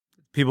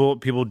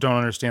people don't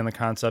understand the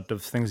concept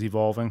of things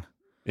evolving.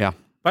 Yeah.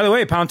 By the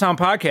way, Pound Town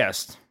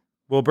Podcast.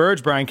 Will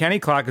Burge, Brian Kenny,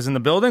 Clock is in the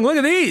building. Look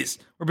at these.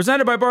 We're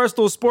presented by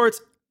Barstool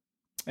Sports,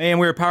 and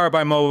we're powered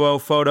by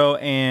Movo Photo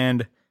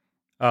and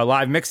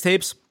Live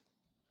Mixtapes.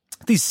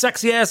 These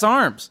sexy ass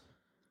arms.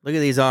 Look at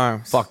these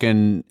arms.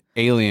 Fucking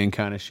alien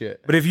kind of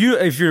shit. But if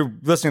you're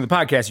listening to the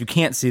podcast, you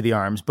can't see the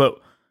arms, but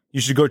you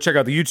should go check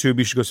out the YouTube.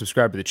 You should go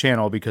subscribe to the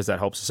channel because that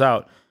helps us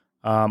out.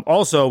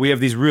 Also, we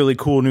have these really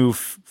cool new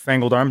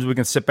fangled arms. We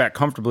can sit back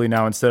comfortably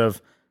now instead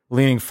of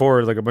leaning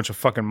forward like a bunch of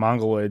fucking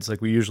mongoloids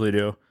like we usually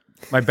do.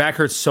 My back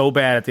hurts so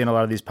bad at the end of a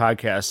lot of these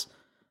podcasts,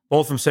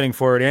 both from sitting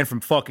forward and from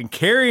fucking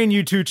carrying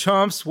you two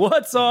chumps.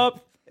 What's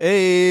up?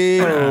 Hey.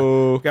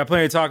 Got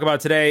plenty to talk about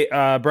today.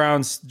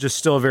 Browns just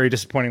still a very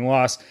disappointing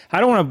loss. I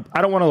don't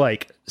want to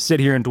like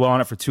sit here and dwell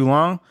on it for too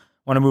long.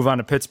 Want to move on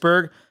to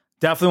Pittsburgh.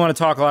 Definitely want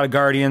to talk a lot of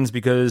Guardians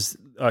because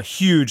a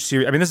huge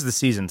series. I mean, this is the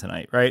season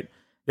tonight, right?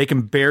 They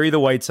can bury the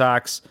White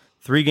Sox.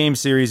 3-game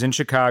series in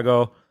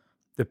Chicago.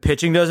 The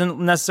pitching doesn't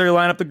necessarily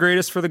line up the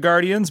greatest for the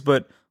Guardians,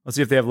 but let's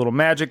see if they have a little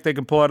magic they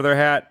can pull out of their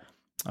hat.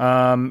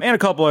 And a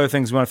couple other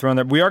things we want to throw in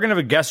there. We are going to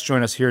have a guest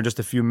join us here in just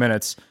a few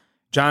minutes.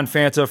 John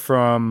Fanta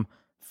from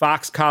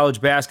Fox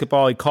College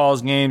Basketball. He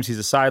calls games. He's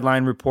a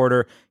sideline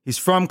reporter. He's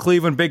from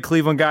Cleveland, big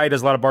Cleveland guy. He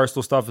does a lot of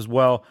Barstool stuff as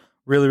well.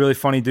 Really, really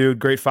funny dude.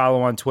 Great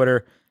follow on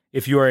Twitter.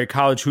 If you are a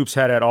college hoops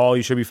head at all,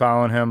 you should be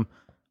following him.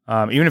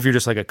 Even if you're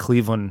just like a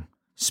Cleveland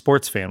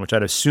sports fan, which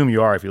I'd assume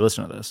you are if you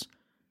listen to this.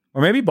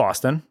 Or maybe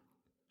Boston.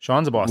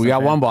 Sean's a Boston We got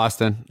fan. one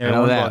Boston. Yeah, I know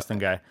one that. Boston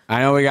guy.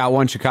 I know we got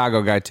one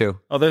Chicago guy, too.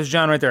 Oh, there's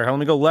John right there. Let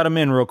me go let him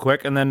in real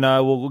quick, and then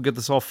we'll get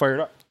this all fired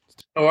up.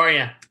 How are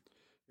you?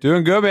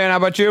 Doing good, man. How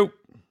about you?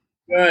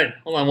 Good.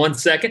 Hold on 1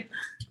 second.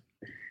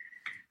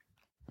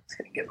 Just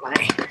gonna get my.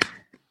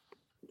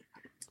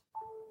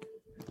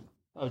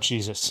 Oh,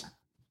 Jesus.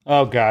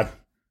 Oh, God.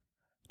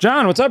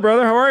 John, what's up,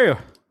 brother? How are you?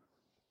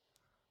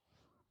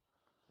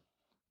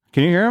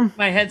 Can you hear him?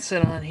 My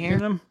headset on here. Hear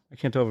him? I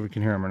can't tell if we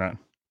can hear him or not.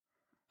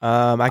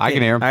 I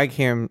can hear him. I can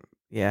hear him.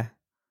 Yeah.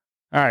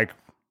 All right.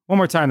 One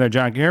more time there,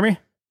 John. Can you hear me?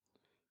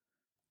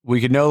 We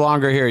can no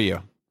longer hear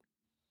you.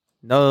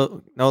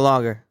 No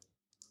longer.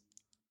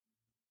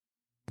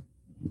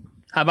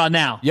 How about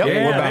now? Yep,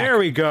 Yeah, we're back. there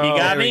we go. You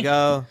got There me? we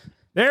go.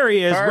 There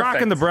he is, Perfect.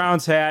 rocking the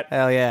Browns hat.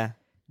 Hell yeah.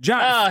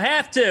 John, Oh,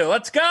 have to.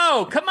 Let's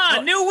go. Come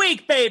on. New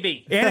week,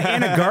 baby.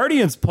 and a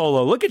Guardians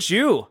polo. Look at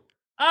you. Oh,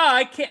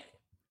 I can't.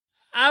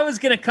 I was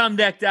going to come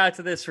decked out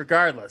to this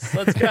regardless.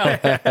 Let's go.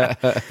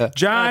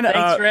 John,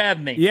 Thanks for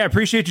having me. Yeah,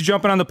 appreciate you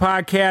jumping on the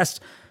podcast.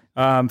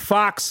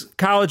 Fox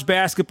College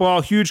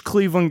Basketball, huge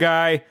Cleveland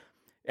guy.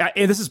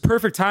 And this is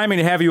perfect timing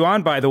to have you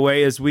on, by the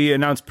way, as we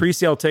announced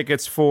pre-sale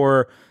tickets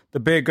for the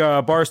big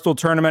Barstool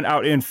tournament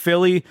out in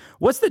Philly.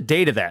 What's the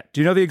date of that?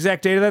 Do you know the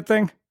exact date of that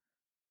thing?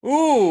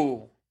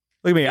 Ooh.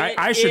 Look at me.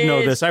 I should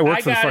know this. I work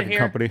I for the got it fucking here.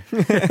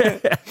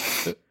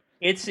 company.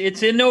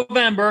 It's in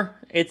November.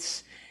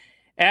 It's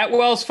at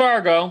Wells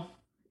Fargo.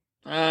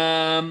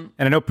 And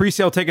I know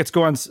pre-sale tickets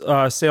go on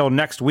sale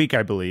next week,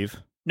 I believe.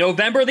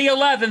 November the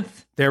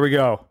 11th. There we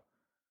go.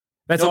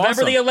 That's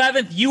November awesome. the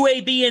 11th,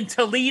 UAB in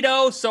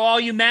Toledo. So all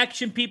you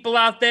Maction people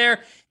out there,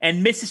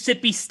 and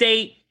Mississippi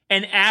State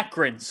and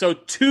Akron. So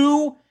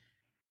 2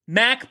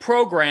 MAC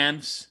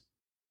programs,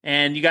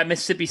 and you got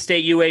Mississippi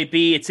State,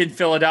 UAB. It's in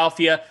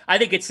Philadelphia. I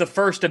think it's the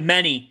first of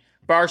many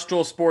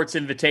Barstool Sports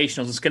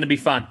Invitationals. It's going to be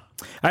fun.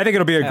 I think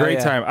it'll be a great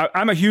yeah. time.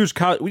 I'm a huge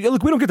college.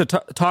 Look, we don't get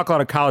to talk a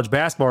lot of college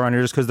basketball around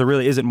here just because there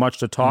really isn't much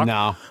to talk.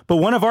 No. But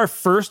one of our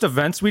first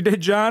events we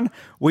did, John,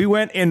 we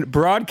went and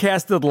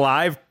broadcasted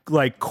live,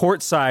 like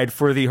courtside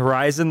for the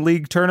Horizon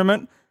League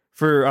tournament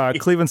for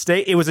Cleveland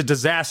State. It was a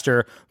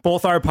disaster.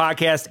 Both our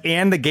podcast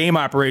and the game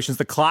operations.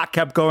 The clock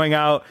kept going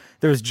out.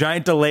 There was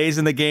giant delays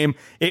in the game.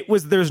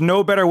 There's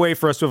no better way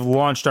for us to have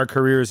launched our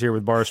careers here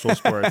with Barstool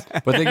Sports.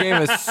 But they gave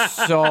us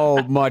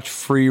so much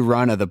free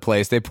run of the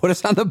place. They put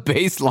us on the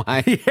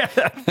baseline.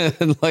 Yeah.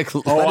 And let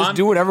us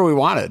do whatever we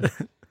wanted.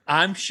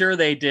 I'm sure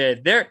they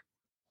did.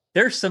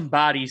 There's some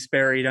bodies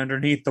buried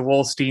underneath the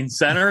Wolstein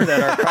Center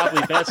that are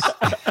probably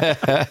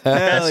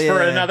best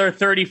for another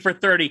 30 for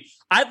 30.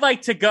 I'd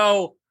like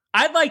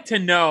to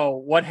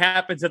know what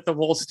happens at the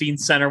Wolstein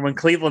Center when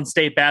Cleveland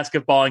State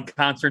basketball and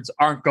concerts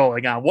aren't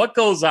going on. What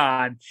goes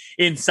on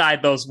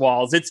inside those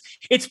walls?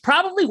 It's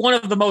probably one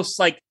of the most,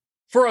 like,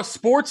 for a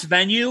sports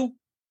venue,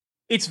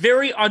 it's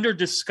very under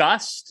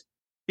discussed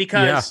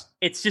because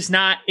it's just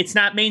not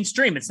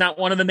mainstream. It's not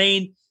one of the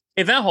main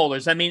event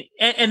holders. I mean,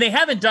 and they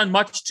haven't done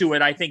much to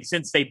it, I think,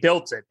 since they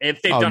built it,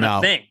 if they've done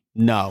a thing.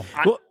 No.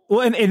 Well,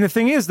 and the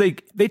thing is, they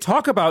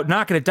talk about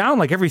knocking it down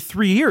like every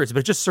 3 years, but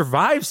it just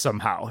survives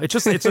somehow. It's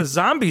a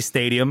zombie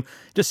stadium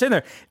just sitting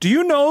there. Do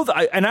you know,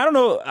 and I don't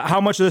know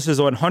how much of this is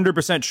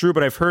 100% true,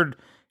 but I've heard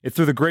it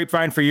through the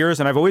grapevine for years,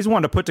 and I've always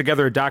wanted to put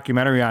together a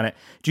documentary on it.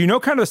 Do you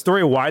know kind of the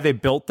story of why they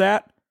built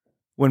that?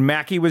 When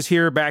Mackey was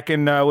here back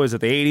in, what was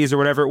it, the 80s or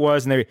whatever it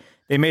was, and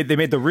they made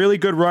the really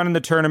good run in the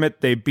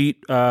tournament. They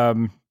beat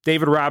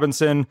David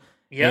Robinson,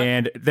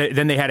 and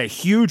then they had a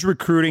huge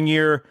recruiting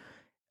year.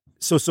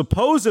 So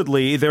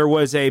supposedly there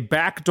was a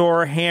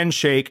backdoor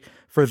handshake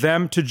for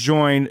them to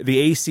join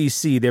the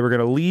ACC. They were going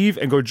to leave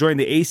and go join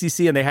the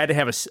ACC, and they had to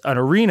have an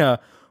arena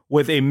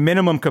with a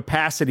minimum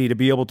capacity to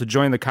be able to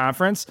join the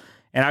conference.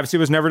 And obviously it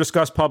was never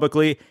discussed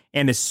publicly.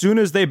 And as soon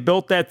as they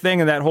built that thing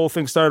and that whole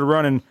thing started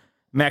running,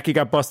 Mackey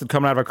got busted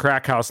coming out of a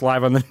crack house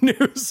live on the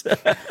news.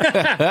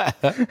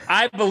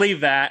 I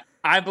believe that.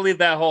 I believe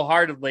that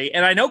wholeheartedly.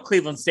 And I know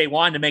Cleveland State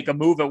wanted to make a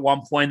move at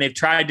one point. They've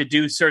tried to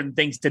do certain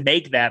things to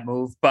make that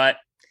move, but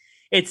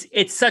it's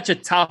a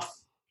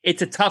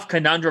tough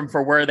conundrum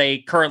for where they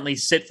currently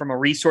sit from a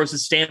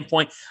resources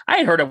standpoint. I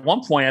had heard at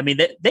one point, I mean,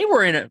 they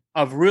were in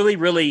a really,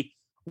 really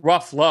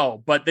rough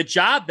low, but the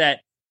job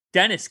that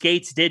Dennis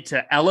Gates did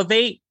to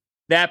elevate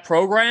that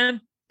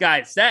program,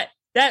 guys, that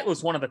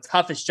was one of the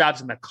toughest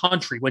jobs in the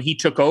country when he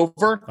took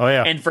over. Oh,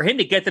 yeah. And for him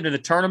to get them to the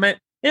tournament,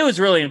 it was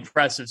really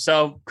impressive.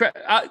 So,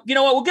 you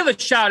know what? We'll give a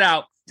shout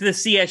out to the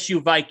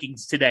CSU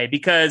Vikings today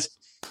because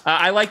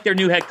I like their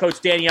new head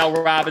coach, Danielle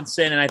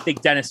Robinson, and I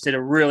think Dennis did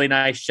a really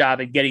nice job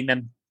in getting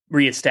them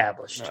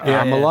reestablished.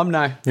 I'm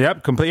alumni.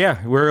 Yep, complete.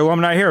 Yeah, we're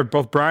alumni here.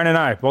 Both Brian and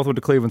I both went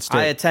to Cleveland State.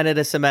 I attended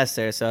a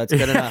semester, so it's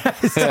good enough.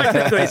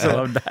 Technically, he's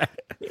alumni.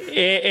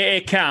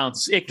 It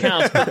counts. It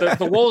counts. But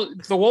the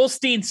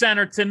Wolstein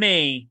Center, to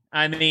me,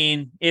 I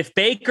mean, if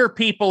Baker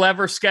people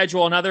ever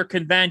schedule another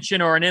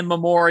convention or an in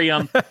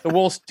memoriam, the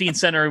Wolstein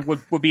Center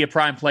would be a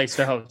prime place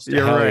to host.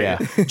 You're right.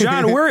 Yeah.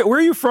 John, where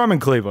are you from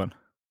in Cleveland?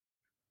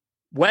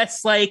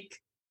 Westlake,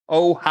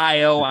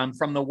 Ohio. I'm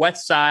from the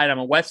West Side. I'm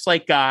a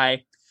Westlake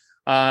guy.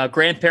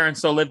 Grandparents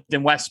still lived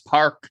in West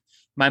Park.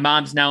 My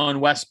mom's now in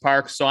West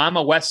Park. So I'm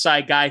a West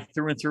Side guy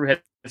through and through.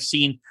 Have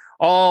seen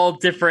all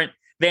different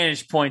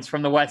vantage points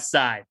from the West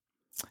Side.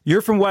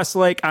 You're from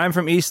Westlake. I'm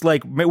from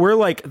Eastlake. We're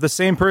like the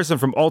same person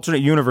from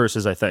alternate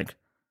universes, I think.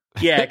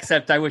 Yeah,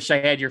 except I wish I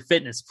had your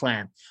fitness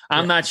plan.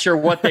 I'm not sure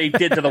what they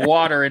did to the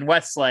water in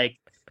Westlake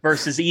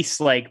versus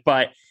Eastlake,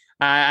 but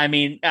I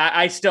mean,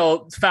 I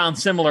still found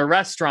similar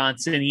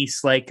restaurants in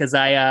Eastlake because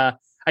I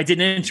did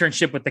an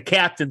internship with the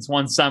Captains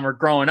one summer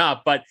growing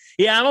up. But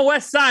yeah, I'm a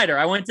West Sider.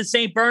 I went to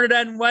St.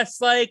 Bernadette in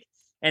Westlake,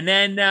 and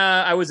then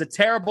I was a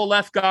terrible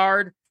left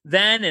guard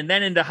then, and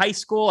then into high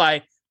school,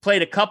 I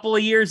played a couple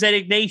of years at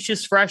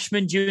Ignatius,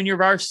 freshman, junior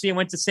varsity, and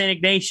went to St.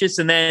 Ignatius.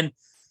 And then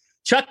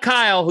Chuck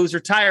Kyle, who's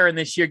retiring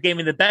this year, gave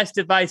me the best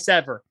advice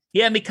ever.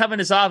 He had me come in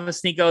his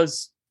office, and he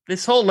goes,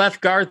 this whole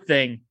left guard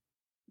thing,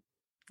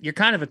 you're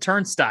kind of a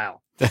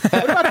turnstile.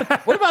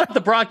 What about the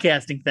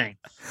broadcasting thing?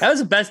 That was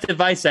the best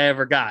advice I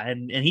ever got.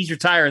 And he's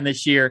retiring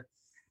this year.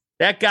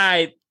 That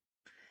guy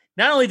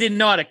not only didn't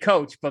know how to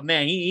coach, but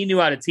man, he knew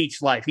how to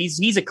teach life.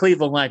 He's a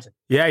Cleveland legend.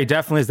 Yeah, he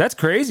definitely is. That's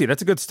crazy.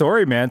 That's a good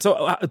story, man.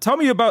 So tell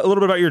me a little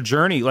bit about your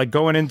journey, like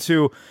going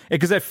into it,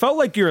 because I felt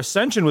like your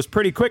ascension was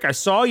pretty quick. I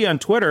saw you on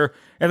Twitter,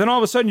 and then all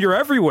of a sudden you're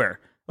everywhere.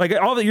 Like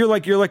you're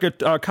like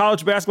a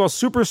college basketball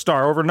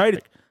superstar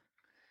overnight.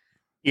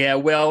 Yeah,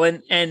 well,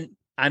 and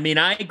I mean,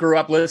 I grew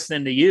up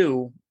listening to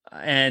you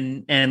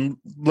and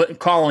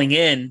calling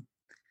in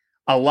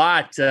a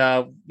lot,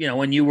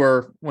 when you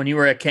were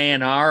at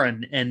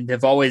KNR and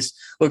have always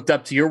looked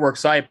up to your work.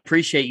 So I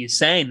appreciate you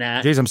saying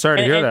that. Jeez, I'm sorry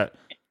to hear that.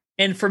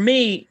 And for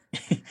me,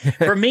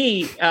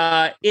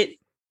 it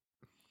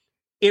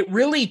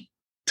really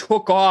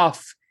took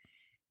off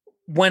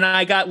when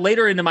I got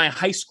later into my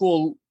high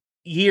school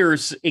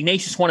years.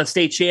 Ignatius won a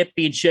state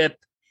championship,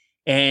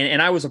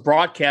 and I was a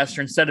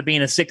broadcaster instead of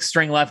being a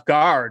sixth-string left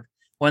guard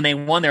when they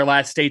won their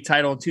last state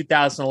title in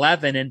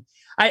 2011. And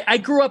I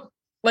grew up,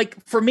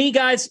 like, for me,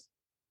 guys,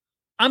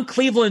 I'm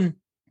Cleveland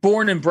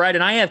born and bred,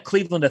 and I have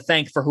Cleveland to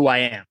thank for who I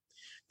am.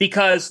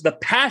 Because the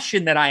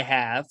passion that I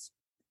have,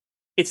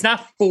 it's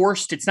not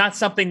forced. It's not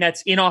something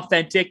that's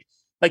inauthentic.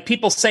 Like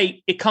people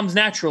say, it comes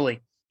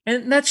naturally.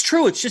 And that's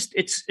true. It's just,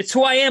 it's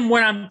who I am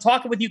when I'm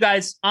talking with you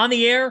guys on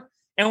the air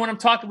and when I'm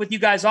talking with you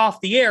guys off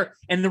the air.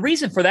 And the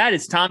reason for that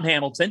is Tom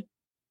Hamilton.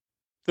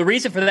 The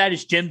reason for that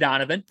is Jim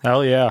Donovan.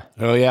 Hell yeah.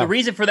 Oh yeah. The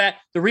reason for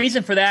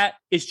that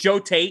is Joe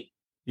Tate.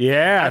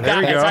 Yeah, there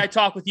we go. As I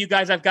talk with you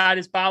guys, I've got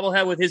his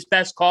bobblehead with his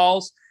best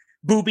calls,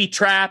 Booby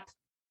Trap,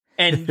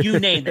 and you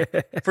name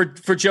it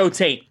for Joe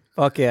Tate.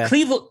 Fuck yeah.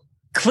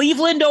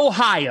 Cleveland,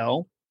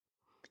 Ohio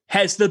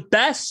has the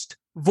best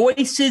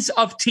voices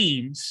of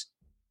teams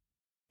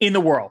in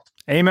the world.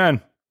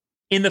 Amen.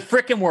 In the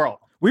frickin' world.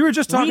 We were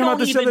just talking about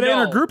this the other day in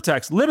our group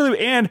text. Literally,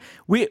 and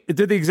we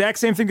did the exact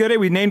same thing the other day.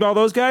 We named all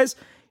those guys.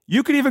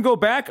 You could even go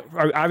back,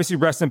 obviously,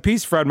 rest in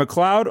peace, Fred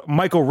McLeod,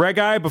 Michael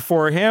Regai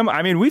before him.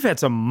 I mean, we've had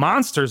some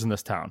monsters in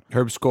this town.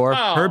 Herb Score.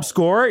 Oh. Herb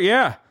Score,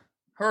 yeah.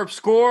 Herb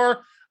Score,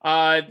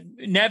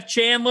 Nev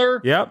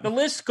Chandler. Yep. The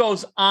list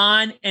goes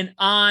on and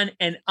on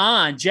and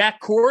on.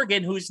 Jack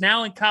Corrigan, who's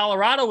now in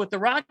Colorado with the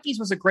Rockies,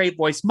 was a great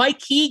voice. Mike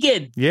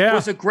Keegan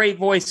was a great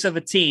voice of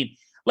a team.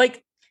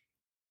 Like,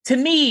 to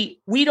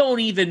me, we don't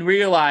even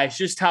realize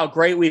just how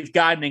great we've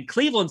gotten in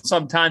Cleveland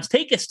sometimes.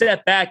 Take a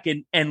step back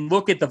and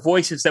look at the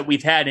voices that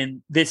we've had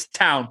in this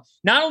town.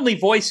 Not only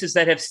voices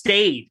that have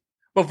stayed,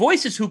 but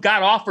voices who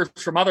got offers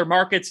from other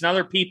markets and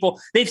other people.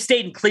 They've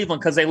stayed in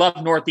Cleveland because they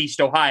love Northeast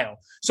Ohio.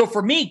 So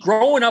for me,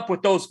 growing up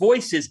with those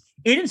voices,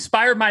 it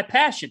inspired my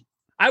passion.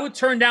 I would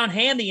turn down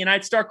Hammy and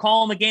I'd start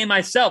calling the game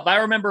myself. I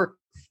remember,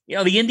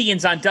 the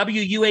Indians on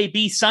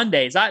WUAB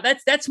Sundays.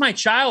 That's my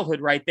childhood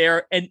right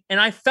there. And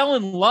I fell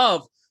in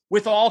love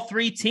with all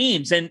three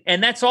teams. And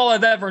that's all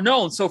I've ever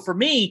known. So for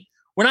me,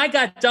 when I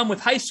got done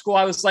with high school,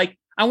 I was like,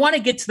 I want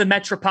to get to the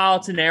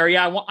metropolitan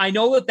area. I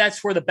know that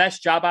that's where the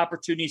best job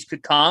opportunities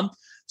could come.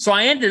 So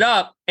I ended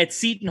up at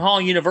Seton Hall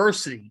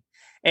University,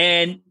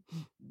 and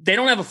they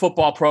don't have a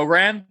football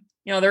program.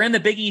 They're in the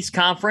Big East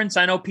Conference.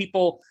 I know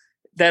people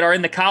that are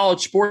in the college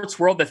sports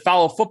world that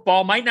follow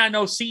football might not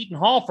know Seton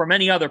Hall from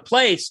any other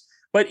place,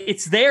 but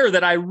it's there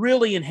that I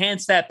really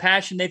enhanced that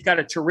passion. They've got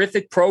a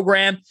terrific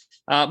program.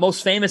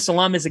 Most famous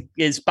alum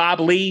is Bob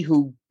Lee,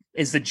 who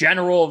is the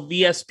general of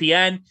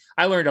ESPN.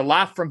 I learned a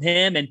lot from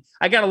him, and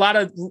I got a lot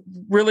of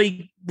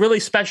really,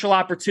 really special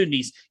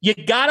opportunities. You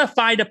got to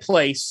find a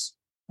place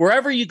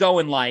wherever you go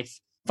in life,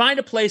 find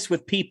a place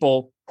with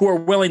people who are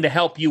willing to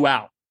help you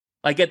out.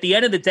 Like at the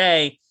end of the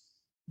day,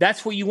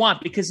 that's what you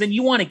want, because then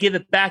you want to give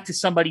it back to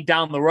somebody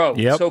down the road.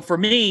 Yep. So for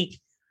me,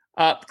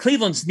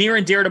 Cleveland's near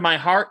and dear to my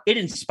heart. It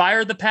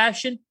inspired the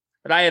passion,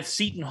 but I have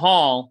Seton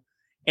Hall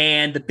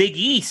and the Big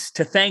East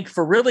to thank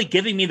for really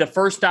giving me the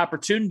first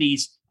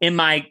opportunities in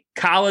my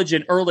college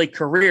and early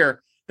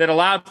career that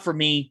allowed for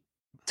me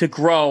to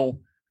grow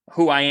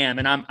who I am.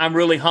 And I'm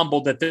really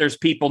humbled that there's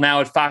people now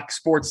at Fox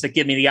Sports that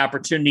give me the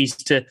opportunities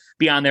to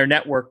be on their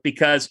network,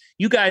 because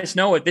you guys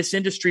know it. This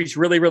industry is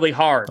really, really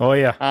hard. Oh,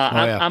 yeah.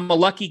 I'm a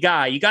lucky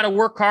guy. You got to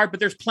work hard, but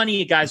there's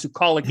plenty of guys who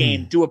call a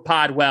game, do a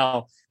pod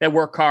well, that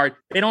work hard.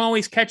 They don't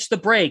always catch the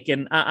break.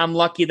 And I'm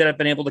lucky that I've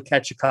been able to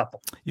catch a couple.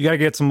 You got to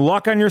get some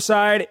luck on your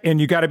side, and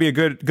you got to be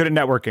good at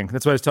networking.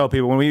 That's what I tell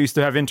people. When we used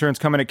to have interns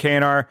come in at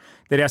KNR,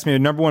 they'd ask me the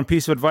number one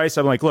piece of advice.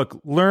 I'm like, look,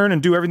 learn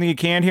and do everything you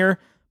can here,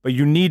 but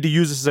you need to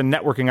use this as a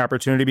networking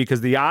opportunity,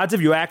 because the odds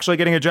of you actually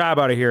getting a job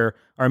out of here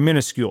are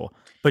minuscule.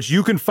 But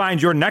you can find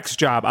your next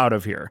job out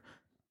of here,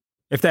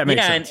 if that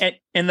makes sense.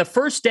 And the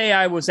first day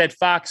I was at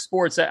Fox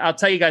Sports, I'll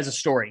tell you guys a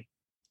story.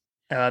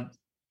 Not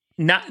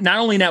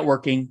only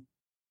networking,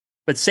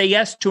 but say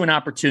yes to an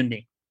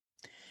opportunity.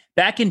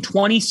 Back in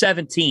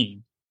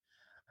 2017,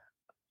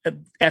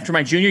 after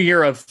my junior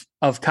year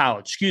of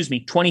college,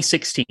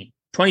 2016,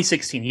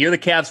 the year the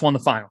Cavs won the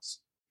finals,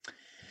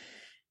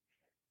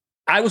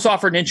 I was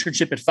offered an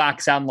internship at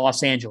Fox out in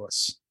Los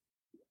Angeles,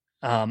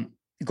 going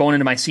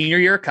into my senior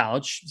year of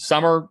college,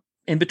 summer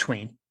in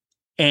between.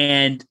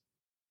 And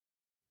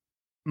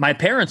my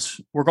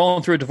parents were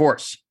going through a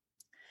divorce.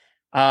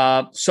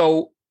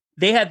 So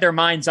they had their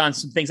minds on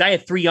some things. I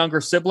had 3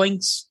 younger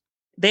siblings.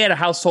 They had a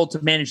household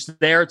to manage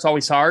there. It's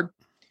always hard.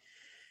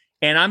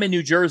 And I'm in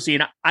New Jersey,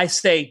 and I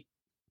say,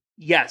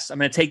 yes, I'm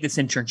going to take this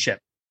internship.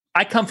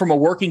 I come from a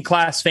working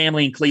class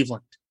family in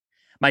Cleveland.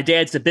 My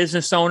dad's a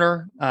business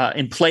owner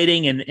in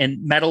plating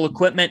and metal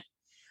equipment.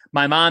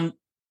 My mom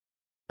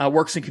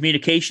works in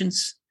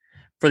communications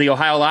for the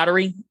Ohio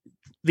Lottery.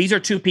 These are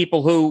 2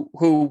 people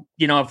who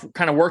have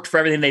kind of worked for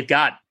everything they've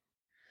got.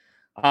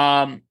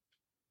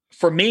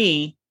 For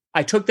me,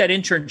 I took that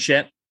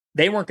internship.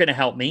 They weren't going to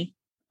help me,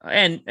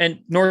 and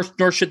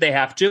nor should they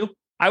have to.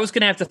 I was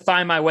going to have to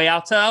find my way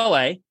out to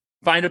LA,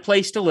 find a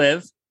place to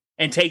live,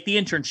 and take the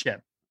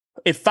internship.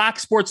 If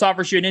Fox Sports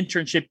offers you an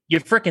internship, you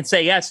freaking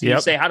say yes. And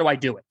You say, how do I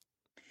do it?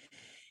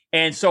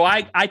 And so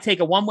I take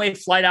a one-way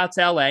flight out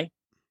to LA,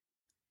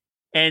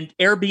 and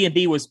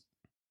Airbnb was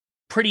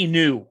pretty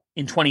new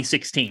in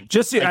 2016.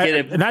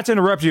 Not to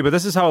interrupt you, but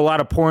this is how a lot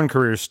of porn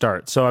careers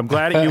start. So I'm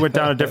glad that you went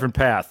down a different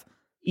path.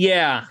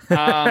 Yeah.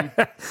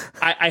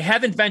 I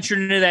haven't ventured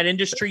into that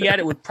industry yet.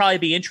 It would probably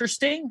be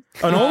interesting.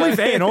 An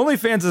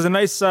OnlyFans is a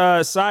nice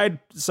side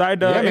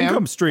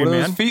income stream, what do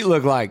man. those feet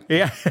look like?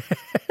 Yeah.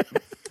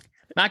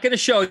 Not going to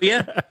show you.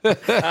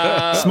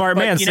 Smart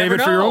man, save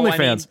it for your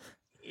OnlyFans.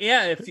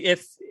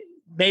 If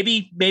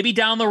maybe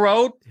down the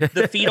road,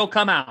 the feet will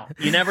come out.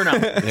 You never know.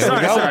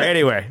 Sorry.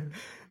 Anyway.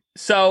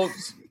 So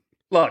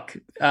look,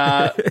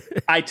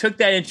 I took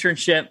that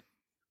internship,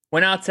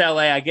 went out to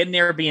LA. I get an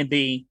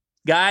Airbnb.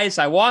 Guys,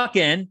 I walk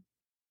in,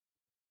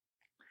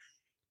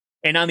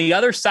 and on the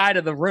other side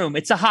of the room,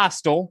 it's a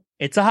hostel.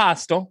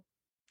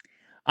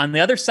 On the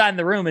other side of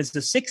the room is the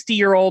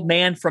 60-year-old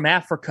man from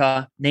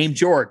Africa named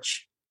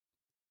George.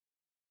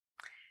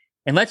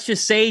 And let's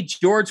just say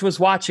George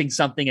was watching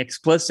something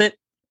explicit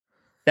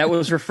that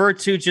was referred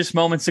to just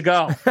moments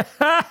ago.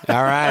 All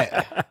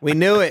right. We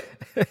knew it.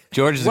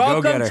 George is a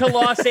go-getter. Welcome to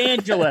Los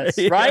Angeles,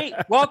 right?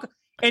 Welcome.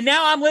 And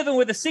now I'm living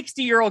with a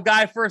 60-year-old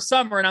guy for a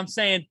summer, and I'm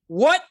saying,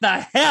 what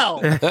the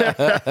hell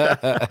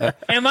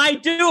am I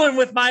doing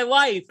with my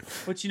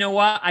life? But you know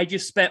what? I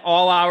just spent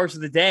all hours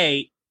of the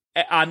day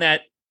on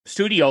that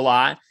studio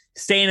lot,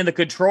 staying in the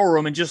control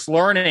room and just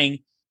learning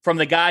from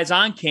the guys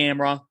on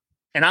camera.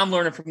 And I'm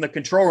learning from the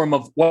control room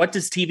of what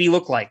does TV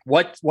look like?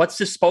 What's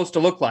this supposed to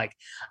look like?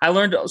 I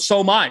learned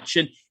so much.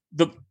 And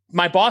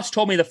my boss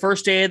told me the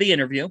first day of the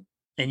interview,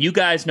 and you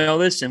guys know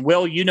this, and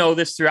Will, you know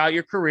this throughout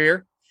your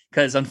career,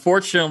 because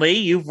unfortunately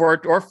you've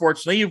worked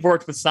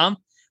with some.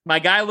 My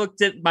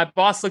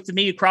boss looked at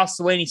me across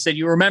the way and he said,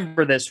 you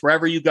remember this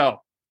wherever you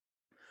go.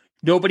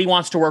 Nobody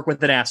wants to work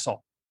with an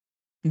asshole.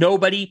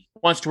 Nobody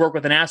wants to work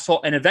with an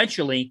asshole, and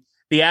eventually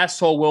the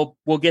asshole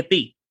will get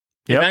beat.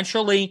 Yep.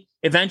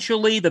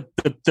 Eventually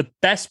the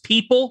best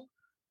people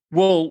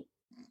will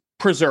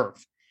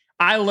preserve.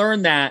 I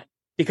learned that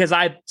because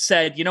I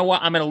said, you know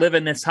what, I'm going to live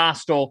in this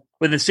hostel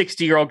with a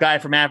 60-year-old guy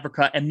from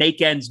Africa and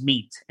make ends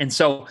meet. And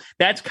so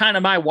that's kind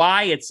of my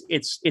why.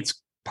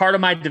 It's part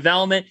of my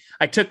development.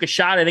 I took a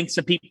shot. I think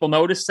some people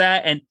noticed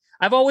that. And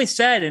I've always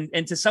said,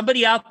 and to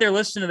somebody out there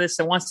listening to this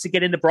that wants to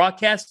get into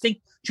broadcasting,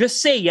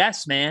 just say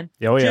yes, man.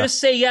 Oh, yeah. Just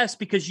say yes,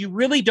 because you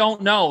really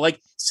don't know.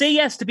 Like, say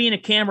yes to being a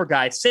camera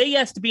guy. Say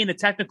yes to being a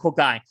technical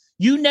guy.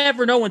 You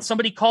never know when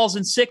somebody calls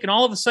in sick and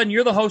all of a sudden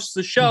you're the host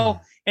of the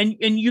show and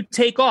you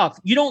take off.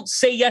 You don't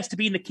say yes to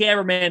being the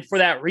cameraman for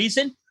that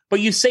reason, but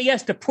you say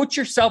yes to put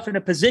yourself in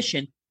a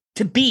position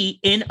to be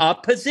in a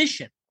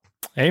position.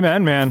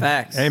 Amen, man.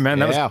 Facts. Amen.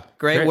 That was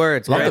great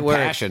words. Love great the words.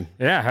 passion.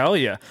 Yeah, hell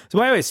yeah. So,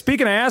 by the way,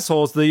 speaking of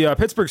assholes, the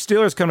Pittsburgh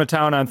Steelers come to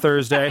town on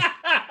Thursday.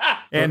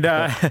 And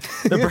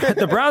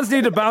the Browns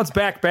need to bounce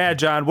back bad,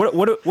 John. What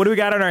do we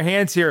got on our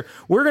hands here?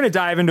 We're going to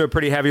dive into it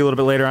pretty heavy a little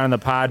bit later on in the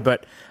pod,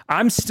 but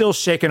I'm still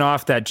shaking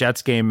off that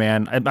Jets game,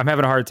 man. I'm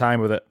having a hard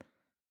time with it.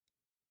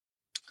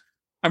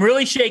 I'm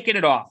really shaking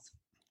it off.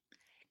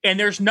 And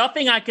there's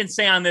nothing I can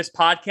say on this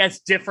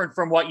podcast different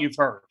from what you've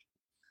heard.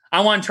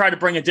 I want to try to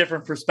bring a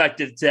different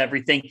perspective to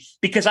everything,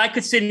 because I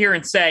could sit here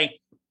and say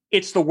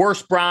it's the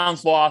worst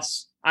Browns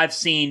loss I've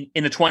seen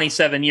in the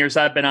 27 years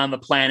I've been on the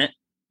planet.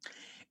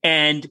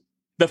 And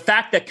the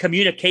fact that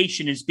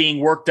communication is being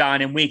worked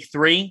on in week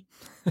 3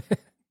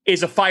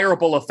 is a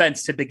fireable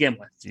offense to begin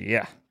with.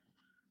 Yeah.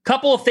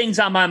 Couple of things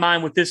on my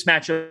mind with this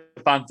matchup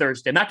on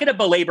Thursday. I'm not going to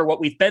belabor what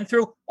we've been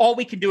through. All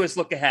we can do is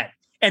look ahead.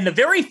 And the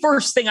very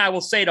first thing I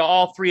will say to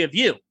all three of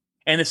you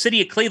and the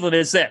city of Cleveland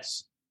is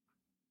this.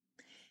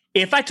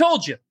 If I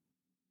told you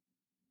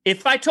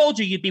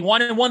you'd be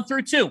 1-1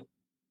 through 2,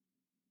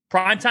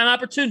 primetime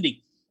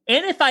opportunity.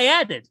 And if I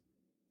added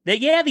that,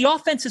 yeah, the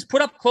offense has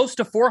put up close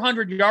to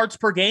 400 yards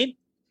per game.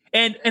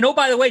 And oh,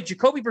 by the way,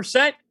 Jacoby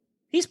Brissett,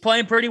 he's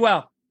playing pretty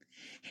well.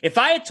 If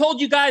I had told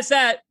you guys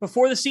that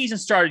before the season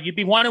started, you'd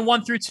be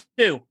 1-1 through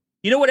 2.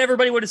 You know what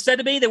everybody would have said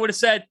to me? They would have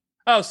said,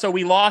 oh, so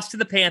we lost to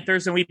the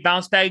Panthers and we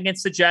bounced back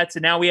against the Jets,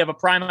 and now we have a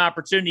prime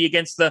opportunity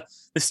against the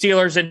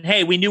Steelers. And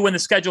hey, we knew when the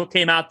schedule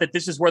came out that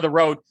this is where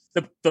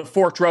the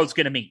forked road's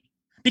going to meet.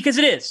 Because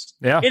it is.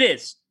 Yeah. It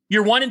is.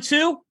 You're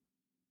 1-2.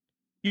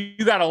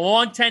 You got a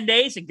long 10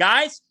 days. And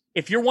guys,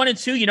 if you're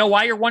 1-2, you know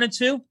why you're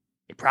 1-2?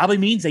 It probably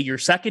means that your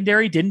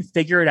secondary didn't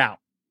figure it out.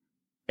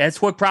 That's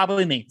what it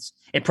probably means.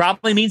 It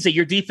probably means that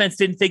your defense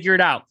didn't figure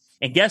it out.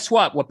 And guess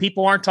what? What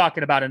people aren't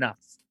talking about enough.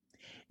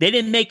 They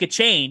didn't make a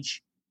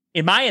change,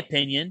 in my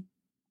opinion,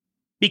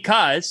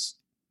 because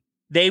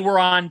they were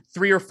on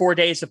 3 or 4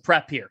 days of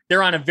prep here.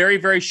 They're on a very,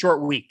 very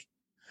short week.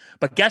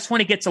 But guess when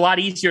it gets a lot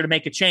easier to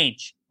make a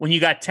change? When you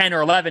got 10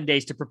 or 11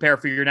 days to prepare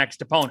for your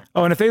next opponent.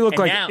 Oh, and if they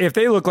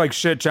look like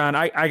shit, John,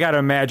 I got to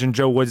imagine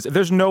Joe Woods.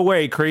 There's no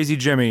way Crazy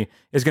Jimmy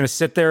is going to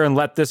sit there and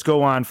let this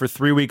go on for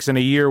 3 weeks in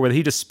a year where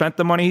he just spent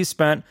the money he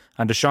spent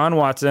on Deshaun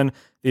Watson.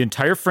 The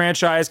entire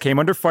franchise came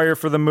under fire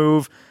for the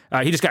move.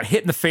 He just got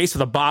hit in the face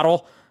with a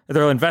bottle.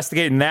 They're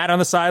investigating that on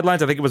the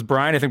sidelines. I think it was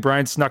Brian. I think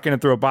Brian snuck in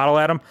and threw a bottle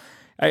at him.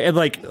 I'd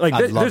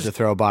love to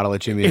throw a bottle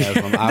at Jimmy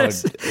Haslam.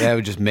 That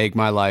would just make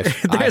my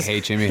life. I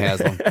hate Jimmy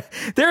Haslam.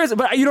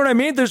 But you know what I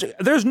mean?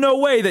 There's no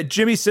way that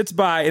Jimmy sits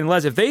by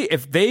unless if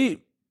they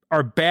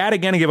are bad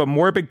again and give up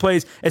more big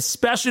plays,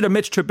 especially to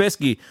Mitch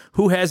Trubisky,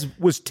 who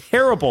was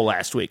terrible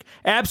last week.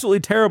 Absolutely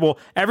terrible.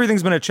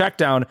 Everything's been a check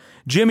down.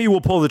 Jimmy will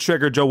pull the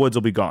trigger. Joe Woods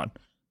will be gone.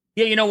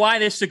 Yeah, you know why?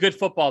 This is a good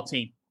football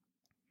team.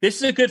 This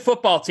is a good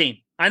football team.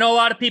 I know a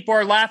lot of people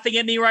are laughing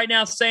at me right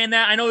now saying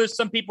that. I know there's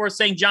some people who are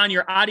saying, John,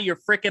 you're out of your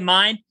freaking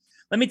mind.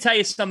 Let me tell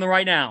you something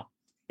right now.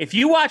 If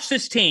you watch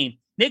this team,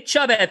 Nick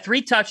Chubb had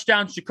 3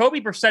 touchdowns.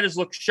 Jacoby Brissett has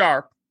looked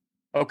sharp.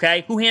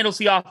 Okay. Who handles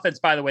the offense,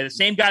 by the way? The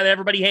same guy that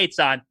everybody hates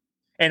on.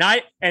 And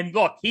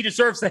look, he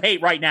deserves the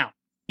hate right now.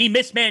 He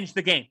mismanaged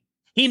the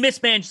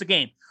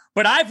game.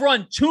 But I've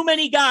run too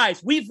many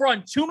guys. We've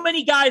run too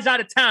many guys out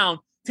of town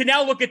to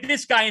now look at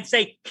this guy and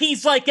say,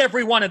 he's like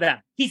every one of them.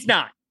 He's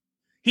not.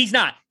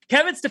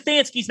 Kevin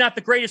Stefanski's not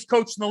the greatest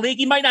coach in the league.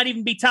 He might not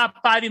even be top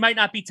 5. He might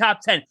not be top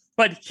 10,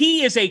 but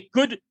he is a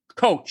good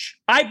coach.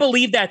 I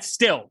believe that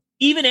still,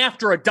 even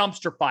after a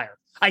dumpster fire.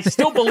 I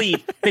still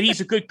believe that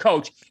he's a good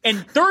coach.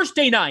 And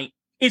Thursday night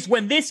is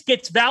when this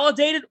gets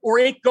validated or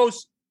it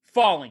goes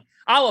falling.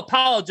 I'll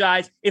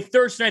apologize if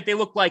Thursday night they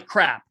look like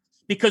crap,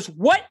 because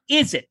what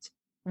is it?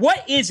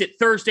 What is it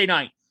Thursday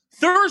night?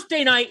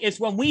 Thursday night is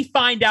when we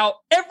find out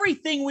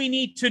everything we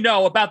need to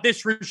know about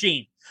this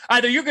regime.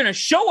 Either you're going to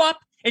show up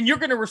and you're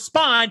going to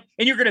respond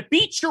and you're going to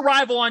beat your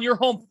rival on your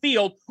home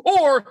field,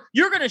 or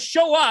you're going to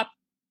show up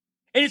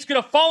and it's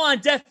going to fall on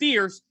deaf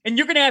ears and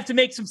you're going to have to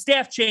make some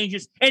staff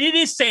changes. And it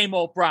is same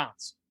old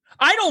Browns.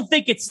 I don't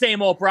think it's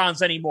same old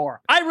Browns anymore.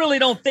 I really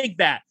don't think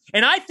that.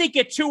 And I think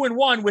at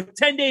 2-1 with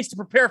 10 days to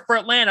prepare for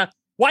Atlanta,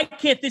 why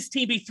can't this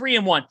team be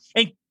 3-1?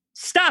 And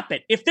Stop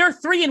it. If they're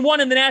 3-1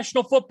 in the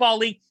National Football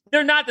League,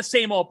 they're not the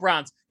same old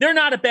Browns. They're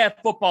not a bad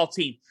football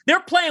team.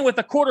 They're playing with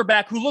a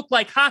quarterback who looked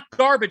like hot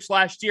garbage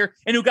last year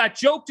and who got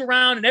joked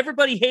around and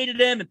everybody hated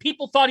him and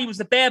people thought he was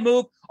a bad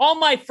move. All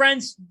my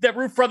friends that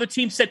root for other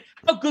teams said,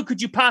 how good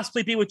could you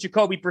possibly be with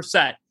Jacoby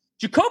Brissett?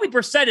 Jacoby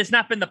Brissett has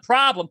not been the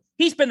problem.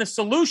 He's been the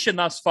solution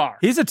thus far.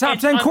 He's a top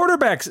 10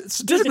 quarterback.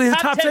 Statistically, he's a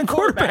top 10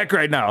 quarterback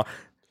right now.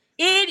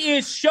 It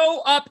is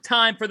show up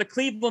time for the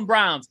Cleveland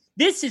Browns.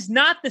 This is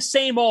not the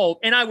same old,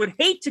 and I would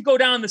hate to go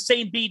down the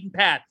same beaten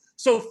path.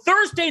 So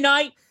Thursday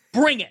night,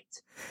 bring it.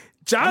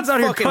 John's out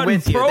here cutting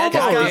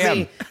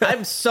promos.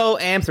 I'm so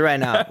amped right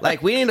now.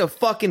 Like, we need to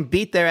fucking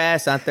beat their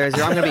ass on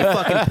Thursday, or I'm going to be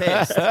fucking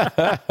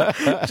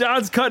pissed.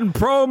 John's cutting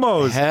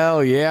promos.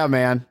 Hell yeah,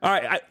 man. All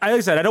right, like I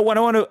said, I don't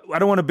want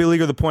to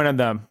beleaguer the point on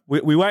them.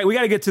 We got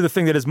to get to the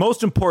thing that is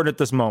most important at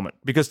this moment,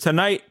 because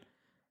tonight,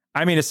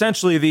 I mean,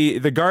 essentially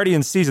the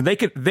Guardians season,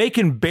 they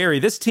can bury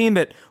this team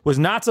that was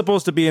not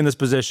supposed to be in this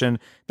position,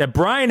 that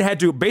Brian had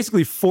to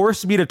basically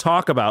force me to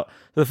talk about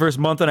for the first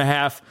month and a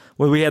half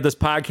when we had this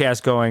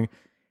podcast going.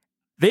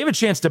 They have a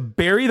chance to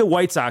bury the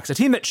White Sox, a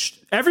team that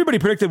everybody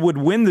predicted would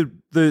win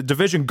the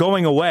division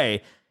going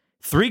away.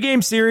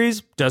 3-game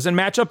series, doesn't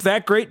match up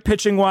that great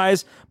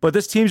pitching-wise, but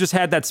this team just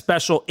had that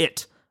special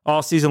it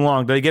all season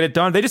long. Did they get it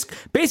done? You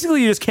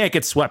just can't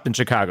get swept in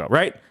Chicago,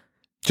 right?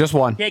 Just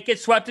one. Can't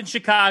get swept in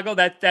Chicago.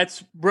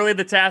 That's really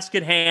the task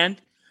at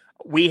hand.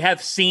 We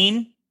have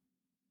seen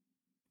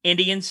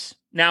Indians,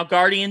 now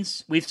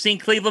Guardians. We've seen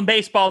Cleveland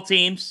baseball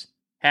teams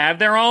have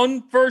their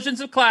own versions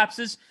of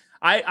collapses.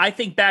 I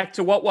think back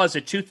to, what was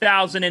it,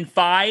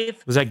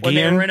 2005? Was that when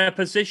Guillen? they were in a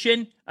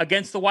position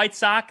against the White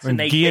Sox? And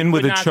Guillen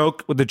with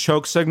the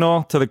choke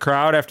signal to the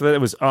crowd after that. It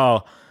was,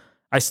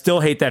 I still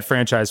hate that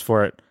franchise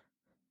for it.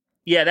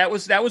 Yeah, that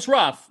was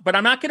rough. But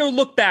I'm not going to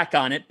look back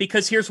on it,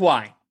 because here's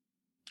why.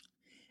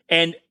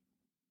 And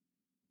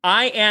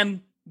I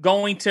am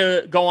going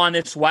to go on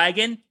this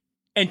wagon.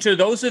 And to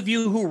those of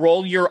you who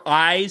roll your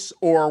eyes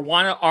or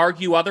want to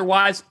argue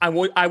otherwise, I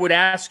would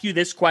ask you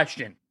this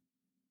question.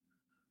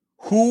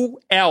 Who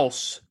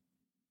else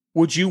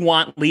would you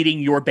want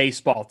leading your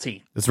baseball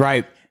team? That's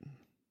right.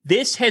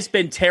 This has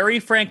been Terry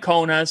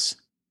Francona's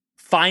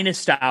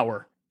finest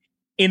hour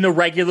in the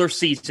regular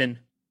season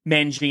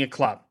managing a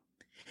club.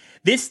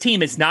 This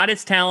team is not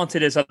as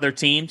talented as other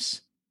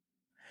teams.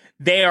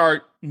 They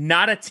are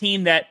not a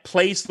team that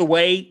plays the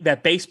way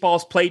that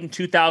baseball's played in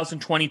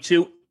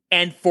 2022.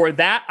 And for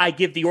that, I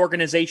give the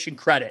organization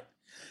credit.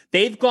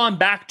 They've gone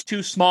back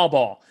to small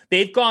ball.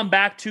 They've gone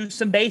back to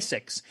some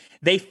basics.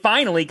 They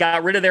finally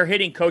got rid of their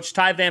hitting coach,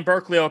 Ty Van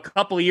Berkeley, a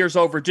couple of years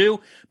overdue,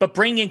 but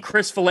bringing in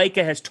Chris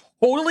Valaika has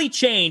totally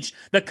changed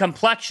the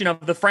complexion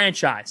of the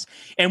franchise.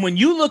 And when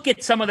you look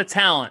at some of the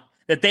talent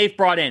that they've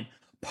brought in,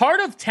 part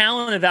of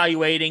talent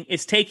evaluating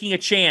is taking a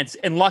chance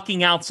and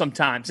lucking out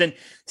sometimes. And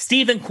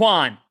Stephen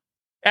Kwan,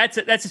 that's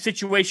a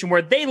situation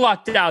where they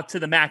lucked out to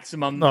the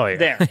maximum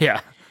there. Yeah.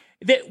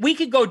 We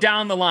could go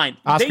down the line.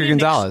 Oscar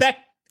Gonzalez.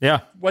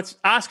 What's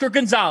Oscar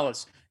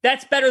Gonzalez?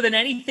 That's better than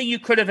anything you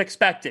could have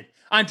expected.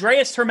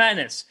 Andreas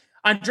Jimenez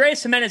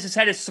has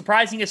had as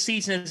surprising a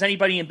season as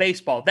anybody in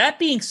baseball. That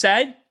being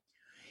said,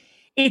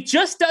 it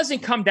just doesn't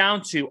come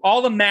down to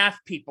all the math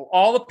people,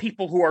 all the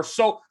people who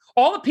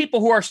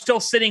are still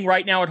sitting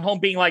right now at home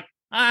being like,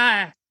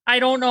 I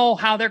don't know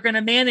how they're going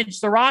to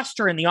manage the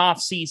roster in the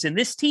offseason.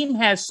 This team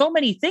has so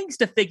many things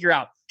to figure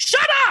out.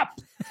 Shut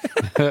up!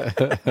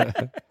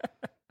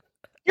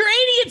 You're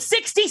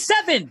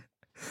 80-67.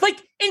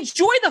 Like,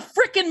 enjoy the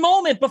freaking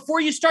moment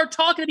before you start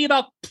talking to me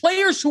about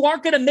players who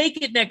aren't going to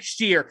make it next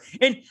year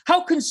and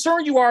how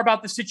concerned you are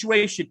about the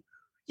situation.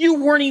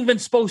 You weren't even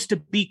supposed to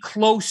be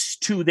close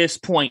to this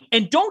point.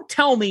 And don't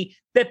tell me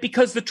that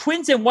because the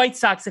Twins and White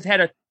Sox have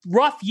had a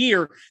rough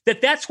year,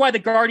 that's why the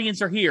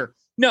Guardians are here.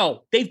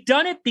 No, they've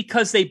done it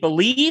because they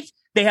believe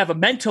they have a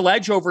mental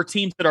edge over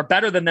teams that are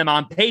better than them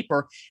on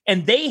paper,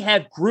 and they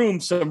have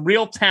groomed some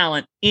real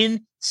talent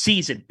in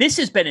season. This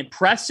has been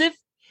impressive.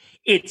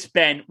 It's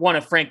been one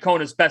of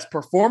Francona's best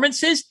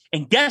performances.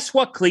 And guess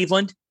what,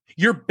 Cleveland?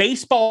 Your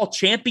baseball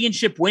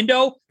championship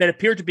window that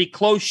appeared to be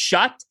closed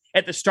shut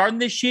at the start of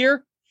this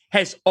year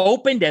has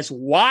opened as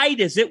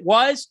wide as it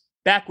was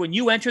back when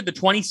you entered the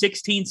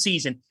 2016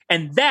 season.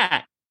 And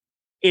that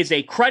is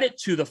a credit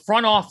to the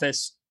front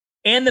office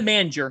and the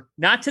manager,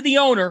 not to the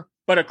owner,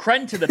 but a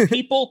credit to the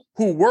people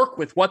who work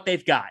with what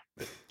they've got.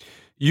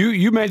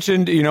 You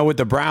mentioned, with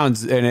the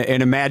Browns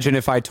and imagine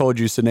if I told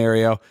you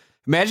scenario.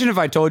 Imagine if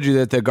I told you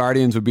that the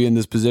Guardians would be in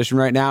this position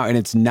right now and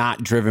it's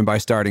not driven by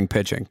starting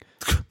pitching.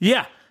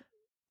 Yeah.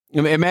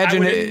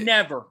 Imagine it.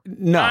 Never.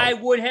 No. I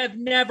would have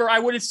never. I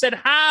would have said,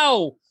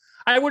 how?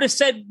 I would have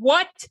said,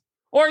 what?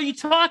 Or are you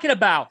talking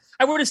about?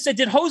 I would have said,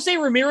 did Jose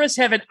Ramirez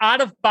have an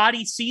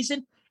out-of-body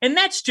season? And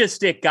that's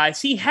just it,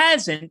 guys. He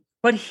hasn't,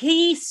 but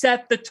he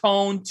set the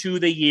tone to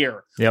the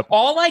year. Yep.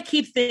 All I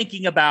keep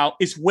thinking about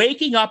is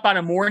waking up on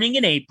a morning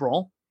in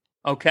April,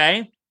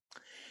 okay?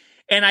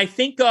 And I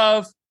think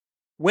of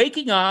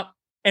waking up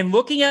and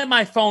looking at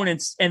my phone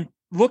and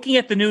looking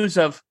at the news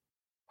of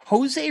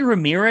Jose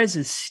Ramirez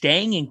is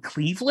staying in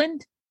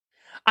Cleveland?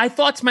 I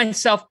thought to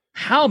myself,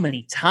 how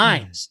many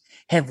times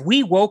have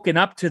we woken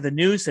up to the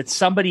news that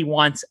somebody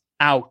wants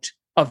out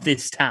of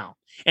this town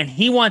and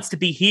he wants to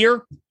be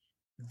here?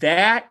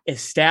 That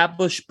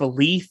established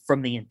belief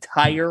from the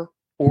entire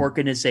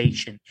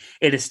organization.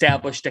 It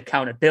established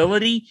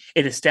accountability.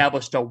 It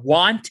established a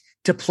want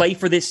to play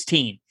for this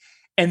team.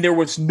 And there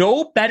was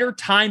no better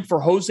time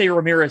for Jose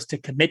Ramirez to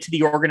commit to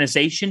the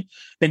organization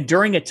than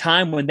during a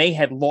time when they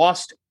had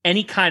lost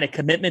any kind of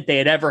commitment they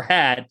had ever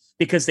had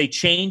because they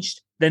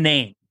changed the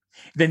name.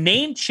 The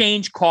name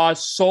change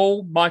caused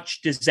so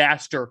much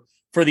disaster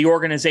for the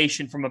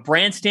organization from a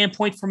brand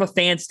standpoint, from a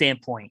fan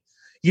standpoint.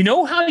 You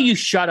know how you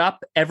shut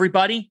up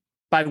everybody?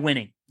 By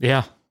winning.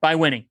 Yeah. By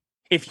winning.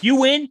 If you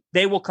win,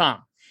 they will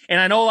come.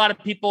 And I know a lot of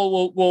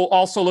people will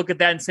also look at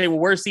that and say, well,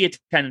 where's the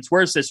attendance?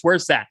 Where's this?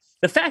 Where's that?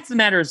 The fact of the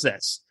matter is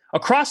this.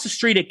 Across the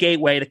street at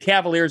Gateway, the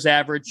Cavaliers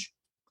average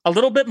a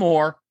little bit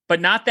more,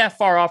 but not that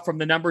far off from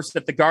the numbers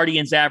that the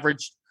Guardians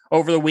averaged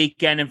over the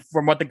weekend and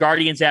from what the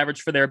Guardians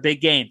average for their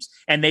big games.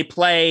 And they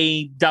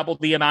play double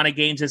the amount of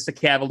games as the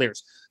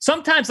Cavaliers.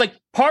 Sometimes, like,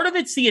 part of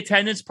it's the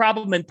attendance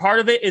problem, and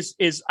part of it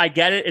is I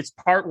get it, it's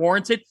part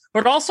warranted,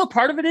 but also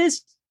part of it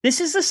is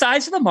this is the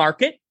size of the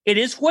market. It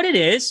is what it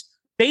is.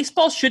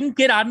 Baseball shouldn't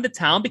get out into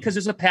town because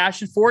there's a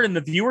passion for it, and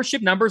the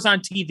viewership numbers on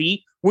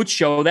TV would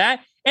show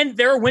that. And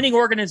they're a winning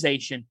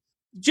organization.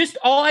 Just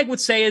all I would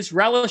say is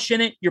relish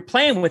in it. You're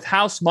playing with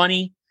house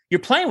money. You're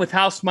playing with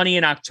house money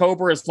in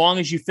October as long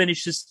as you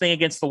finish this thing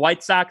against the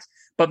White Sox.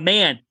 But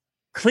man,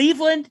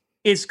 Cleveland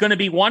is going to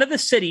be one of the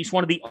cities,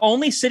 one of the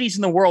only cities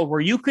in the world where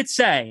you could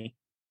say,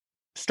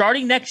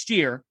 starting next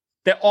year,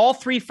 that all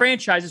three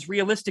franchises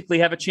realistically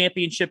have a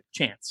championship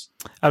chance.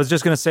 I was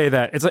just going to say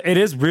that.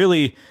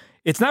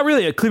 It's not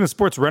really a Cleveland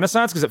sports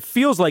renaissance because it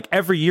feels like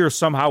every year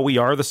somehow we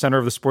are the center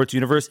of the sports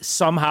universe,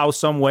 somehow,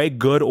 some way,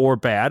 good or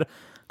bad,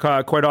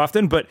 quite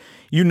often. But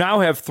you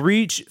now have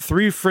three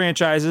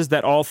franchises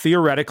that all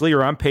theoretically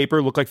or on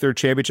paper look like they're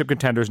championship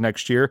contenders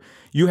next year.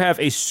 You have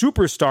a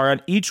superstar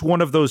on each one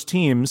of those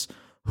teams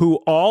who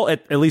all,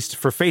 at least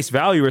for face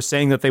value, are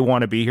saying that they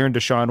want to be here, in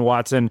Deshaun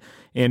Watson,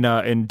 in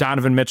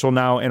Donovan Mitchell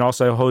now, and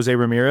also Jose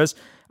Ramirez.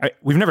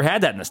 We've never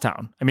had that in this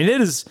town. I mean,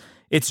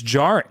 it's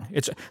jarring.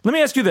 Let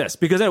me ask you this,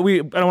 because I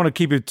don't want to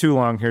keep it too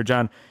long here,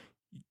 John.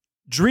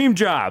 Dream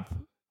job.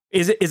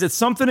 Is it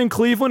something in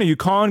Cleveland? Are you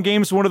calling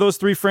games for one of those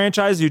three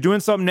franchises? Are you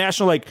doing something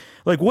national?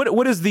 Like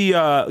what is the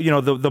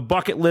the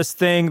bucket list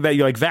thing that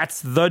you're like,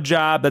 that's the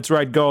job, that's where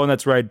I'd go and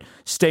that's where I'd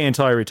stay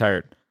until I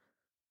retired?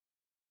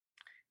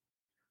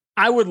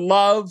 I would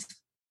love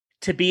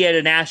to be at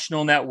a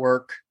national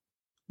network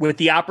with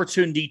the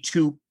opportunity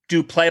to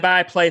do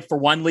play-by-play for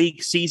one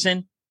league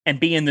season and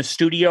be in the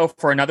studio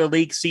for another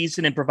league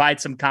season and provide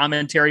some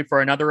commentary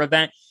for another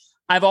event.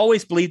 I've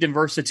always believed in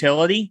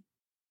versatility,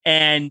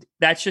 and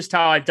that's just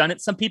how I've done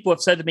it. Some people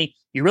have said to me,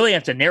 you really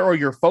have to narrow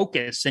your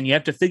focus and you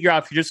have to figure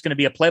out if you're just going to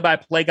be a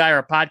play-by-play guy or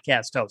a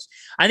podcast host.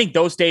 I think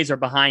those days are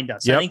behind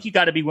us. Yep. I think you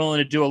got to be willing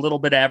to do a little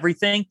bit of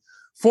everything.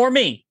 For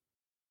me,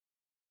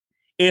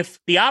 if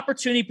the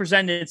opportunity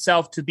presented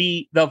itself to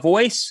be the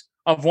voice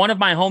of one of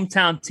my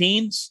hometown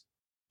teams,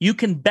 you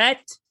can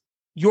bet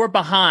you're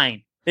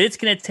behind that it's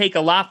going to take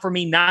a lot for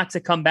me not to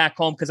come back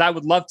home, because I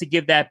would love to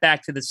give that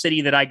back to the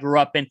city that I grew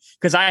up in,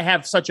 because I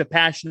have such a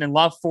passion and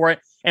love for it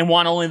and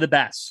want only the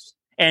best,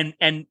 and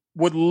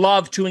would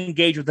love to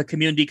engage with the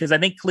community, because I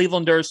think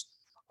Clevelanders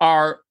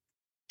are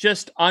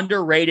just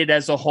underrated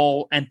as a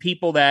whole and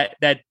people that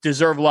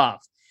deserve love.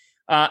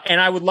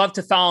 And I would love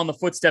to follow in the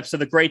footsteps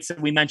of the greats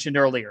that we mentioned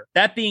earlier.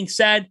 That being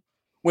said,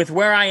 with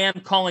where I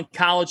am calling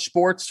college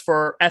sports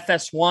for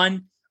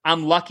FS1,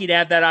 I'm lucky to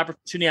have that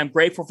opportunity. I'm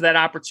grateful for that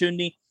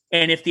opportunity.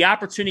 And if the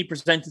opportunity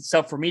presents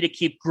itself for me to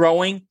keep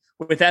growing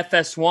with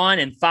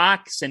FS1 and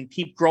Fox and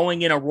keep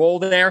growing in a role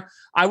there,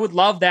 I would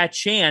love that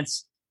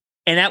chance.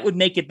 And that would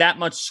make it that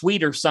much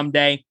sweeter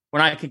someday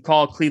when I can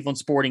call a Cleveland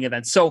sporting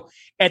event. So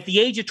at the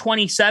age of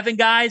 27,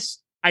 guys,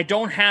 I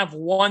don't have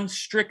one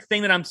strict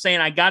thing that I'm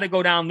saying I got to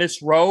go down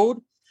this road,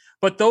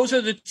 but those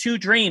are the two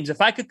dreams.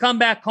 If I could come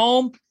back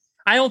home,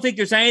 I don't think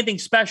there's anything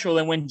special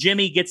than when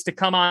Jimmy gets to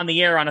come on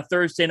the air on a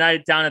Thursday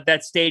night down at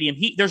that stadium.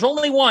 There's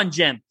only one,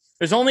 Jim.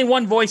 There's only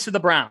one voice of the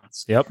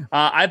Browns. Yep.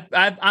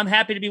 I'm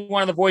happy to be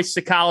one of the voices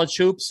of college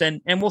hoops,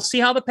 and we'll see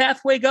how the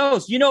pathway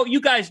goes.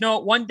 You guys know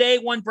it, one day,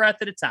 one breath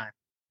at a time.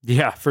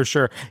 Yeah, for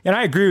sure. And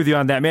I agree with you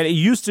on that, man. It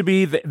used to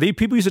be,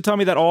 people used to tell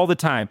me that all the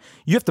time.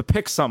 You have to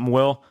pick something,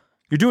 Will.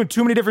 You're doing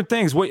too many different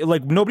things.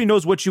 Nobody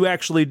knows what you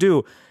actually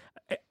do.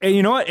 And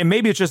you know what? And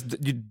maybe it's just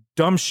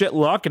dumb shit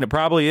luck, and it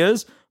probably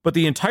is. But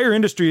the entire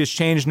industry has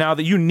changed now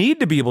that you need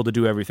to be able to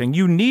do everything.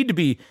 You need to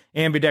be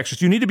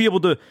ambidextrous. You need to be able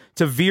to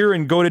veer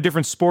and go to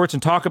different sports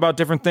and talk about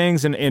different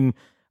things. And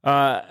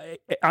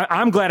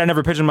I'm glad I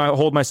never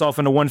pigeonholed myself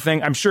into one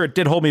thing. I'm sure it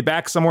did hold me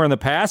back somewhere in the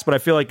past, but I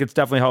feel like it's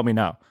definitely helped me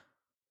now.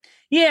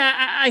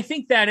 Yeah, I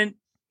think that, and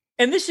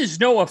this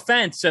is no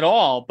offense at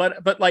all,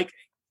 but like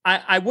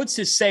I would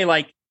just say,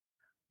 like,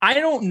 I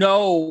don't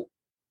know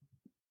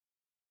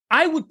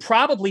I would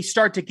probably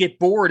start to get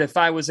bored if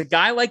I was a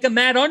guy like a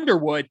Matt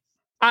Underwood.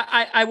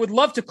 I would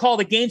love to call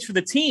the games for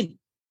the team.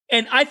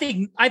 And I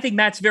think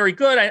Matt's very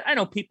good. I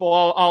know people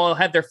all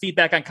have their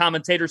feedback on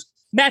commentators.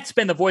 Matt's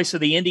been the voice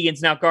of the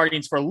Indians, now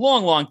Guardians, for a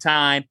long, long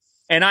time.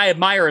 And I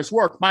admire his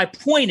work. My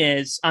point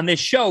is on this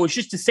show is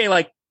just to say,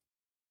 like,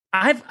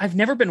 I've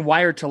never been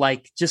wired to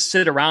like just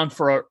sit around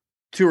for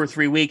 2 or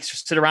 3 weeks or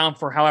sit around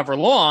for however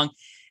long.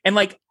 And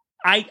like,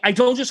 I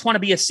don't just want to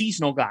be a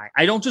seasonal guy.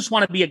 I don't just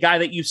want to be a guy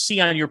that you see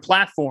on your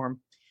platform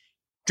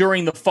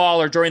during the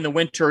fall or during the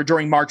winter or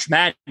during March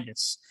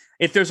Madness.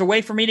 If there's a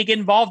way for me to get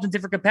involved in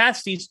different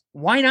capacities,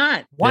 why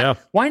not?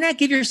 Why not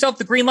give yourself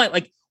the green light?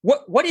 Like,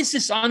 what is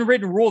this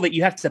unwritten rule that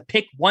you have to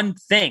pick one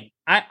thing?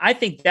 I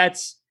think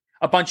that's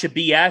a bunch of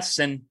BS,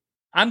 and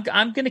I'm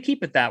going to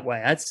keep it that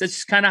way.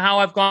 That's kind of how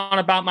I've gone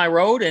about my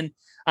road, and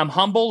I'm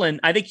humble. And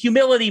I think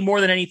humility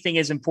more than anything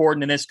is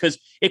important in this because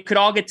it could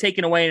all get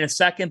taken away in a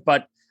second,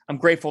 but I'm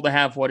grateful to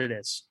have what it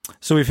is.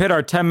 So we've hit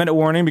our 10-minute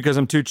warning because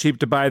I'm too cheap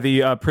to buy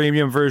the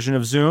premium version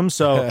of Zoom.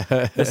 So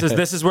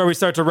this is where we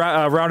start to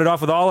round it off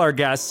with all our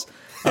guests.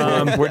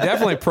 We're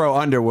definitely pro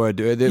Underwood.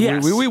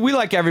 Yes. We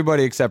like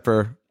everybody except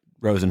for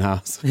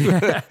Rosenhaus.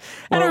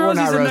 And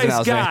Rosie's a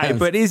nice guy, fans.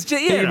 but he's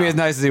just, he can be as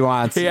nice as he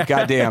wants. Yeah.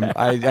 Goddamn,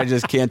 I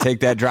just can't take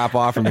that drop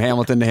off from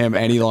Hamilton to him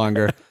any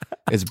longer.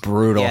 It's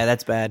brutal. Yeah,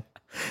 that's bad.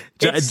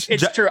 It's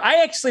true.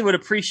 I actually would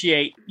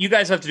appreciate, you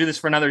guys have to do this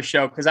for another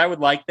show because I would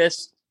like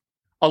this.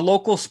 A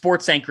local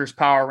sports anchor's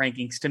power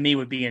rankings to me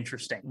would be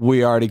interesting.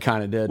 We already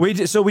kind of did.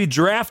 We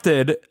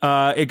drafted.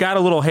 It got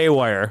a little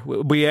haywire.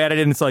 We added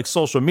in like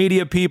social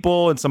media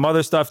people and some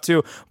other stuff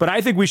too. But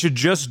I think we should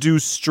just do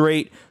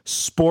straight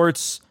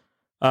sports.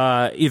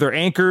 Either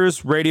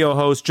anchors, radio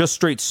hosts, just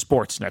straight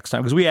sports next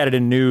time because we added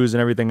in news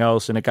and everything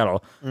else, and it got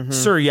all.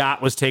 Sir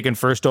Yacht was taken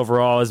first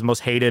overall as the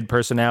most hated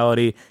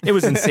personality. It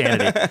was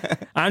insanity.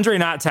 Andre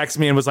Knott texted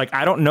me and was like,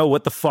 "I don't know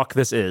what the fuck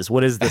this is.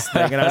 What is this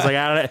thing?" And I was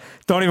like,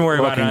 "Don't even worry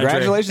about it."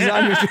 Congratulations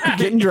on your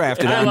getting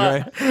drafted,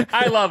 Andre.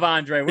 I love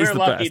Andre.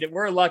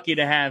 We're lucky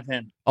to have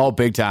him. Oh,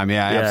 big time!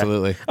 Yeah.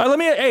 Absolutely.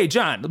 Hey,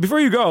 John, before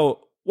you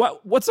go.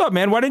 What's up,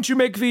 man? Why didn't you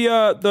make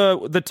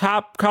the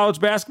top college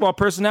basketball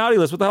personality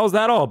list? What the hell is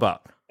that all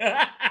about?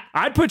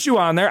 I'd put you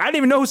on there. I didn't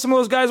even know who some of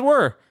those guys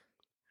were.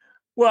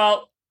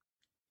 Well,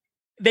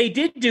 they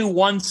did do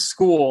one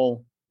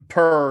school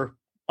per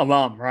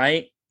alum,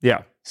 right?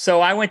 Yeah. So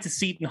I went to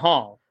Seton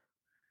Hall.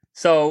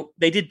 So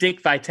they did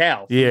Dick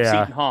Vitale from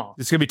Seton Hall.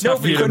 It's going to be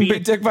tough. You couldn't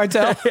beat Dick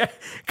Vitale?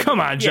 Come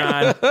on,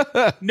 John.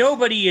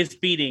 Nobody is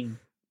beating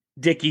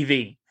Dickie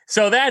V.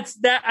 So that's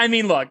that. I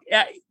mean, look,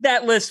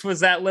 that list was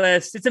that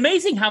list. It's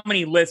amazing how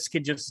many lists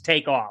can just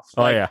take off.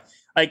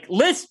 Like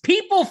lists,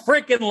 people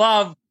freaking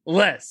love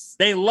lists.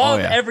 They love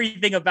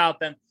everything about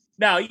them.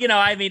 Now,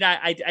 I mean,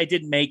 I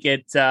didn't make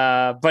it,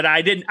 but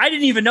I didn't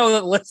even know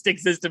that list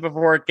existed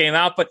before it came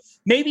out. But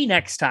maybe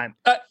next time.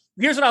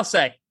 Here's what I'll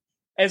say: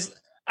 as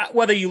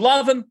whether you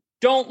love him,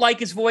 don't like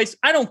his voice,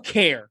 I don't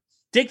care.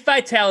 Dick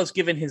Vitale has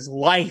given his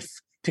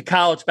life to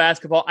college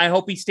basketball. I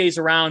hope he stays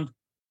around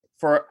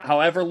for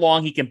however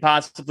long he can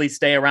possibly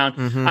stay around.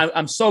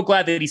 I'm so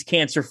glad that he's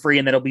cancer-free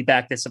and that he'll be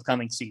back this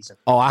upcoming season.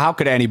 Oh, how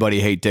could anybody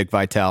hate Dick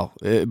Vitale?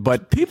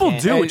 But people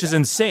do, which is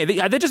insane.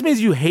 That just means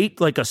you hate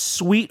like a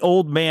sweet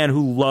old man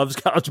who loves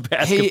college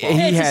basketball.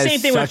 He it's has the same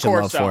thing with such a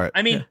love Corso. for it.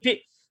 I mean,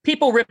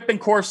 people ripping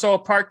Corso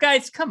apart.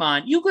 Guys, come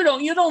on. You'd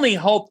only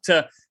hope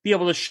to be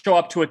able to show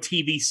up to a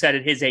TV set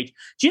at his age.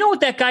 Do you know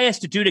what that guy has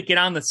to do to get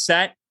on the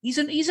set? He's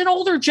an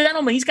older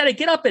gentleman. He's got to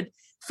get up at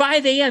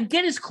 5 a.m.,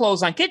 get his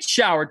clothes on, get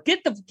showered,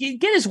 get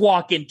his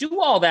walk in, do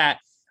all that.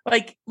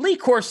 Like Lee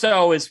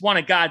Corso is one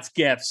of God's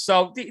gifts.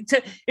 So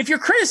if you're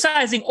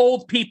criticizing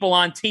old people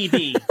on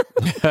TV,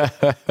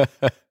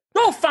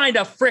 go find a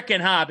frickin'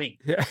 hobby.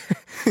 Yeah.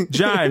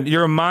 John,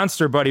 you're a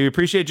monster, buddy. We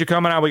appreciate you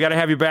coming on. We got to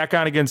have you back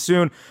on again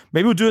soon.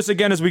 Maybe we'll do this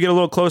again as we get a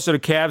little closer to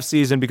Cavs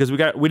season because we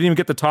didn't even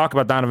get to talk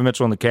about Donovan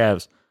Mitchell and the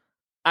Cavs.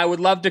 I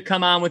would love to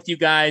come on with you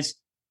guys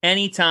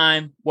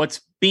anytime. What's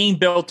being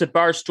built at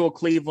Barstool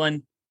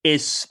Cleveland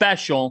is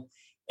special,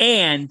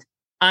 and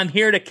I'm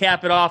here to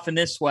cap it off in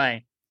this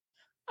way.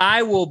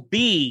 I will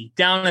be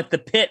down at the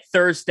Pit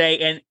Thursday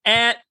and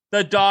at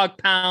the Dog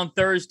Pound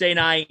Thursday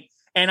night,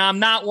 and I'm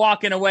not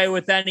walking away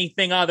with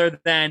anything other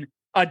than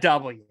a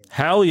W.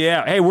 Hell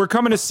yeah. Hey, we're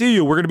coming to see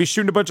you. We're going to be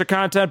shooting a bunch of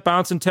content,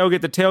 bouncing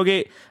tailgate to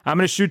tailgate. I'm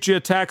going to shoot you a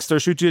text or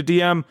shoot you a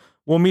DM.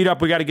 We'll meet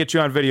up. We got to get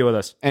you on video with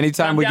us.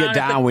 Anytime we get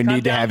down, we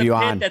need to have you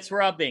on. That's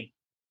where I'll be.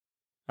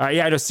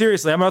 Yeah, no,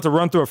 seriously, I'm about to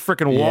run through a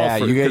freaking wall. Yeah,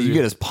 you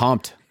get us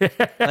pumped.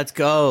 Let's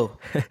go.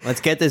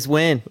 Let's get this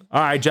win. All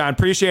right, John,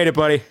 appreciate it,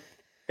 buddy.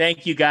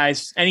 Thank you,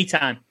 guys.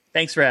 Anytime.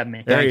 Thanks for having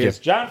me. There he is.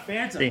 John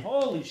Fanta.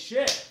 Holy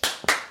shit.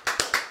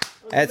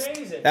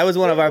 That was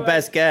one of our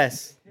best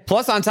guests.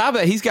 Plus, on top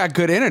of that, he's got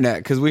good internet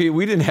because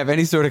we didn't have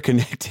any sort of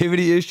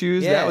connectivity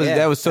issues.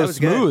 That was so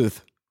smooth.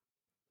 Good.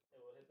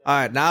 All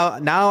right,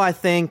 now I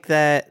think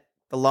that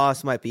the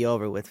loss might be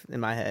over with in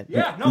my head.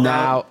 Yeah, no.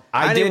 Now,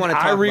 I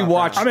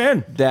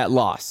rewatched that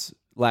loss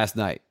last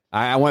night.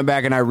 I went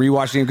back and I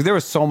rewatched it because there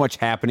was so much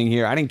happening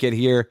here. I didn't get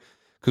here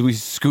because we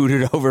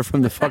scooted over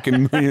from the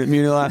fucking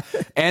Muni lot.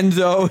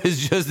 Enzo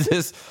is just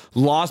this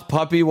lost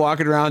puppy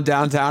walking around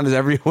downtown as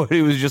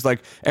everybody was just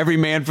like every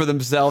man for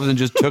themselves and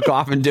just took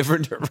off in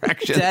different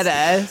directions. Dead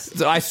ass.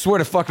 So I swear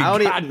to fucking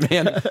God,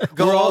 man.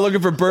 We're all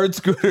looking for bird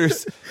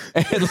scooters.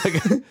 And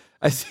like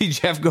I see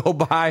Jeff go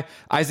by.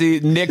 I see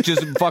Nick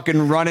just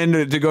fucking run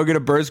in to go get a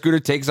bird scooter,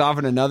 takes off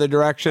in another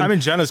direction. I'm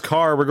in Jenna's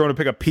car. We're going to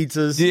pick up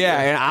pizzas.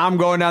 Yeah, and I'm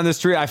going down the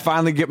street. I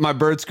finally get my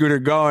bird scooter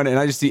going, and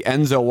I just see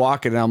Enzo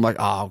walking, and I'm like,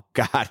 oh,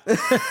 God.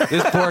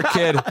 This poor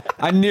kid.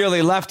 I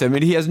nearly left him,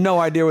 and he has no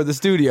idea where the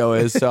studio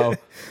is, so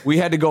we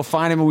had to go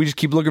find him, and we just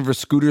keep looking for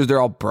scooters. They're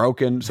all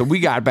broken, so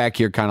we got back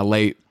here kind of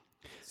late.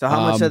 So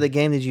how much of the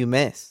game did you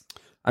miss?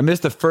 I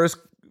missed the first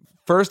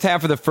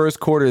half of the first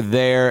quarter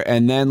there,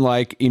 and then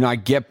I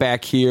get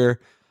back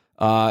here.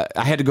 I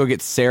had to go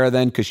get Sarah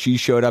then because she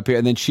showed up here,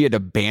 and then she had to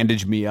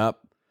bandage me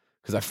up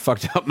because I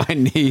fucked up my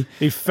knee.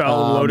 He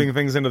fell loading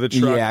things into the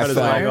truck, cut his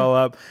leg all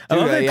up. I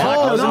love that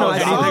Clock doesn't know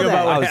anything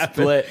about what happened.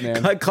 Split,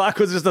 man. Clock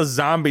was just a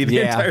zombie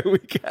the entire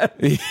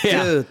weekend.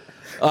 Yeah. Dude.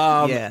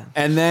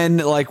 And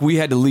then we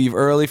had to leave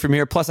early from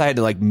here. Plus I had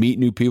to meet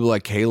new people,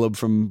 like Caleb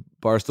from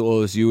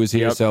Barstool OSU was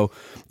here. Yep. So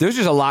there's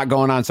just a lot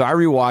going on. So I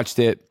rewatched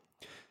it.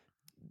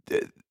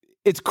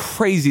 It's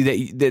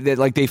crazy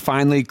that they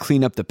finally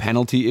clean up the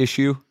penalty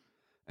issue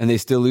and they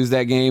still lose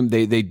that game.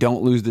 They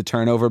don't lose the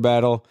turnover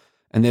battle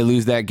and they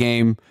lose that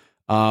game.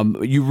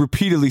 You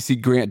repeatedly see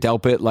Grant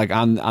Delpit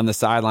on the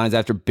sidelines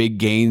after big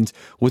gains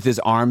with his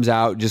arms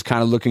out, just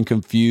kind of looking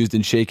confused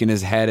and shaking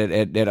his head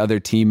at other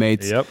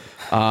teammates. Yep.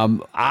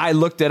 I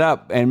looked it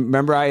up and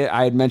remember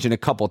I had mentioned a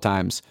couple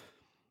times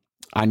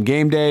on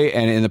game day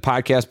and in the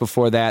podcast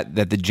before that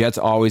the Jets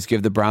always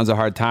give the Browns a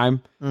hard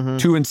time.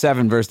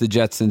 2-7 versus the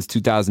Jets since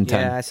 2010.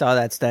 Yeah, I saw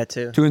that stat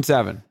too.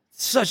 2-7.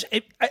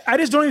 I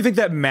just don't even think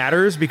that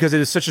matters because it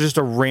is just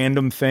a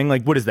random thing.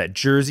 Like, what is that?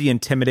 Jersey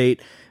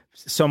intimidate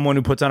someone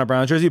who puts on a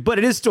Browns jersey, but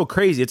it is still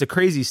crazy. It's a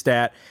crazy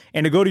stat.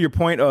 And to go to your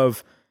point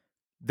of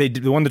they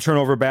won the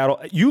turnover battle,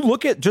 you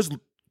look at just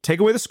take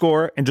away the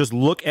score and just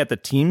look at the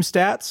team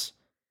stats.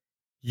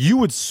 You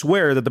would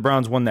swear that the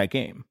Browns won that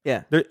game.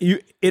 Yeah.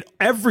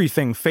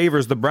 Everything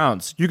favors the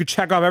Browns. You could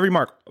check off every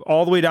mark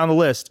all the way down the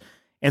list,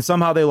 and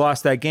somehow they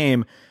lost that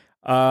game.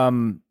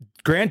 Grant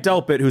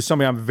Delpit, who's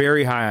somebody I'm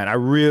very high on. I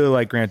really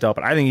like Grant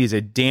Delpit. I think he's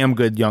a damn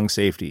good young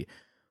safety.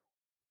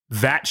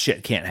 That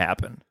shit can't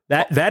happen.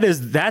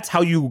 That's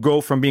how you go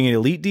from being an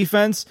elite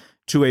defense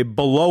to a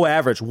below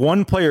average.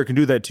 One player can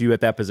do that to you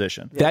at that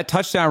position. That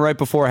touchdown right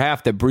before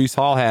half that Breece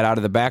Hall had out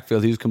of the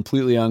backfield, he was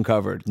completely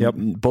uncovered. Yep.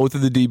 Both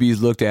of the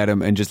DBs looked at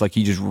him and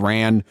he just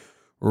ran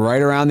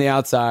right around the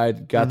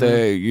outside, got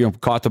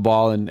caught the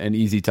ball and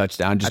easy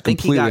touchdown. Just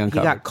completely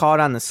uncovered. He got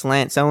caught on the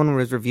slant. Someone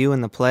was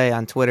reviewing the play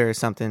on Twitter or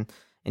something,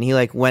 and he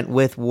went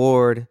with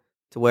Ward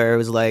to where it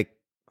was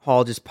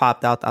Hall just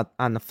popped out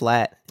on the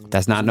flat.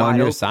 That's not knowing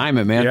your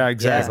assignment, man. Yeah,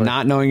 exactly. That's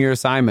not knowing your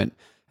assignment.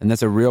 And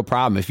that's a real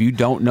problem. If you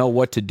don't know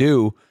what to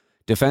do,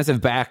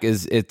 defensive back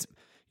if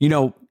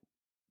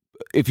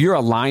you're a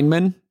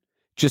lineman,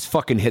 just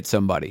fucking hit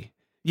somebody.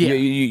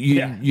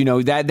 Yeah.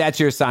 That's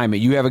your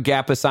assignment. You have a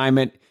gap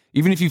assignment.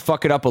 Even if you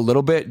fuck it up a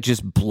little bit,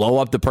 just blow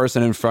up the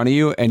person in front of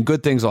you and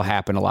good things will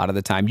happen a lot of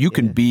the time. You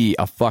can be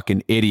a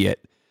fucking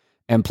idiot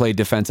and play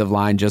defensive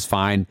line just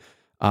fine.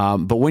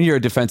 But when you're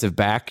a defensive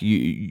back,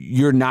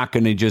 you're not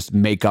going to just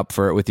make up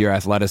for it with your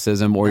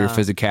athleticism or your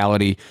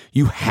physicality.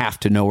 You have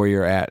to know where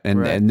you're at.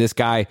 And this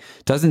guy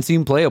doesn't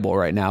seem playable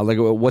right now.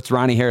 What's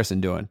Ronnie Harrison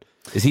doing?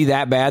 Is he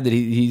that bad that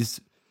he's...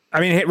 I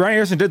mean, Ronnie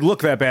Harrison did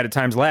look that bad at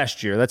times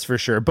last year, that's for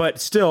sure.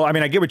 But still, I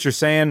mean, I get what you're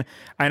saying,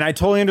 and I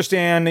totally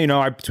understand. I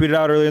tweeted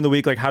out earlier in the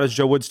week, how does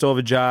Joe Wood still have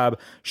a job?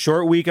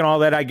 Short week and all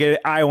that, I get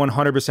it. I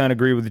 100%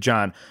 agree with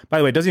John. By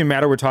the way, it doesn't even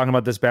matter we're talking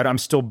about this bad. I'm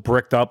still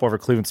bricked up over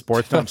Cleveland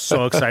sports. I'm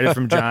so excited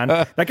from John.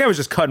 That guy was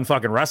just cutting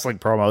fucking wrestling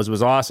promos. It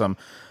was awesome.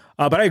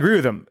 But I agree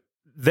with him.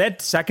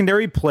 That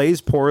secondary plays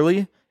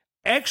poorly.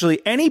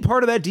 Actually, any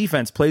part of that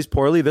defense plays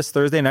poorly this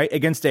Thursday night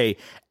against a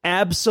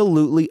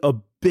absolutely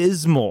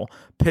abysmal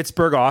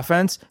Pittsburgh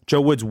offense.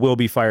 Joe Woods will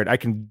be fired. I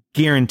can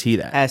guarantee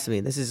that. Has to be.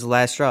 This is his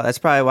last straw. That's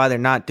probably why they're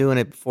not doing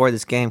it before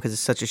this game because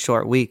it's such a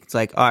short week. It's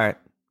all right,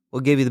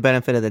 we'll give you the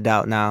benefit of the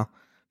doubt now.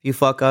 If you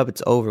fuck up,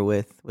 it's over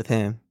with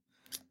him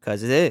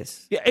because it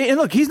is. Yeah, and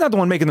look, he's not the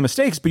one making the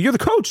mistakes, but you're the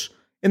coach,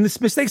 and the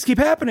mistakes keep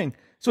happening.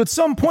 So at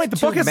some point, the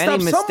bucket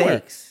stops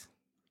somewhere.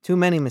 Too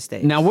many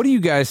mistakes. Now, what do you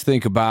guys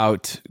think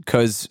about,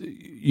 because,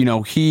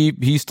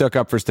 he stuck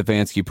up for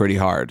Stefanski pretty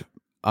hard.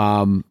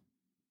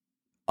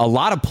 A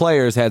lot of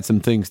players had some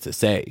things to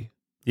say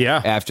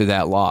after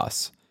that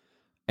loss.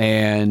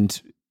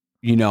 And,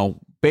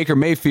 Baker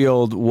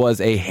Mayfield was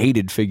a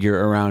hated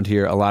figure around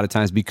here a lot of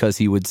times because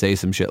he would say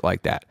some shit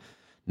like that.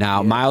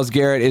 Now, Myles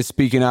Garrett is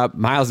speaking up.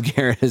 Myles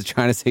Garrett is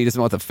trying to say he doesn't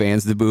want the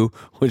fans to boo,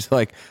 which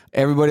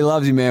everybody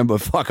loves you, man,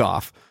 but fuck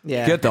off.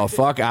 Yeah. Get the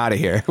fuck out of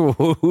here.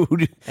 Well,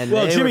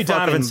 Jimmy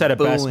Donovan said it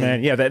best,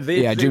 man.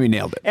 Yeah, Jimmy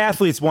nailed it.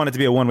 Athletes want it to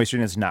be a one-way street,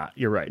 and it's not.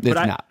 You're right. It's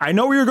not. I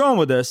know where you're going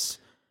with this.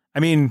 I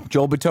mean,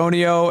 Joel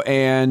Bitonio,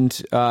 and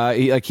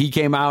he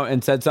came out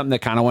and said something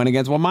that kind of went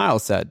against what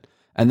Myles said.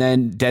 And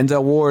then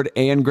Denzel Ward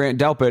and Grant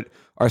Delpit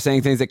are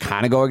saying things that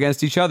kind of go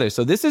against each other.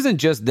 So this isn't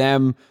just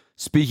them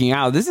speaking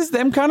out. This is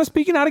them kind of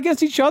speaking out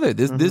against each other.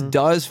 This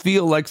does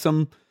feel like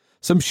some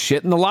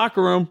shit in the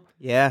locker room.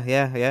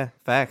 Yeah.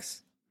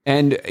 Facts.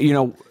 And,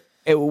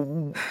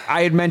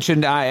 I had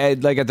mentioned,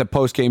 like at the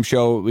post-game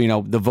show,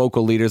 the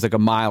vocal leaders like a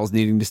Miles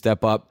needing to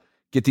step up,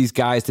 get these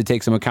guys to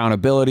take some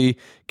accountability,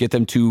 get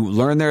them to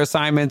learn their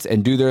assignments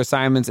and do their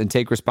assignments and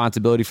take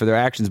responsibility for their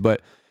actions.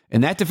 But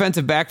in that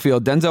defensive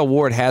backfield, Denzel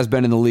Ward has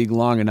been in the league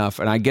long enough,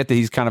 and I get that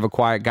he's kind of a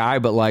quiet guy,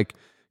 but like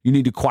you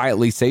need to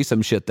quietly say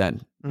some shit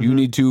then. You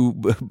need to,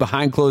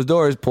 behind closed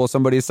doors, pull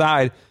somebody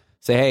aside,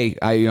 say,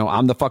 hey,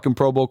 I'm the fucking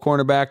Pro Bowl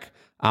cornerback.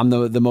 I'm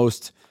the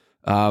most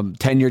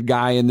tenured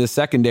guy in this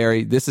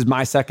secondary. This is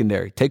my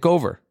secondary. Take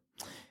over.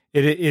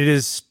 It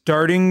is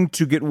starting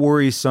to get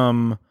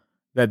worrisome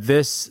that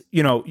this,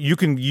 you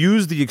can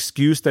use the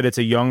excuse that it's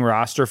a young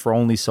roster for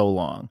only so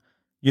long.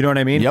 You know what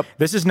I mean? Yep.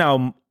 This is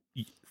now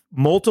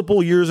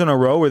multiple years in a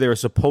row where they were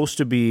supposed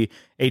to be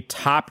a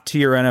top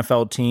tier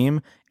NFL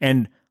team,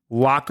 and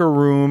locker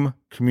room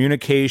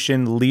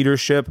communication,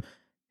 leadership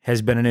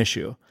has been an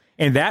issue.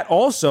 And that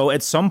also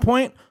at some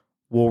point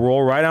will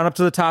roll right on up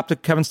to the top to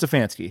Kevin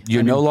Stefanski.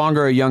 You're no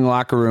longer a young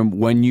locker room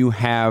when you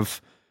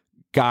have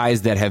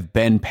guys that have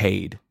been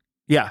paid.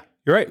 Yeah,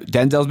 you're right.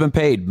 Denzel's been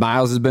paid.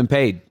 Miles has been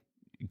paid.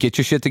 Get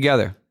your shit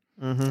together.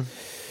 Yeah.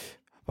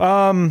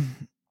 I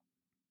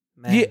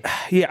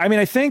mean,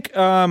 I think,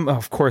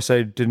 of course,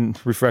 I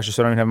didn't refresh it,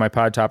 so I don't have my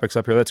pod topics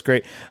up here. That's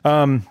great.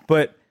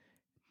 But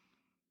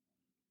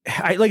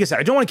like I said,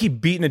 I don't want to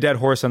keep beating a dead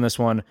horse on this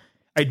one.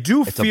 I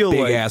do feel like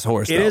it's a big ass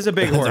horse. It is a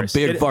big horse. It's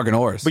a big fucking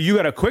horse. But you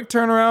got a quick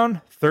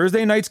turnaround.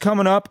 Thursday night's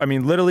coming up. I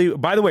mean, literally.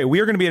 By the way, we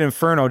are going to be at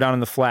Inferno down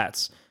in the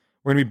flats.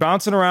 We're going to be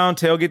bouncing around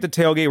tailgate to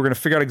tailgate. We're going to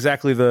figure out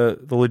exactly the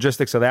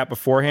logistics of that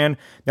beforehand.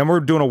 Then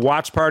we're doing a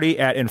watch party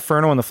at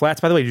Inferno in the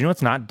flats. By the way, did you know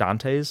it's not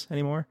Dante's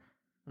anymore?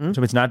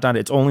 So it's not Dante.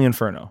 It's only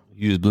Inferno.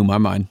 You just blew my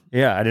mind.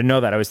 Yeah, I didn't know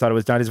that. I always thought it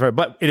was Dante's Inferno.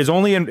 But it is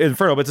only in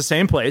Inferno, but it's the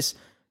same place.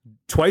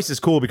 Twice as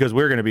cool because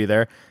we're going to be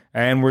there.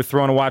 And we're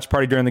throwing a watch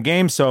party during the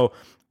game. So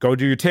go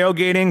do your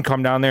tailgating.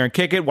 Come down there and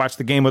kick it. Watch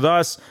the game with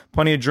us.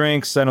 Plenty of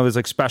drinks. I know there's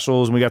like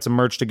specials. And we got some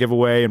merch to give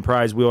away and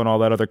prize wheel and all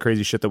that other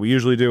crazy shit that we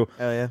usually do.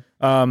 Oh, yeah.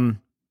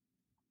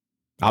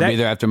 I'll be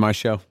there after my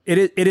show.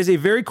 It is a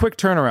very quick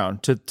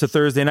turnaround to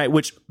Thursday night,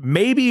 which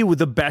may be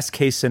the best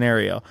case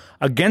scenario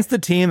against the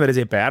team that is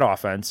a bad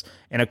offense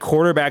and a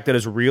quarterback that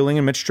is reeling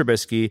in Mitch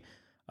Trubisky.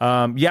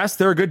 Yes,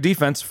 they're a good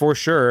defense for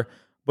sure,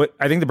 but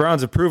I think the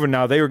Browns have proven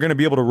now they are going to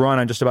be able to run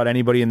on just about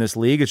anybody in this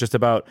league. It's just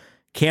about,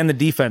 can the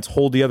defense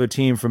hold the other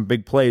team from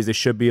big plays? They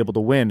should be able to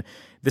win.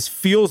 This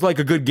feels like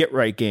a good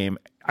get-right game.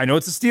 I know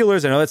it's the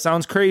Steelers. I know that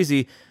sounds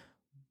crazy,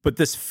 but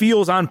this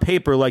feels on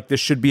paper like this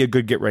should be a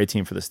good get-right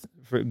team for this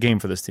game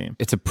for this team.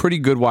 It's a pretty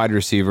good wide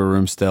receiver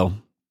room still.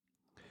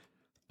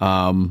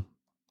 So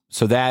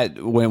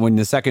that when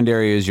the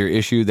secondary is your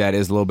issue, that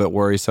is a little bit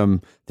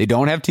worrisome. They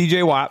don't have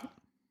TJ Watt,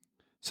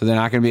 so they're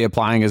not going to be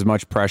applying as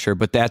much pressure.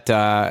 But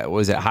that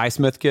was it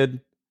Highsmith kid.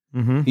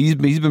 Mm-hmm.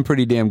 He's been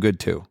pretty damn good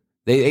too.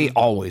 They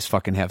always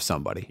fucking have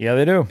somebody. Yeah,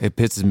 they do. It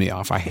pisses me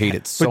off. I hate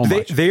it so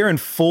much. They are in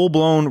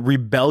full-blown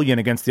rebellion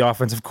against the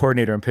offensive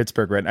coordinator in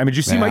Pittsburgh right now. I mean, did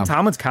you see Mike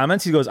Tomlin's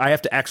comments? He goes, I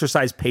have to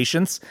exercise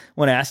patience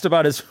when asked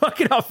about his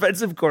fucking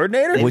offensive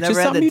coordinator. Which is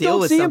something you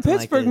don't see in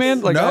Pittsburgh,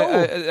 man. Like,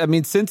 no. I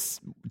mean, since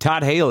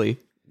Todd Haley,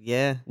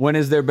 yeah. When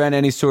has there been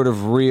any sort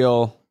of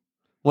real...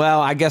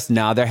 Well, I guess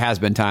now there has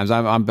been times.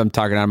 I'm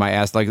talking out of my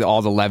ass, like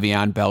all the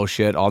Le'Veon Bell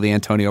shit, all the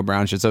Antonio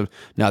Brown shit. So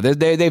no,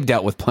 they've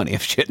dealt with plenty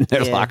of shit in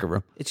their locker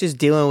room. It's just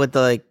dealing with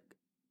the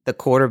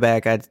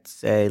quarterback. I'd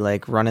say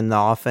like running the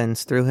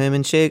offense through him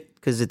and shit,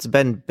 because it's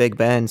been Big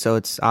Ben, so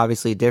it's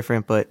obviously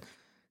different. But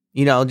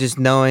just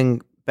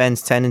knowing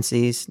Ben's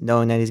tendencies,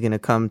 knowing that he's going to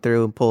come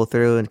through and pull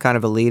through, and kind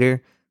of a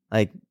leader.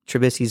 Like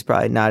Trubisky's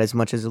probably not as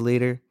much as a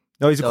leader.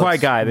 No, he's a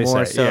quiet guy. They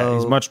say, so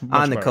he's much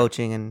on the better.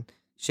 coaching and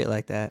shit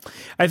like that.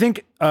 I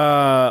think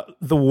the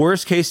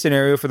worst case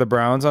scenario for the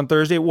Browns on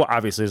Thursday, well,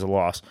 obviously is a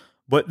loss,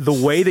 but the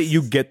way that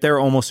you get there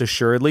almost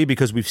assuredly,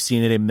 because we've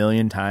seen it a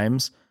million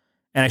times,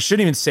 and I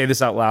shouldn't even say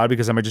this out loud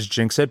because I might just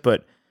jinx it,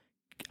 but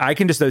I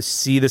can just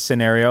see the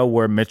scenario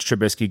where Mitch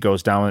Trubisky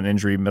goes down with an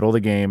injury middle of the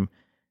game,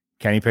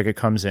 Kenny Pickett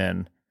comes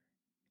in,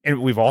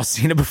 and we've all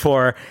seen it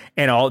before,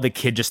 and all the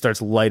kid just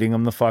starts lighting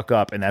them the fuck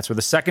up, and that's where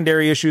the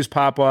secondary issues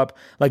pop up.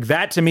 Like,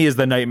 that to me is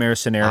the nightmare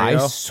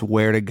scenario. I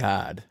swear to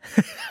God.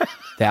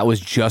 That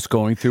was just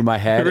going through my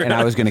head, and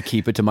I was going to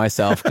keep it to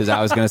myself because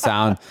I was going to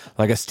sound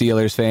like a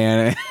Steelers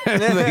fan.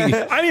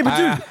 I mean, but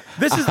dude,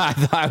 this is...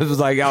 I was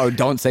like, oh,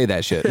 don't say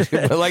that shit.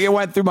 But like, it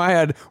went through my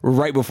head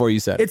right before you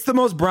said it. It's the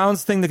most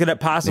Browns thing that could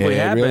possibly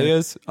happen. It really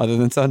is, other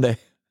than Sunday.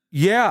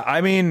 Yeah,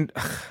 I mean...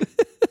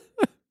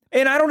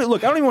 And I don't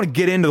even want to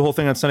get into the whole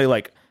thing on Sunday,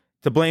 like,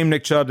 to blame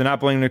Nick Chubb, to not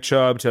blame Nick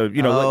Chubb, to,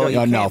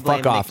 no,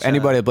 fuck off.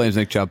 Anybody that blames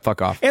Nick Chubb,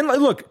 fuck off. And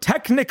look,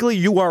 technically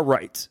you are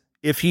right.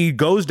 if he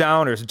goes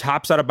down or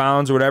tops out of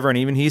bounds or whatever, and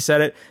even he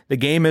said it, the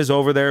game is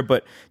over there.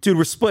 But dude,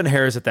 we're splitting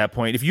hairs at that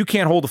point. If you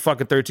can't hold a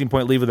fucking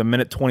 13-point lead with a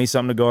minute 20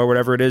 something to go or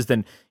whatever it is,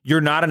 then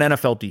you're not an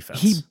NFL defense.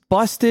 He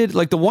busted,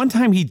 like the one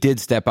time he did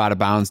step out of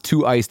bounds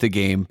to ice the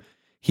game.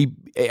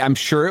 I'm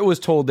sure it was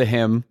told to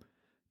him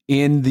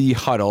in the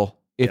huddle,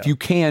 if you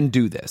can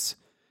do this.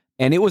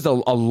 And it was a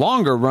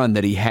longer run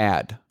that he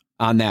had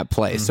on that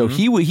play. So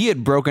he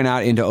had broken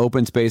out into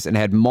open space and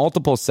had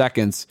multiple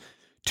seconds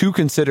to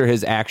consider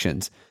his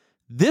actions.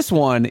 This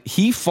one,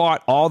 he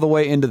fought all the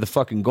way into the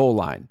fucking goal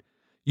line.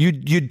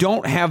 You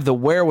don't have the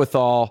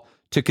wherewithal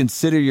to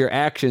consider your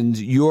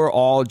actions. You're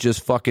all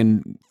just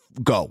fucking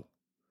go.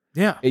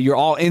 Yeah. You're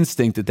all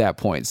instinct at that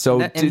point. So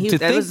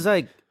that was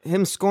like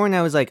him scoring.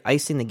 That was like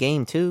icing the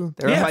game too.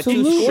 There were like 2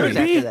 absolutely. scores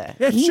after that.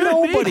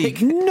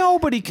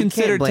 Nobody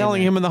considered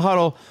telling him in the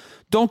huddle,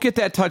 don't get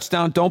that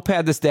touchdown. Don't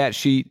pad the stat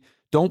sheet.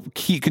 Don't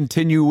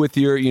continue with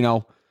your,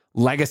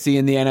 legacy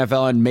in the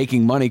NFL and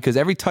making money, because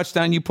every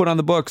touchdown you put on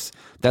the books,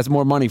 that's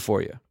more money for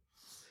you.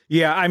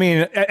 Yeah, I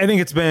mean, I think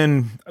it's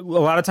been a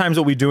lot of times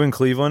what we do in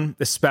Cleveland,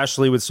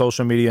 especially with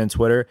social media and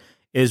Twitter,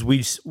 is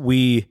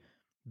we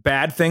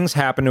bad things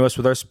happen to us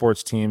with our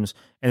sports teams,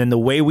 and then the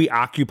way we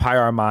occupy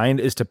our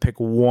mind is to pick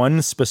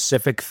one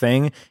specific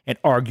thing and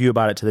argue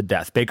about it to the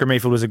death. Baker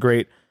Mayfield was a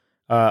great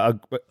a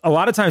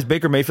lot of times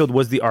Baker Mayfield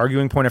was the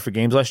arguing point after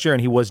games last year,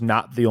 and he was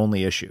not the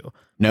only issue.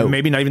 No,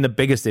 maybe not even the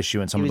biggest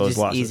issue in some of those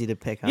losses. Easy to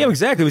pick on. Yeah,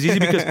 exactly. It was easy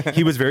because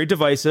he was very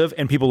divisive,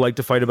 and people like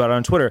to fight about it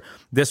on Twitter.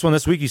 This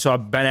week, you saw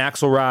Ben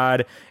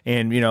Axelrod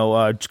and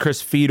Chris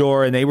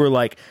Fedor, and they were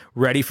like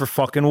ready for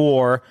fucking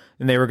war,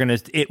 and they were gonna.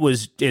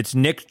 It's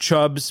Nick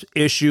Chubb's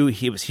issue.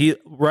 He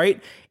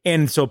right.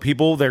 And so they're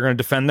going to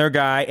defend their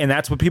guy, and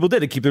that's what people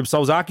did to keep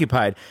themselves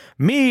occupied.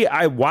 Me,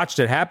 I watched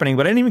it happening,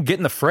 but I didn't even get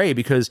in the fray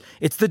because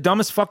it's the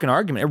dumbest fucking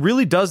argument. It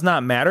really does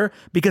not matter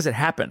because it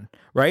happened,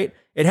 right?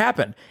 It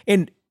happened.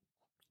 And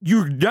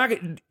you're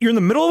in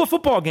the middle of a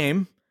football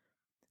game.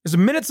 There's a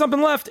minute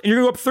something left, and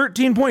you're going to go up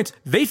 13 points.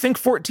 They think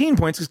 14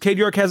 points because Cade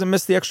York hasn't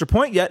missed the extra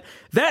point yet.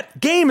 That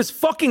game is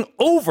fucking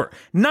over.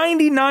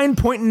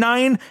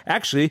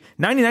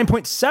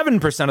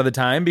 99.7% of the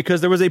time, because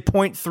there was a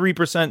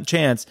 0.3%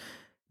 chance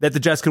that the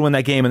Jets could win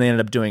that game, and they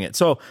ended up doing it.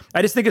 So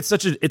I just think it's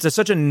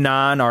such a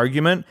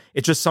non-argument.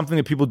 It's just something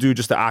that people do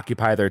just to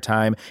occupy their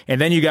time.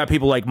 And then you got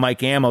people like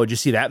Mike Ammo. Did you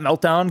see that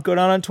meltdown go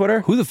down on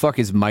Twitter? Who the fuck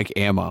is Mike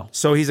Ammo?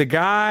 So he's a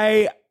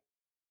guy.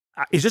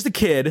 He's just a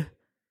kid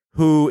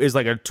who is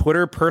like a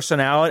Twitter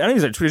personality. I don't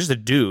think he's just a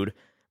dude,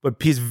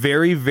 but he's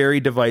very, very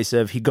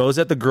divisive. He goes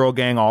at the girl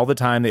gang all the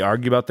time. They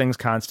argue about things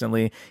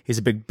constantly. He's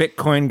a big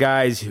Bitcoin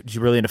guy. He's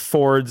really into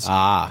Fords.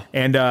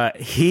 And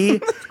he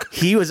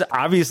was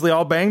obviously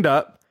all banged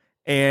up.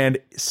 And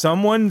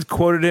someone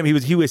quoted him.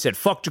 He said,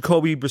 "Fuck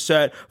Jacoby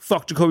Brissett.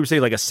 Fuck Jacoby Brissett."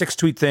 Like a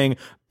 6-tweet thing.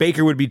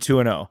 Baker would be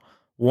 2-0.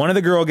 One of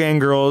the girl gang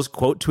girls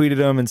quote tweeted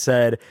him and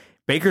said,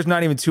 "Baker's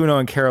not even 2-0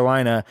 in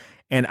Carolina."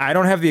 And I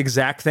don't have the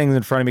exact things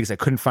in front of me because I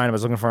couldn't find him. I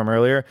was looking for him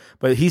earlier.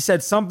 But he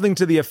said something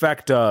to the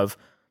effect of,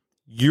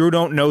 "You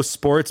don't know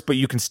sports, but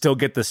you can still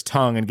get this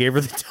tongue," and gave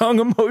her the tongue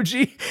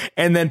emoji.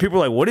 And then people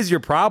were like, "What is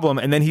your problem?"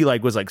 And then he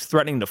was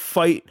threatening to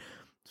fight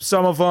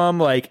some of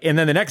them. And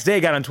then the next day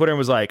got on Twitter and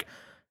was like,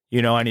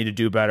 I need to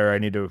do better. I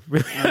need to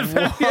really.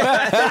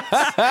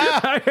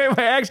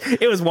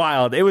 It was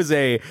wild. It was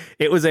a.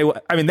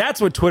 I mean,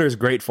 that's what Twitter's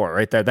great for,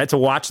 right there. That's to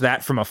watch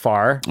that from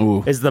afar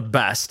is the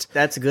best.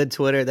 That's good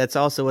Twitter. That's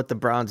also what the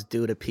Browns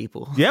do to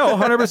people. Yeah,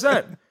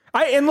 100%.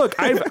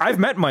 I've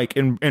met Mike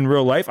in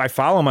real life. I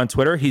follow him on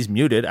Twitter. He's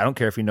muted. I don't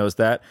care if he knows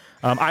that.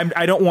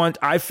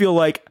 I feel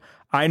like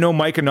I know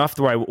Mike enough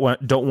where I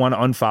don't want to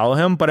unfollow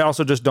him, but I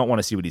also just don't want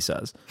to see what he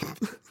says.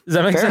 Does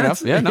that make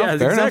sense? Enough. Yeah,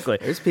 fair exactly.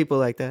 There's people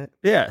like that.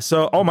 Yeah.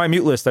 So, my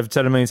mute list, I've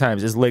said it a million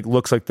times,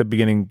 looks like the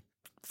beginning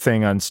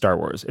thing on Star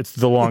Wars. It's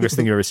the longest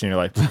thing you've ever seen in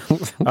your life.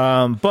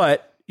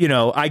 But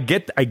I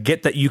get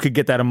that you could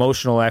get that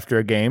emotional after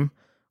a game.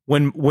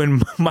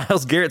 When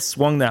Myles Garrett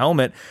swung the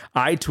helmet,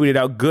 I tweeted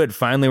out, "Good,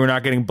 finally we're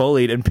not getting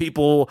bullied," and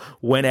people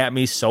went at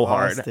me so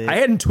hard. I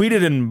hadn't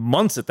tweeted in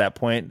months at that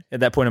point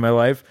in my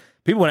life.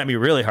 People went at me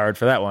really hard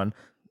for that one.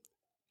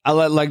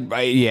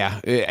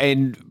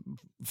 And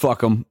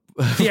fuck them.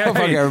 Yeah,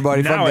 fuck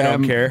everybody. Now fuck them. I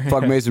don't care.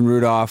 Fuck Mason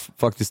Rudolph.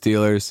 Fuck the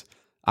Steelers.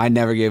 I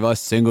never gave us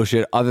single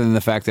shit other than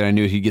the fact that I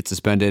knew he'd get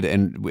suspended,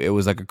 and it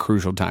was like a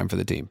crucial time for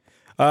the team.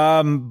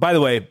 By the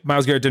way,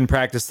 Myles Garrett didn't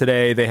practice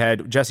today. They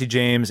had Jesse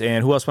James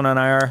and who else went on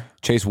IR?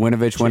 Chase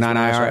Winovich went on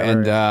IR,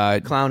 and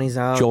Clowney's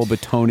out. Joel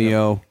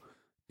Bitonio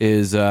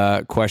is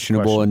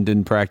questionable and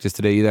didn't practice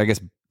today either. I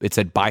guess it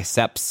said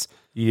biceps.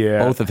 Yeah,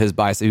 both of his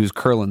biceps. He was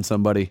curling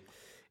somebody.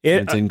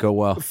 It didn't go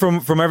well.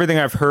 From everything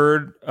I've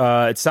heard,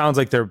 it sounds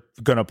like they're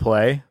gonna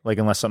play,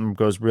 unless something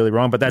goes really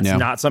wrong. But that's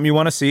not something you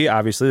want to see,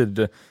 obviously,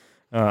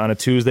 on a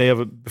Tuesday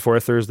before a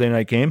Thursday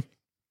night game.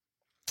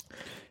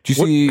 Do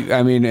you see?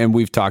 I mean, and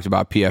we've talked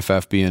about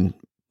PFF being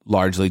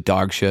largely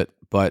dog shit,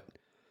 but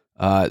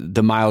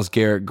the Myles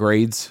Garrett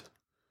grades.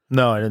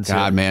 No, I didn't see it.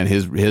 God, man,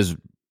 his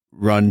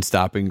run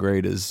stopping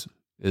grade is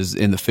is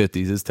in the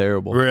 50s. It's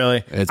terrible.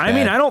 Really? It's I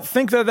mean, bad. I don't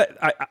think that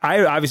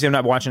I obviously am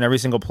not watching every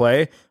single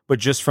play, but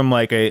just from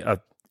like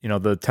a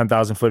the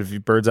 10,000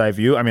 foot bird's eye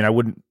view, I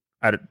mean,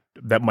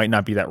 that might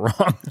not be that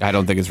wrong. I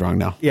don't think it's wrong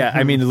now. Yeah,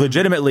 I mean,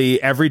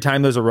 legitimately, every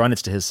time there's a run,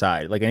 it's to his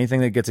side. Like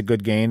anything that gets a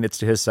good gain, it's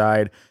to his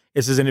side.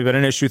 This hasn't been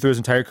an issue through his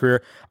entire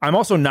career. I'm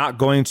also not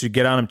going to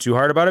get on him too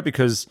hard about it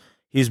because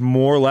he's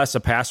more or less a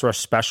pass rush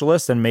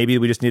specialist, and maybe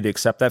we just need to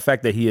accept that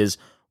fact that he is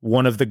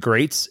one of the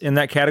greats in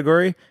that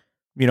category,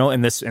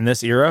 in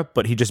this era,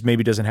 but he just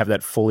maybe doesn't have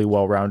that fully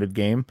well-rounded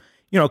game.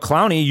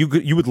 Clowney,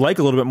 you would like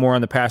a little bit more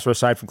on the pass rush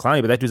side from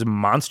Clowney, but that dude's a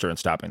monster in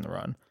stopping the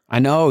run. I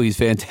know he's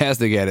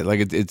fantastic at it.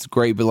 Like it's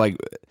great, but like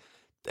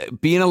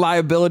being a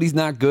liability is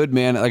not good,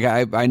 man. Like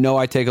I know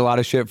I take a lot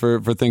of shit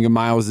for thinking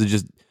Miles is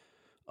just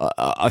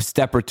a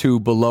step or two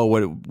below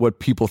what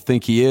people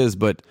think he is,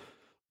 but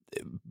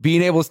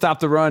being able to stop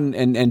the run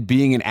and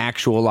being an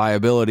actual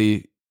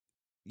liability,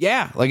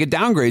 yeah, like it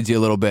downgrades you a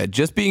little bit.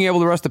 Just being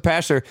able to rush the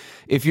passer,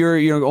 if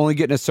you're only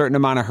getting a certain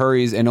amount of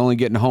hurries and only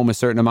getting home a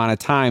certain amount of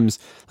times,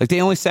 like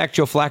they only sacked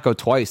Joe Flacco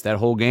twice that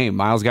whole game.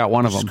 Miles got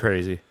one of them. It's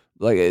crazy.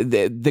 Like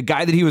the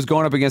guy that he was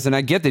going up against, and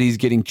I get that he's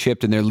getting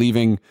chipped and they're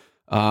leaving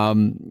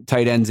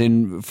tight ends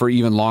in for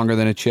even longer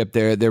than a chip.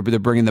 They're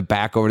bringing the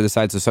back over to the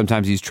side, so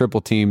sometimes he's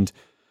triple teamed.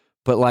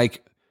 But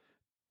like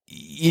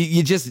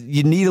you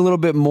need a little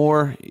bit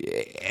more,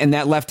 and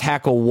that left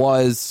tackle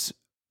was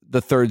the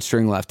third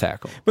string left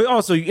tackle. But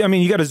also, I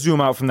mean, you got to zoom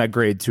out from that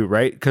grade too,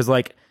 right? Because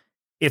like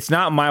it's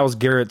not Myles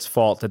Garrett's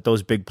fault that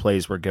those big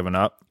plays were given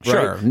up. Right?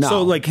 Sure, no.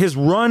 So like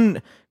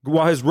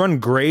while his run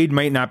grade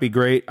might not be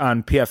great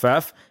on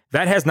PFF,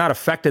 that has not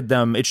affected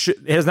them. It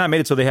has not made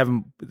it so they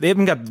haven't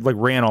got like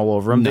ran all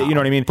over him. No. You know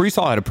what I mean? Brees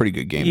Hall had a pretty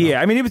good game. Yeah,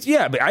 though. I mean,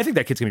 but I think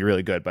that kid's gonna be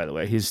really good. By the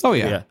way, he's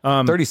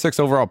 36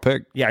 overall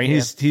pick. Yeah, I mean,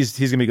 he's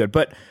gonna be good.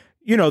 But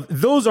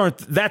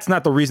that's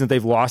not the reason that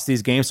they've lost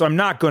these games. So I'm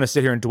not going to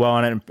sit here and dwell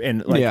on it.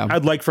 And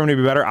I'd like for him to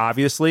be better,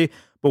 obviously.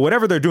 But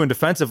whatever they're doing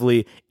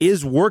defensively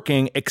is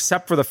working,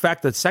 except for the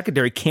fact that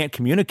secondary can't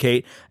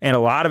communicate, and a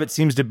lot of it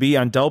seems to be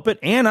on Delpit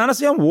and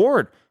honestly on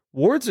Ward.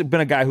 Ward's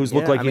been a guy who's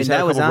looked like he's had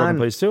a couple broken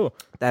plays too.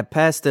 That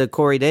pass to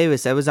Corey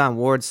Davis, that was on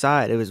Ward's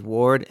side. It was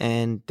Ward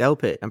and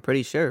Delpit, I'm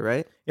pretty sure,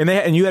 right?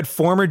 And you had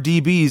former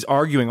DBs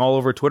arguing all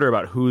over Twitter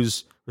about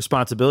whose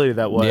responsibility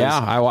that was.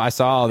 Yeah, I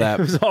saw all that.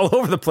 It was all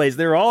over the place.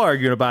 They were all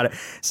arguing about it.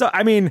 So,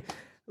 I mean,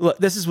 look,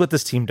 this is what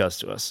this team does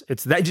to us.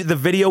 It's that the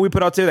video we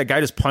put out today, that guy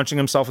just punching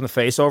himself in the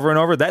face over and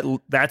over,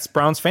 that's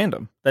Browns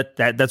fandom.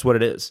 That's what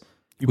it is.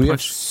 We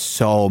have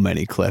so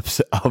many clips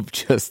of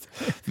just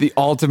the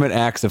ultimate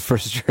acts of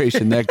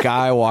frustration. That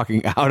guy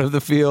walking out of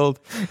the field,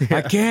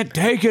 I can't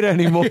take it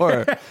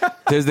anymore.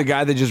 There's the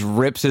guy that just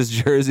rips his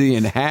jersey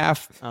in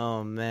half.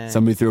 Oh, man.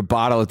 Somebody threw a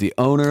bottle at the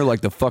owner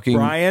like the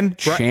fucking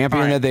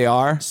champion that they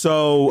are.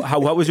 So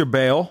what was your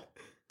bail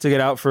to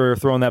get out for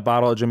throwing that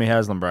bottle at Jimmy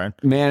Haslam, Brian?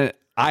 Man,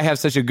 I have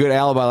such a good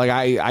alibi. Like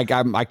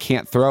I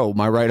can't throw.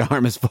 My right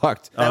arm is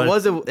fucked.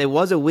 It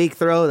was a weak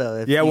throw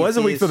though. Yeah, it was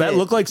a weak throw. That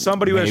looked like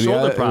somebody who had a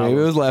shoulder problem.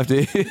 Maybe it was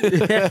lefty.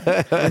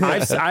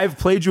 I've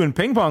played you in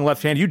ping pong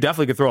left hand. You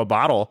definitely could throw a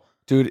bottle,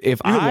 dude.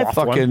 If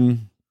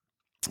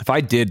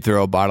I did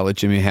throw a bottle at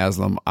Jimmy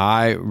Haslam,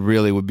 I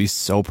really would be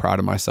so proud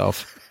of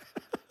myself.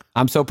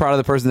 I'm so proud of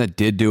the person that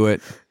did do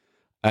it.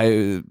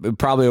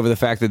 Probably over the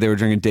fact that they were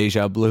drinking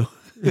Deja Blue.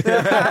 That's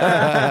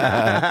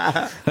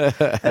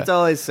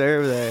all I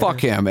serve there.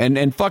 Fuck him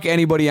and fuck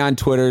anybody on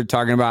Twitter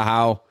talking about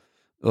how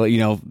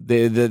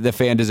the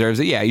fan deserves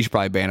it. Yeah, you should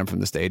probably ban him from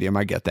the stadium.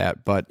 I get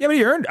that, but yeah, but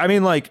he earned. I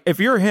mean, like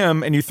if you're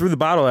him and you threw the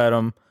bottle at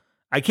him,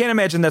 I can't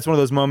imagine that's one of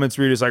those moments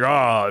where you're just like,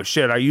 oh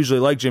shit, I usually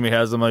like Jimmy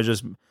Haslam. I was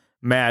just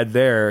mad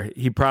there.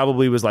 He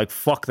probably was like,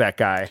 fuck that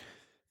guy.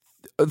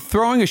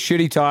 Throwing a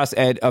shitty toss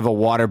of a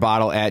water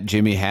bottle at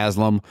Jimmy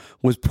Haslam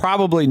was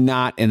probably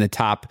not in the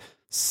top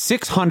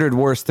 600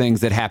 worst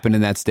things that happened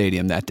in that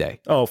stadium that day.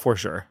 Oh, for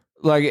sure.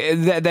 Like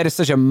that is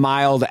such a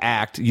mild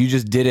act. You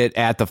just did it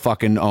at the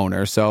fucking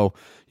owner, so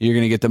you're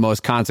going to get the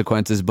most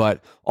consequences.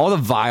 But all the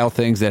vile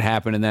things that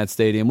happened in that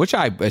stadium, which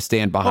I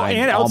stand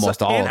behind,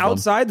 almost all of them. And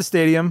outside the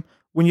stadium,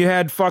 when you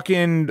had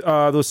fucking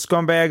those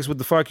scumbags with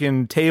the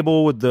fucking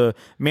table with the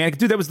man,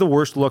 dude, that was the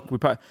worst look.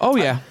 Oh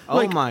yeah.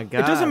 Oh my god.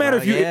 It doesn't matter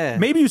if you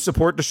maybe you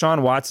support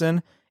Deshaun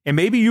Watson and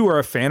maybe you are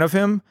a fan of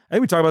him. I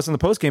think we talked about this in the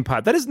postgame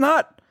pod. That is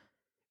not.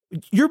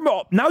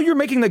 You're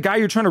making the guy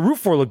you're trying to root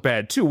for look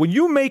bad too. When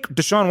you make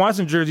Deshaun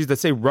Watson jerseys that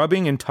say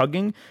rubbing and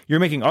tugging, you're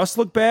making us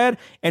look bad,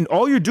 and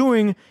all you're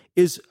doing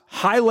is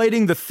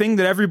highlighting the thing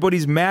that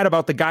everybody's mad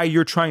about the guy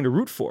you're trying to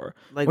root for.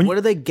 Like, what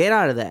do they get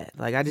out of that?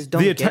 Like, I just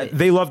don't get it.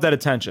 They love that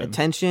attention.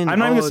 I'm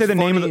not even gonna say the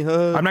name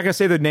of I'm not gonna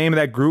say the name of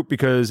that group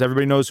because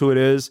everybody knows who it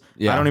is.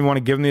 Yeah. I don't even want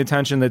to give them the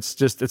attention. It's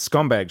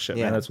scumbag shit,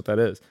 man. That's what that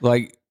is.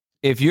 Like,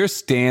 if your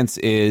stance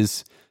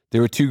is there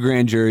were two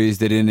grand juries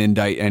that didn't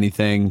indict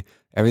anything.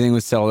 Everything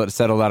was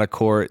settled out of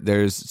court.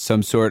 There's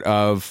some sort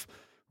of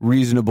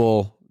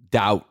reasonable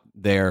doubt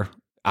there.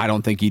 I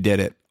don't think he did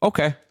it.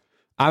 Okay.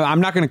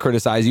 I'm not going to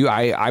criticize you.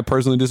 I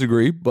personally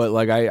disagree, but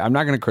like I'm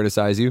not going to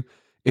criticize you.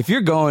 If you're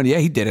going, yeah,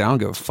 he did it. I don't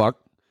give a fuck.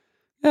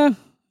 Yeah.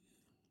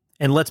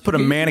 and let's put a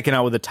mannequin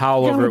out with a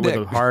towel over it with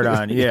a heart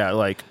on. Yeah,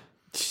 like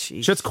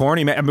Jeez. shit's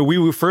corny, man. I mean,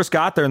 we first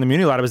got there in the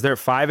Muni lot. I was there at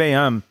 5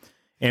 a.m.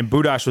 and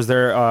Brutus was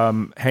there,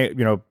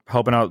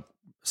 helping out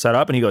set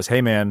up, and he goes,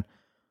 "Hey, man,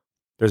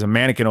 there's a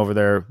mannequin over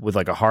there with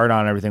like a heart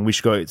on and everything. We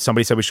should go."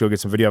 Somebody said we should go get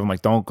some video of him.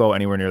 Like, don't go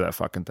anywhere near that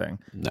fucking thing.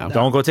 No.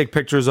 Don't go take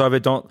pictures of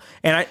it. Don't.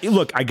 And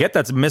I get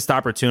that's a missed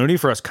opportunity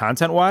for us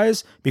content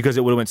wise because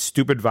it would have went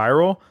stupid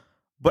viral.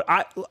 But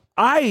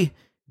I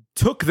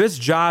took this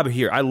job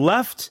here. I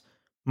left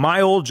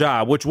my old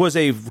job, which was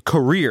a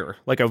career,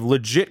 like a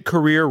legit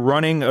career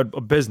running a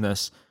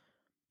business,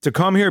 to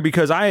come here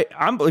because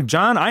I'm like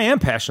John. I am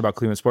passionate about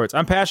Cleveland sports.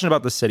 I'm passionate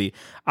about the city.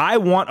 I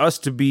want us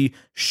to be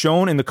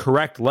shown in the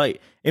correct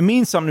light. It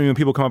means something to me when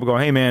people come up and go,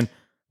 "Hey, man,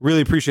 really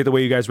appreciate the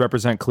way you guys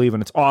represent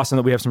Cleveland. It's awesome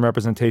that we have some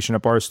representation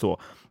at Barstool."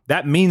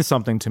 That means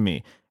something to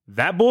me.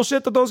 That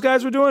bullshit that those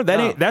guys were doing,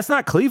 that's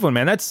not Cleveland,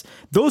 man.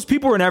 Those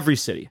people are in every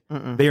city.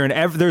 They are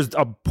in there's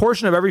a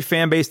portion of every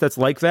fan base that's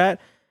like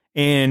that,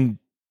 and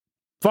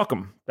fuck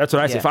them. That's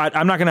what I say.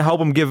 I'm not going to help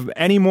them shine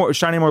any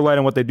more light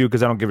on what they do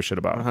because I don't give a shit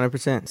about it.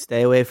 100%.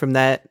 Stay away from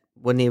that.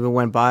 Wouldn't even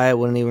went by it.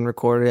 Wouldn't even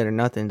record it or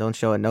nothing. Don't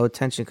show it no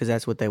attention because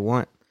that's what they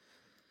want.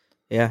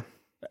 Yeah.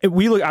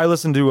 I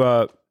listened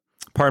to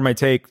Pardon My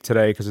Take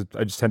today because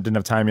I just didn't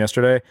have time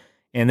yesterday,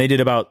 and they did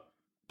about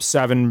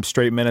 7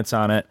 straight minutes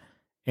on it,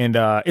 and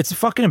it's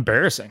fucking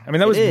embarrassing. I mean,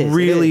 that was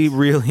really,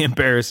 really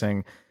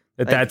embarrassing.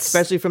 That's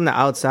especially from the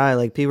outside.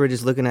 Like people are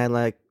just looking at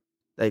like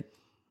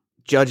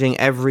judging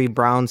every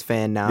Browns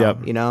fan now.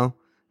 Yep. You know,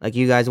 like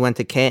you guys went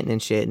to Canton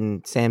and shit,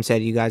 and Sam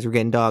said you guys were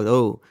getting dogged.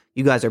 Oh,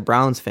 you guys are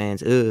Browns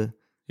fans. Ugh.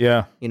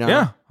 Yeah. You know.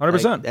 Yeah.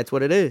 100%. Like, that's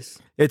what it is.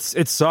 It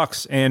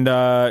sucks, and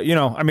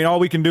I mean, all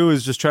we can do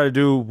is just try to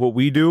do what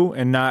we do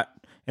and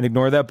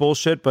ignore that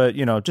bullshit. But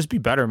just be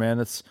better, man.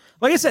 That's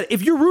like I said.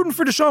 If you're rooting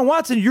for Deshaun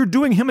Watson, you're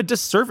doing him a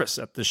disservice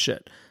at this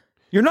shit.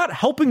 You're not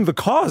helping the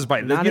cause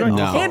by this,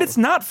 and it's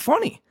not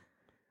funny.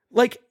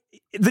 Like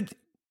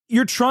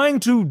you're trying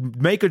to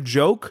make a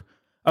joke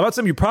about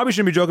something you probably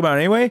shouldn't be joking about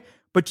anyway,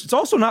 but it's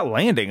also not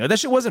landing. That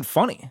shit wasn't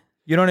funny.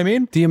 You know what I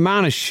mean? The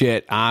amount of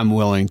shit I'm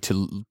willing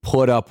to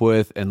put up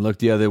with and look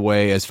the other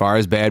way as far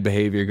as bad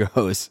behavior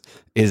goes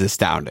is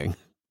astounding.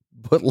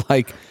 But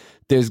like,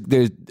 there's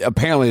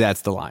apparently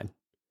that's the line.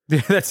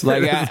 Yeah, that's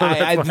like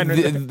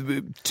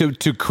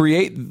to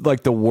create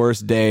like the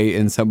worst day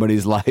in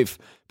somebody's life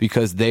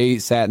because they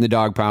sat in the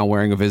dog pound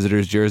wearing a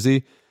visitor's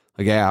jersey.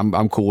 Like, yeah,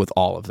 I'm cool with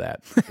all of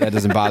that. That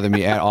doesn't bother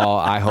me at all.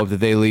 I hope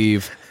that they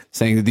leave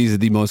saying that these are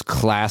the most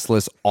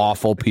classless,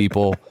 awful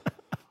people.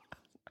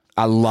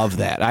 I love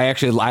that.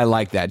 I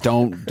like that.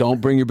 Don't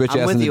bring your bitch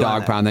ass in the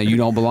dog pound. That you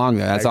don't belong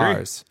there. That's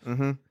ours.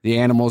 Mm-hmm. The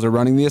animals are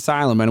running the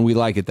asylum, and we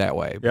like it that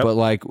way. Yep. But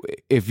like,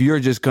 if you're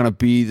just gonna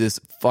be this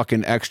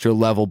fucking extra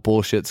level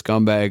bullshit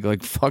scumbag,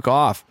 like fuck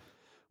off.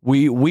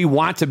 We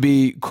want to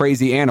be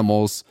crazy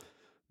animals,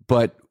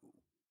 but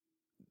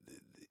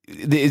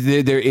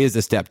there is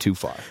a step too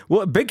far.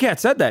 Well, Big Cat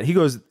said that. He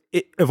goes,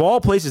 of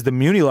all places, the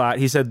Muni lot.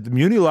 He said the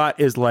Muni lot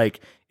is like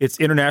it's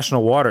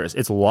international waters.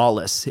 It's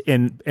lawless,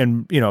 and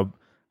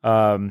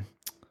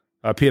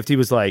PFT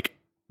was like,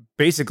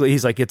 basically,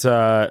 he's like, it's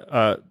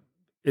the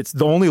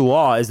only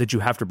law is that you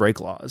have to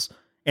break laws,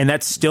 and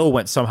that still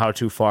went somehow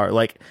too far.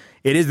 Like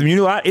it is, the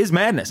Muni lot is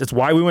madness. It's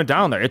why we went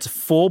down there. It's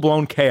full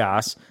blown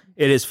chaos.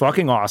 It is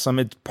fucking awesome.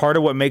 It's part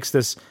of what makes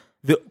this.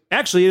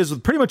 Actually, it is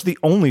pretty much the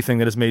only thing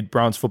that has made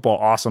Browns football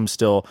awesome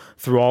still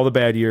through all the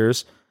bad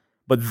years.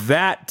 But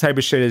that type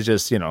of shit is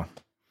just,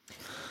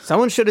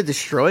 Someone should have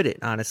destroyed it,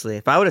 honestly.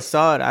 If I would have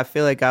saw it, I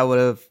feel like I would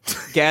have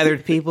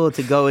gathered people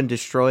to go and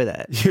destroy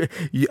that.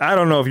 I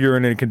don't know if you're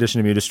in any condition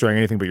of me destroying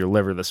anything but your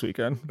liver this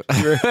weekend.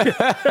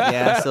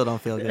 Yeah, I still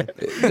don't feel good.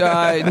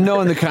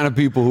 Knowing the kind of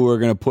people who are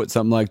going to put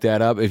something like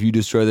that up, if you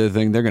destroy their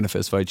thing, they're going to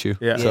fist fight you.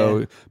 Yeah.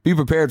 So be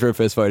prepared for a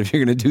fist fight if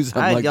you're going to do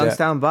something like that.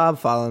 Youngstown Bob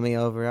following me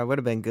over. I would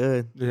have been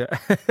good. Yeah.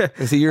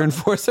 Is he your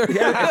enforcer?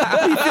 Yeah.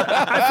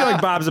 I feel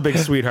like Bob's a big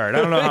sweetheart.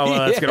 I don't know how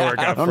that's going to work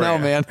out for you. I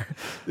don't know, man.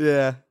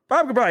 Yeah.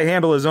 Bob could probably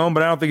handle his own,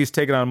 but I don't think he's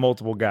taking on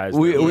multiple guys.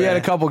 We had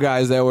a couple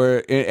guys that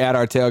were at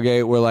our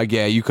tailgate. We're like,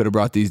 yeah, you could have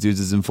brought these dudes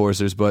as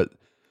enforcers, but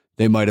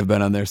they might have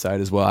been on their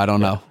side as well. I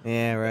don't know.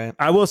 Yeah, right.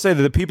 I will say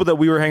that the people that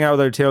we were hanging out with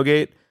at our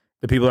tailgate,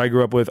 the people that I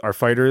grew up with, are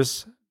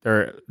fighters.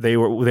 They're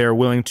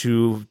willing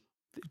to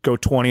go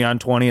 20 on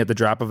 20 at the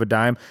drop of a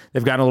dime.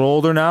 They've gotten a little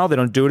older now. They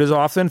don't do it as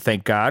often,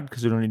 thank God,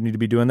 because we don't need to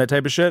be doing that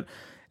type of shit.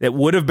 It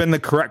would have been the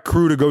correct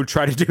crew to go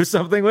try to do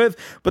something with,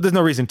 but there's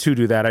no reason to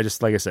do that.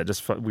 Like I said,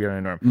 we are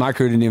in norm. My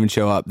crew didn't even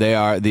show up. They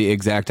are the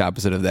exact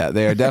opposite of that.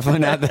 They are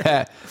definitely not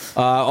that.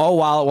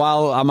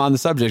 While I'm on the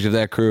subject of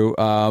that crew,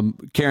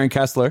 Karen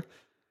Kessler's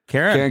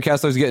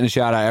getting a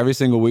shout out every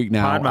single week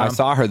now. I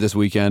saw her this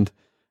weekend,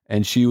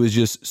 and she was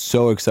just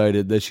so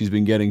excited that she's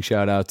been getting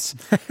shout outs,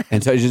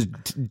 and so just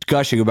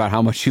gushing about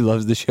how much she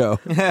loves the show.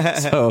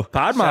 So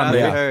Pod Mom,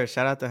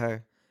 Shout out to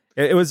her.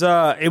 It was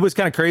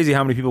kind of crazy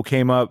how many people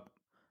came up.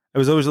 It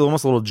was always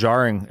almost a little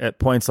jarring at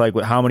points, like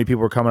with how many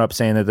people were coming up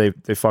saying that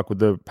they fuck with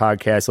the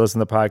podcast, listen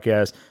to the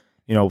podcast,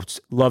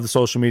 love the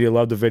social media,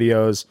 love the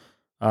videos.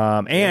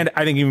 And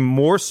I think even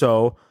more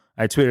so,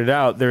 I tweeted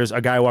out, there's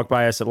a guy walked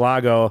by us at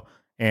Lago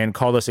and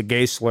called us a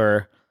gay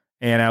slur.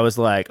 And I was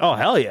like, oh,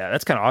 hell yeah,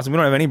 that's kind of awesome. We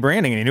don't have any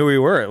branding, and he knew we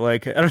were.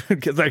 Like, I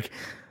don't, like,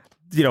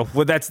 you know,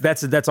 well, that's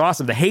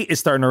awesome. The hate is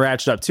starting to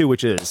ratchet up too,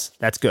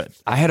 that's good.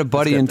 I had a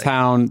buddy in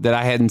town that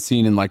I hadn't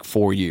seen in like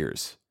 4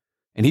 years.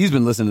 And he's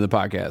been listening to the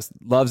podcast,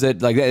 loves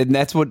it. Like, and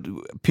that's what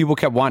people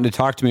kept wanting to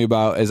talk to me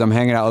about as I'm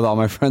hanging out with all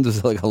my friends,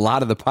 was like a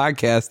lot of the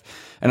podcast.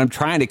 And I'm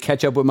trying to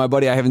catch up with my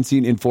buddy I haven't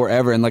seen in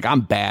forever. And like,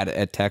 I'm bad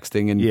at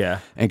texting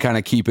and kind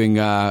of keeping,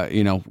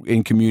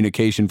 in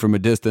communication from a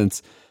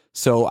distance.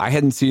 So I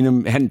hadn't seen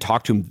him, hadn't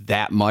talked to him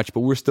that much, but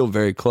we're still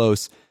very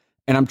close.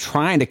 And I'm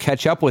trying to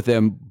catch up with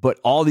him,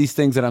 but all these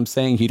things that I'm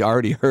saying, he'd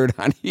already heard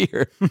on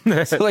here.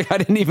 So like, I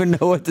didn't even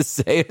know what to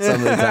say at some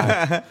of the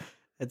time.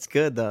 That's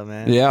good though,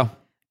 man. Yeah.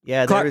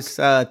 Yeah, there was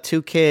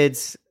 2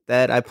 kids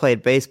that I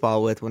played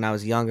baseball with when I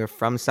was younger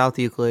from South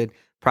Euclid.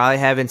 Probably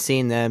haven't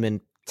seen them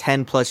in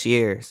 10 plus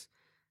years.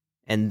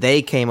 And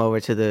they came over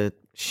to the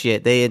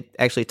shit. They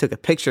actually took a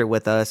picture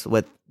with us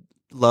with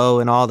Lo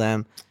and all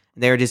them.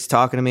 And they were just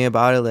talking to me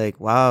about it, like,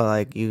 wow,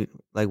 like,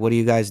 what are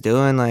you guys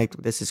doing? Like,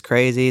 this is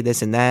crazy,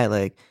 this and that.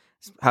 Like,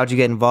 how'd you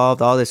get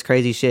involved? All this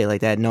crazy shit.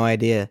 Like, they had no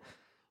idea.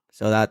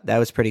 So that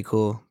was pretty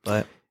cool.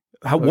 But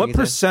what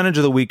percentage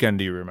of the weekend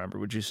do you remember,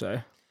 would you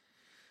say?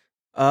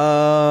 You're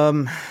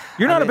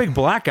not a big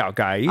blackout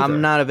guy either. I'm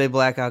not a big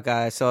blackout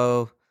guy,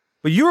 so.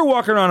 But you were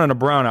walking around in a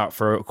brownout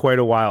for quite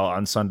a while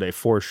on Sunday,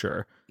 for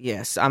sure.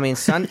 Yes, I mean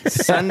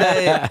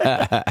Sunday,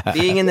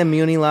 being in the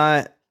Muni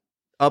lot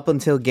up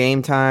until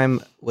game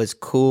time was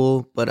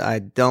cool, but I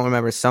don't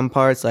remember some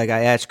parts. Like,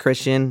 I asked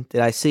Christian,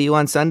 "Did I see you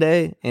on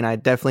Sunday?" And I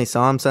definitely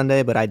saw him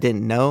Sunday, but I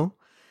didn't know.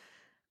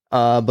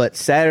 But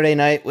Saturday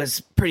night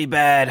was pretty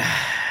bad.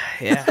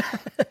 Yeah.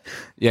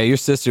 Yeah, your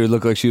sister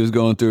looked like she was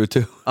going through it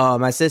too. Oh,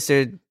 my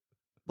sister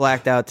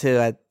blacked out too,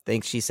 I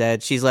think she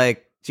said. She was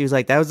like,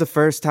 that was the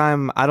first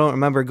time I don't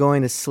remember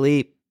going to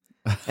sleep.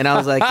 And I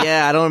was like,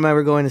 yeah, I don't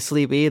remember going to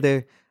sleep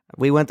either.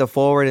 We went to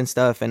Forward and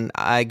stuff, and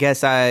I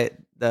guess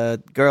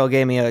the girl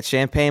gave me a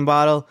champagne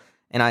bottle,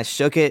 and I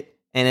shook it,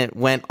 and it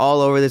went all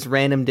over this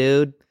random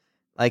dude,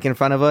 like in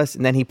front of us,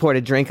 and then he poured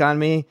a drink on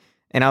me.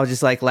 And I was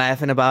just like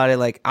laughing about it.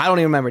 Like, I don't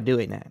even remember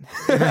doing that.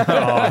 And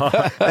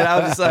I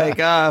was just like,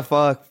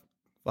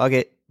 fuck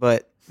it.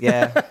 But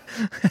yeah,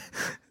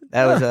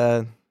 that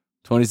was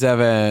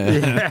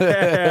 27.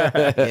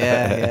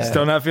 Yeah.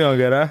 Still not feeling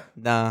good, huh?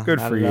 No.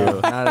 Good for you.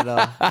 Not at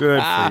all.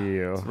 Good for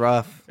you. It's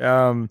rough.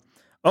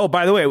 Oh,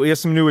 by the way, we have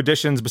some new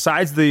additions.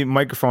 Besides the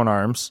microphone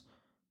arms,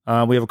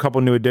 we have a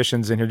couple new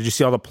additions in here. Did you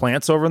see all the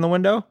plants over in the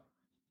window?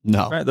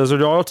 No. Right, those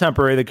are all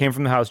temporary. They came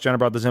from the house. Jenna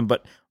brought those in.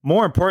 But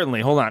more importantly,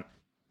 hold on.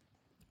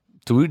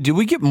 Do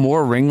we get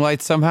more ring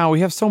lights somehow? We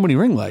have so many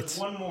ring lights.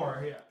 One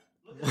more, yeah.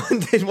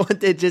 One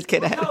did just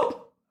get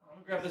out. I'm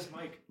gonna grab this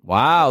mic.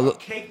 Wow.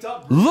 Caked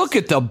up. Look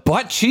at the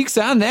butt cheeks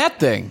on that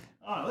thing.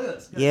 Oh, look at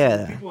this.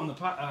 Yeah. People on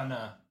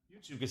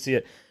YouTube can see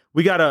it.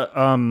 We got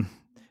a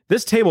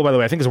this table, by the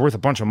way, I think is worth a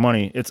bunch of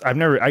money.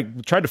 I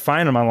tried to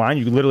find them online.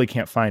 You literally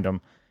can't find them.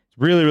 It's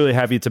really, really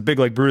heavy. It's a big,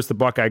 like, Brutus the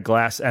Buckeye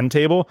glass end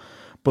table.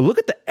 But look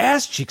at the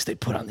ass cheeks they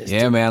put on this.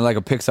 Yeah, dude. man, like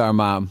a Pixar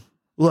mom.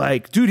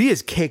 Like, dude, he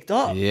is caked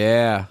up.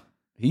 Yeah.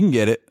 He can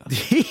get it.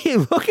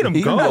 Look at him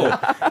go.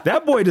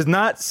 That boy does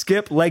not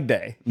skip leg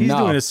day. He's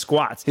doing his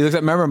squats. He looks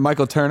like, remember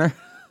Michael Turner?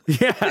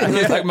 Yeah. He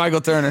looks like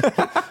Michael Turner.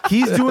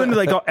 He's doing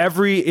like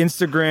every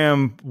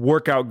Instagram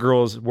workout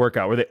girl's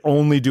workout where they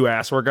only do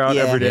ass workout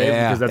every day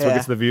because that's what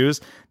gets the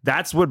views.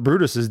 That's what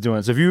Brutus is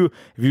doing. So if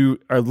you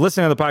are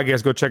listening to the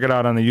podcast, go check it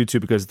out on the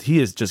YouTube because he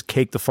is just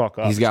caked the fuck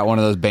up. He's got one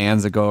of those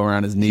bands that go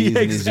around his knees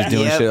and he's just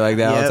doing shit like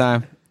that all the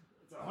time.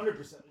 It's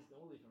 100%.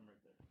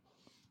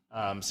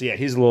 So yeah,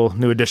 he's a little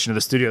new addition to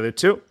the studio there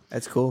too.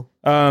 That's cool.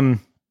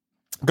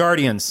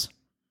 Guardians.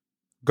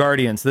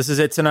 This is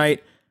it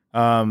tonight.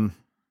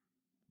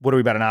 What are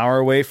we, about an hour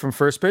away from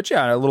first pitch?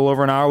 Yeah, a little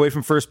over an hour away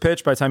from first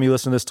pitch. By the time you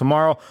listen to this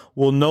tomorrow,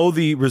 we'll know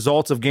the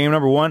results of game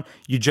number 1.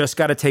 You just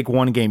got to take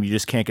one game. You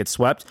just can't get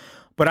swept.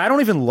 But I don't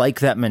even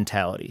like that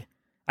mentality.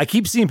 I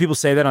keep seeing people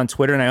say that on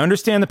Twitter, and I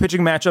understand the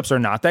pitching matchups are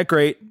not that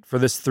great for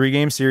this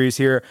 3-game series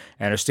here.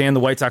 I understand the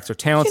White Sox are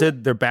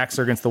talented. Their backs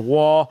are against the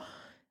wall.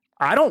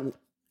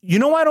 You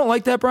know why I don't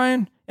like that,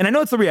 Brian? And I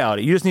know it's the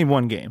reality. You just need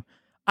one game.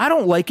 I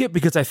don't like it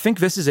because I think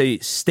this is a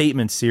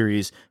statement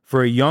series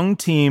for a young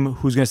team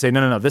who's going to say,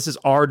 no, this is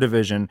our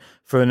division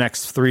for the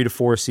next 3 to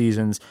 4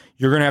 seasons.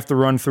 You're going to have to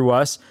run through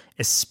us,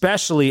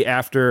 especially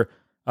after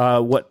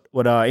what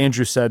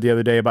Andrew said the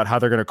other day about how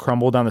they're going to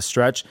crumble down the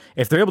stretch.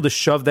 If they're able to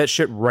shove that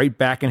shit right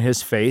back in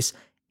his face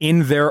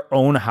in their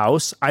own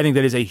house, I think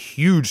that is a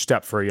huge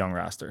step for a young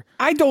roster.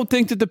 I don't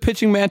think that the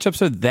pitching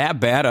matchups are that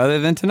bad other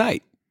than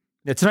tonight.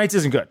 Yeah, tonight's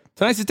isn't good.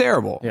 Tonight's is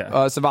terrible. Yeah.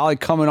 Savali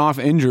coming off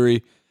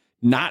injury,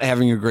 not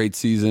having a great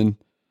season,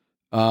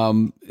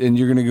 and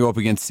you're going to go up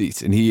against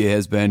Cease, and he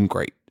has been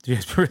great.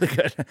 He's really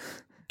good.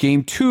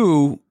 Game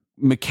 2,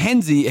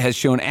 McKenzie has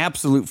shown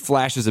absolute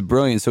flashes of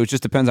brilliance, so it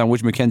just depends on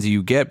which McKenzie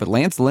you get. But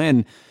Lance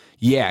Lynn,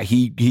 yeah,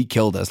 he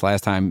killed us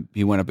last time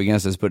he went up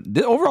against us. But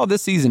overall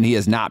this season, he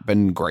has not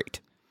been great.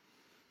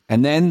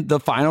 And then the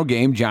final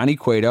game, Johnny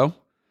Cueto,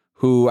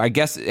 who I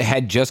guess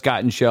had just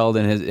gotten shelled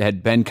and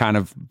had been kind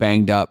of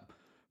banged up,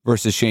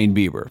 versus Shane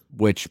Bieber,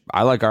 which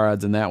I like our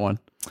odds in that one.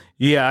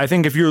 Yeah, I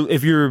think if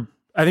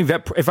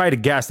I had to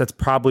guess, that's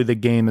probably the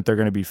game that they're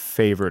going to be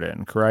favored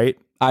in, right?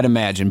 I'd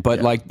imagine,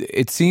 but like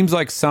it seems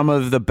like some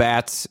of the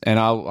bats, and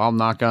I'll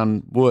knock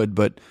on wood,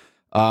 but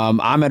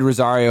Ahmed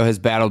Rosario has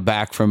battled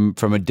back from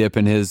a dip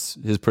in his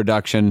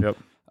production.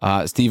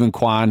 Yep. Stephen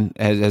Kwan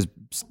has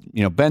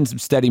been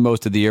steady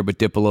most of the year, but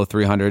dipped below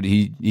 300.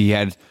 He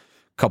had a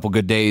couple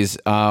good days.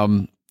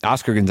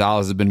 Oscar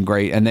Gonzalez has been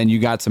great, and then you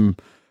got some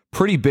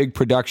pretty big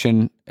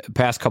production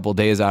past couple of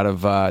days out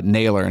of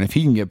Naylor, and if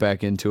he can get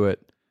back into it,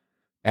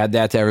 add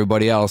that to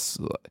everybody else.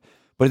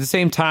 But at the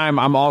same time,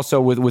 I'm also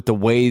with the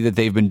way that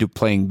they've been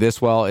playing this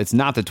well. It's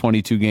not the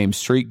 22 game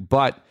streak,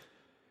 but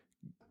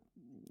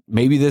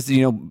maybe this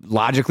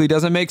logically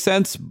doesn't make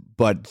sense,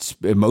 but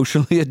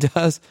emotionally it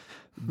does.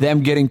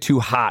 Them getting too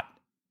hot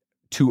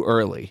too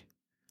early.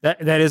 That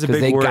is a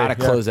big worry. They got to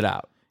close it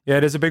out. Yeah,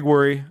 it is a big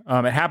worry.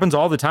 It happens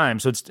all the time.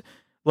 So it's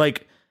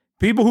like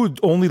people who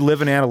only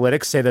live in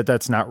analytics say that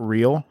that's not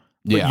real.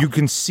 But you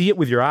can see it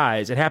with your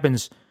eyes. It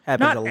happens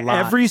not a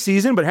lot. Every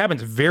season, but it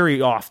happens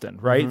very often,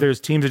 right? Mm-hmm. There's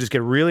teams that just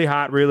get really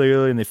hot really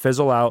early and they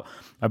fizzle out.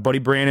 My buddy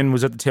Brandon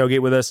was at the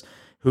tailgate with us,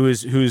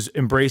 who's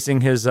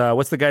embracing his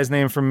what's the guy's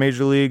name from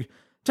Major League?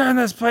 Turn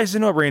this place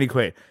into a Randy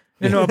Quaid.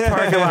 Into a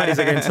parking lot. He's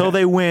like, until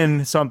they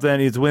win something,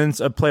 he wins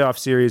a playoff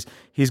series,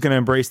 he's going to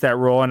embrace that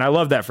role. And I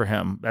love that for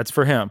him. That's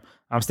for him.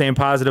 I'm staying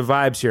positive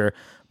vibes here.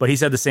 But he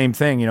said the same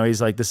thing.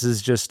 He's like, this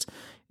is just,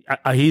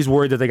 he's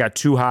worried that they got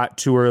too hot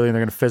too early and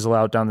they're going to fizzle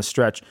out down the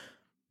stretch.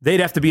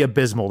 They'd have to be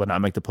abysmal to not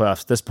make the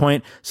playoffs at this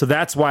point. So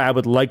that's why I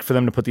would like for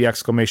them to put the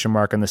exclamation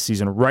mark on the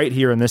season right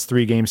here in this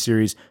 3-game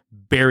series.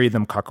 Bury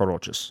them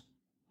cockroaches.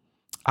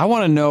 I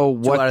want to know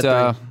what...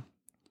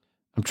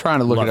 I'm trying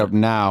to look it up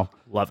now.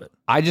 Love it.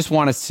 I just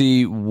want to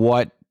see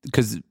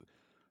because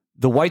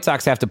the White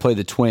Sox have to play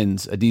the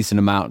Twins a decent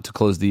amount to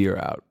close the year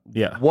out.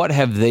 Yeah. What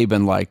have they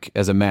been like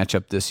as a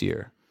matchup this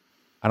year?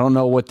 I don't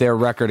know what their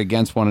record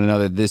against one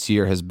another this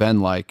year has been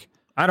like.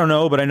 I don't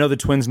know, but I know the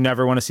Twins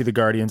never want to see the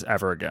Guardians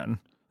ever again.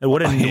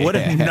 What a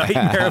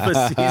nightmare of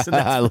a season.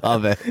 I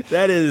love it.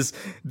 That is,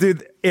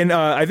 dude. And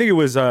I think it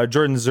was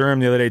Jordan Zerm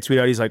the other day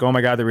tweeted out, he's like, oh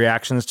my God, the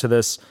reactions to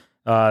this,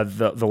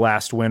 the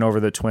last win over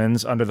the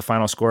Twins under the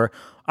final score.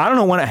 I don't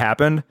know when it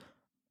happened.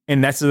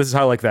 And this is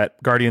how like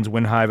that Guardians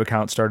Win Hive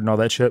account started and all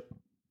that shit.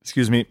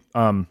 Excuse me.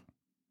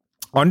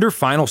 Under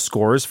final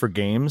scores for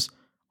games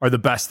are the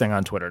best thing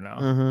on Twitter now.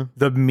 Mm-hmm.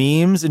 The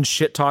memes and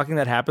shit talking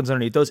that happens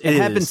underneath those. It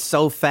happens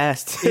so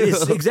fast. It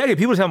is, exactly.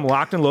 People just have them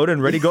locked and loaded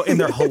and ready to go, and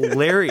they're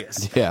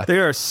hilarious. Yeah. They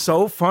are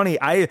so funny.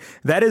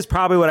 That is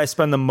probably what I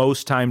spend the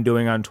most time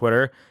doing on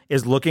Twitter,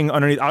 is looking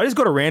underneath. I always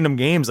go to random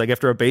games, like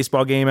after a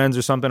baseball game ends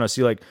or something, I'll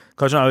see like,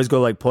 I always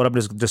go like pull it up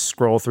and just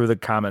scroll through the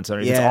comments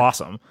underneath. Yeah. It's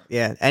awesome.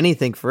 Yeah,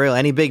 anything for real.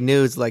 Any big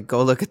news, like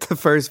go look at the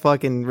first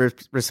fucking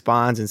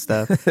response and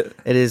stuff.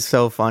 It is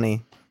so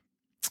funny.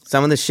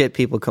 Some of the shit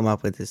people come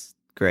up with is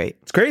great.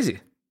 It's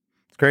crazy.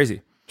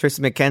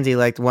 Tristan McKenzie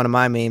liked one of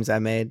my memes I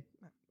made.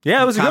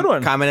 Yeah, it was a good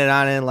one. Commented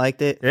on it and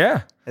liked it.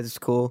 Yeah. It's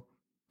cool.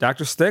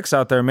 Dr. Sticks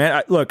out there,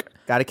 man. Look.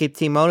 Got to keep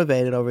team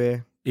motivated over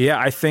here. Yeah,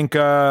 I think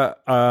we're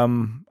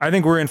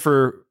in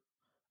for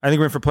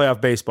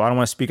playoff baseball. I don't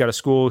want to speak out of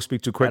school,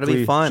 speak too quickly,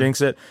 be fun.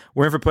 Jinx it.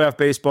 We're in for playoff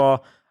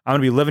baseball. I'm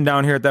going to be living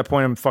down here at that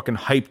point. I'm fucking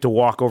hyped to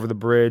walk over the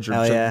bridge or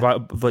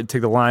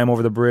take the Lime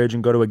over the bridge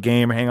and go to a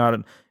game or hang out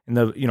in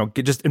the,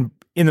 get just in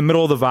the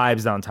middle of the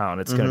vibes downtown.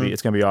 It's going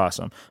to be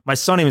awesome. My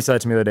son even said it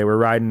to me the other day. We're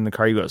riding in the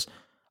car. He goes,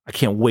 I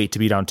can't wait to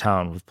be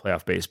downtown with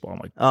playoff baseball. I'm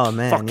like, oh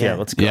man, fuck yeah,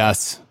 let's go.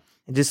 Yes.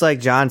 And just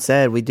like John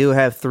said, we do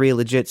have 3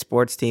 legit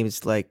sports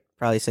teams, like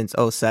probably since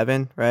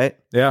 07, right?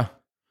 Yeah.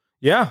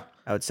 I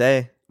would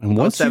say. And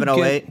once 07,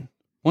 08.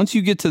 Once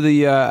you get to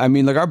the, our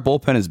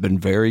bullpen has been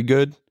very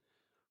good,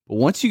 but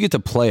once you get to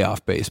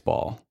playoff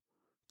baseball,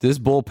 this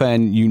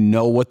bullpen, you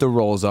know what the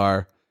roles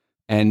are,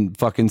 and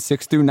fucking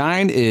 6 through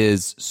 9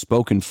 is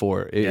spoken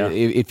for. Yeah.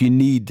 If you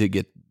need to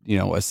get,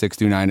 a 6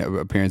 through 9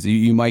 appearance,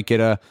 you might get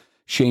a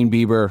Shane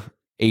Bieber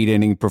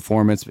 8-inning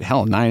performance.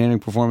 Hell, 9-inning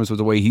performance with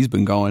the way he's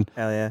been going.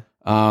 Hell yeah.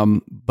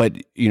 But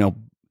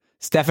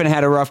Stefan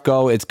had a rough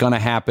go. It's gonna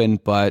happen,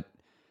 but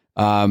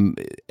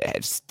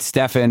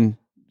Stefan,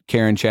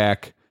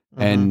 Karinchak,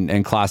 and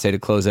Clase to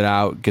close it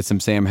out. Get some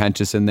Sam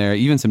Hentges in there,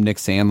 even some Nick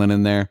Sandlin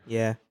in there.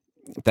 Yeah,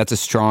 that's a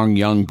strong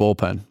young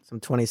bullpen.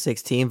 Some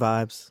 2016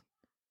 vibes.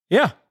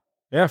 Yeah,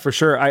 for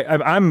sure.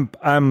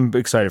 I'm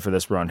excited for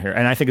this run here,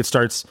 and I think it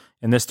starts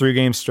in this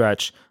 3-game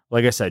stretch.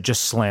 Like I said,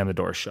 just slam the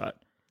door shut.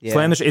 Yeah.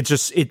 Slam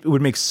the. It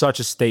would make such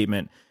a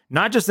statement,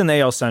 not just in the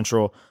AL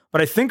Central, but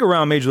I think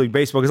around Major League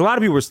Baseball, because a lot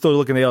of people are still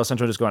looking at the AL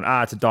Central just going,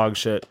 it's a dog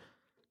shit.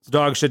 It's a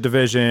dog shit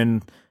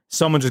division.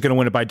 Someone's just going to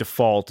win it by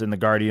default. And the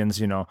Guardians,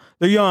 they're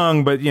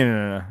young, but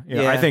no.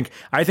 I think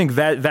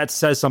that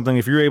says something.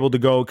 If you're able to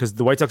go, because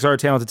the White Sox are a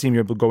talented team,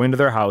 you're able to go into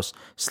their house,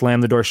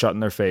 slam the door shut in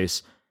their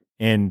face,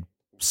 and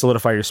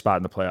solidify your spot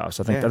in the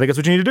playoffs. I think that's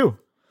what you need to do.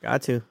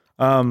 Got to.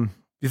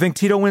 You think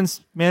Tito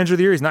wins Manager of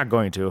the Year? He's not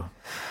going to.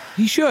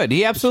 He should.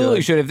 He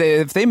absolutely should.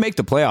 If they make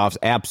the playoffs,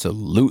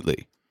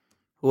 absolutely.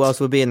 Who else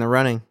would be in the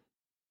running?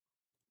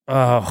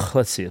 Oh,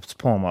 let's see. Let's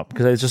pull him up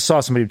because I just saw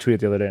somebody tweet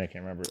it the other day and I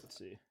can't remember. Let's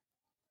see.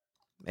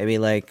 Maybe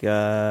like.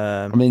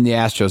 I mean, the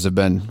Astros have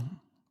been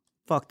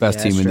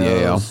best team in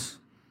the AL.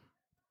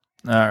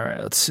 All right,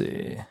 let's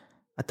see.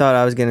 I thought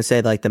I was gonna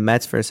say like the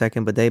Mets for a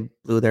second, but they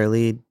blew their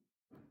lead.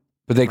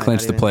 But they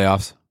clinched the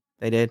playoffs.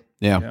 They did.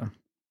 Yeah.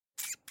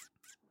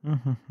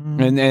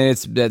 And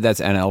that's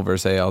NL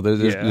versus AL.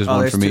 There's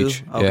one from two?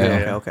 each.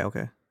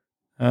 Okay.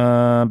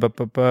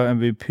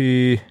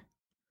 MVP.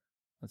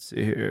 Let's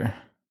see here.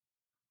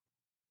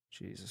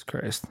 Jesus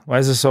Christ. Why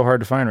is this so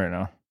hard to find right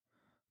now?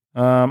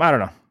 I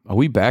don't know. Are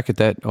we back at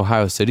that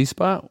Ohio City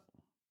spot?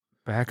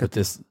 Back at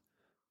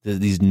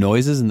these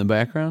noises in the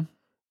background?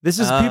 This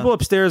is people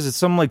upstairs at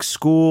some like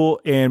school,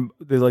 and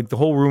they like the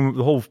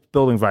whole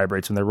building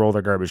vibrates when they roll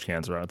their garbage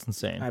cans around. It's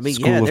insane. I mean,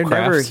 School they're of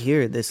never Crafts.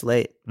 here this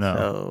late. No.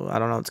 So I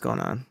don't know what's going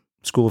on.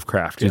 School of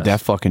Craft. Dude, yes.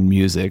 that fucking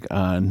music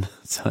on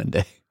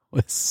Sunday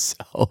was so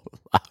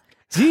loud.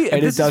 See,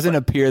 And it doesn't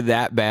appear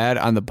that bad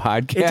on the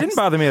podcast. It didn't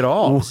bother me at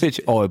all.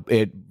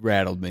 It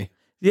rattled me.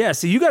 Yeah,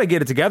 so you got to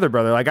get it together,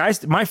 brother. Like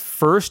my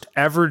first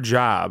ever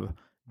job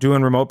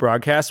doing remote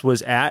broadcast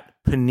was at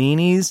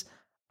Panini's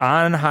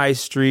on High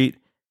Street.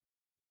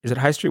 Is it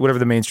High Street? Whatever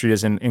the main street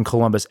is in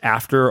Columbus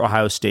after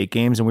Ohio State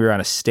games. And we were on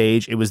a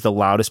stage. It was the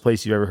loudest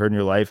place you've ever heard in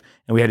your life.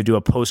 And we had to do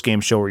a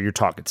post-game show where you're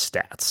talking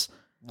stats.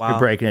 Wow. You're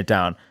breaking it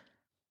down.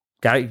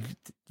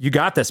 You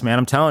got this, man.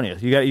 I'm telling you.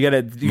 You got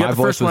My the voice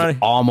first was one.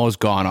 almost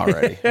gone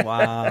already.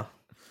 Wow.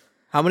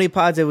 How many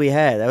pods have we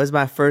had? That was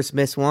my first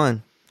missed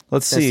one.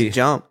 Let's Since see. the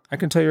jump. I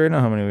can tell you right now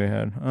how many we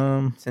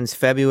had. Since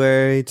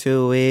February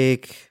to a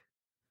week.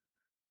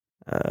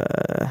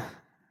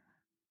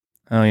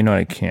 Oh, you know what?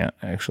 I can't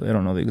actually. I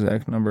don't know the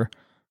exact number.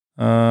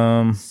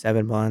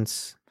 7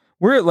 months.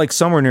 We're at like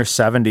somewhere near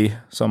 70,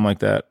 something like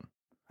that.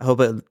 I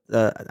hope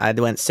I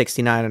went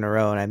 69 in a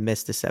row and I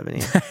missed the 70.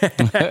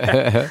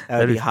 That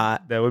would be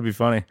hot. That would be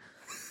funny.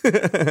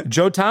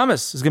 Joe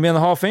Thomas is going to be on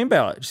the Hall of Fame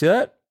ballot. You see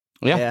that?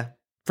 Yeah.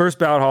 First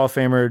ballot Hall of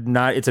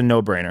Famer. It's a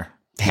no-brainer.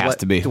 Has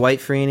to be. Dwight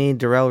Freeney,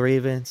 Darrell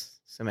Reeves,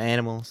 some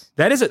animals.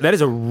 That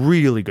is a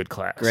really good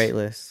class. Great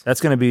list.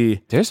 That's going to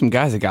be. There's some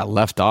guys that got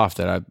left off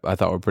that I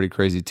thought were pretty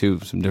crazy too.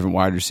 Some different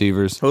wide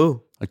receivers.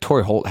 Who? Like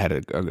Torrey Holt had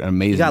an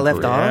amazing. He got left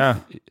career.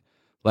 off? Yeah.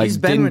 Like He's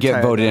been didn't get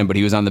retired, voted though. in, but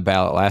he was on the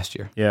ballot last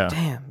year. Yeah.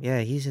 Damn. Yeah,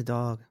 he's a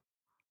dog.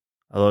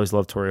 I always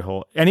loved Torrey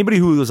Holt. Anybody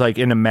who was like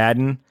into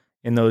Madden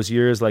in those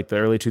years, like the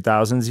early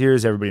 2000s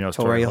years, everybody knows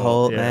Torrey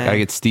Holt, Yeah. man. Gotta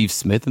get Steve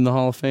Smith in the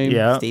Hall of Fame.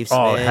 Yeah. Steve Smith.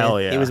 Oh, hell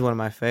yeah. He was one of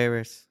my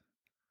favorites.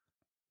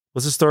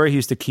 What's the story? He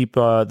used to keep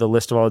the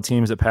list of all the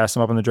teams that passed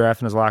him up in the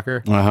draft in his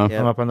locker. Uh-huh. Yeah.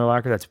 Come up on their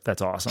locker.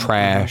 That's awesome.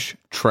 Trash,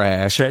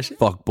 Trash.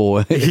 fuck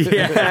boy.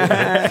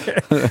 Yeah.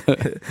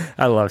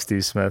 I love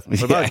Steve Smith. What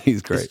Yeah, about he's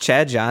Is great.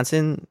 Chad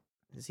Johnson,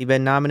 has he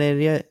been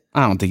nominated yet?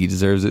 I don't think he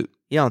deserves it.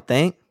 You don't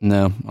think?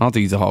 No, I don't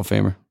think he's a Hall of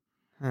Famer.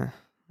 Huh.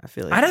 I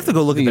feel like I'd have to go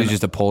I look think at he was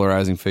just a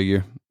polarizing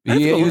figure. I have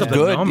to He go look was up the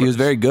good. He numbers. was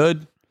very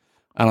good.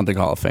 I don't think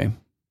Hall of Fame.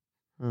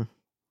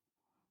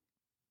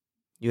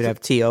 You would have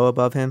T.O.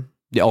 above him?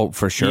 Yeah, oh,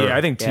 for sure. Yeah, I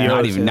think Yeah.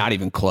 T.O. not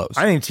even close.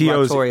 I think T.O.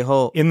 is Torrey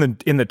Holt. in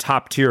the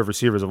top tier of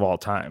receivers of all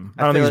time.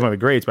 I I don't think feel he's one of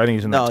the greats, but I think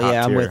he's in the No, top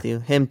yeah, tier. I'm with you.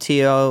 Him,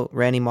 T.O.,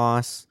 Randy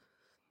Moss.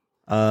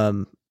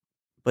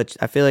 But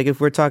I feel like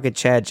if we're talking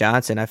Chad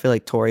Johnson, I feel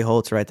like Torrey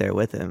Holt's right there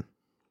with him.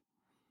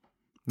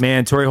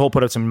 Man, Torrey Holt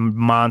put up some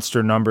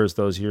monster numbers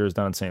those years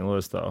down in St.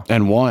 Louis, though.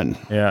 and won.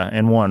 Yeah,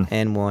 and won.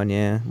 And one,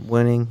 yeah.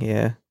 Winning,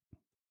 yeah.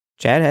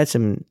 Chad had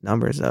some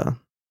numbers, though.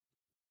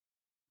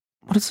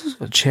 What is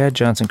this? Chad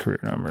Johnson career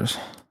numbers?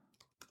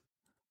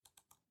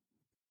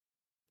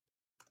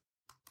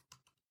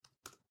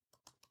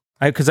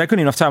 Because I couldn't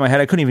even off the top of my head,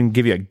 I couldn't even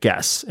give you a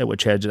guess at what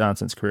Chad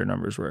Johnson's career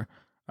numbers were.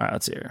 All right,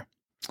 let's see here.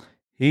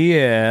 He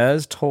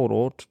has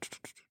total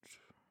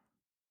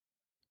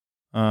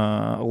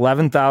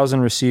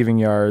 11,000 receiving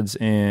yards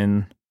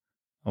in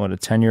a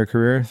 10-year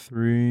career,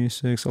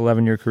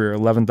 11-year career,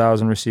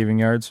 11,000 receiving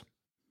yards.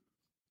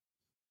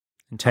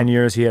 In 10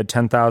 years, he had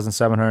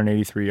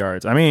 10,783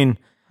 yards. I mean,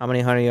 How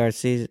many 100-yard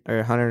season or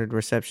 100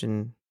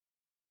 reception,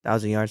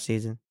 1,000-yard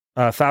season?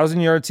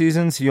 1,000-yard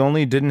seasons. He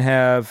only didn't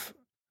have.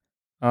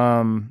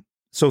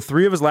 So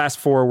 3 of his last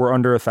 4 were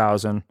under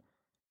 1,000,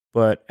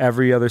 but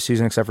every other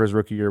season except for his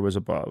rookie year was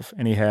above.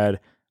 And he had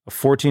a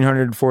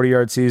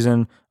 1,440-yard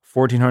season,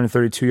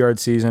 1,432-yard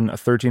season, a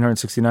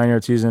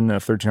 1,369-yard season, and a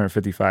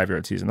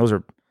 1,355-yard season. Those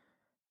are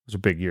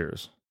big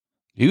years.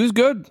 He was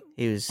good.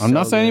 He was. I'm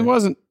not so saying he good.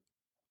 wasn't.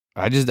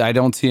 I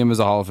don't see him as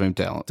a Hall of Fame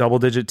talent.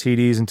 Double-digit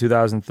TDs in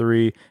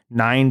 2003,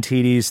 9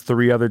 TDs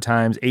 3 other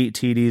times, 8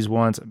 TDs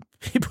once.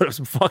 He put up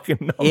some fucking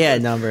numbers. Yeah,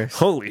 numbers.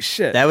 Holy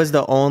shit. That was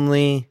the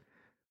only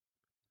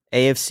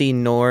AFC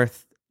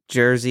North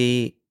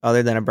jersey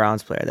other than a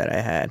Browns player that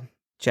I had.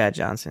 Chad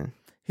Johnson.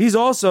 He's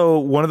also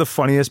one of the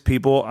funniest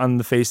people on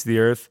the face of the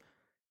earth.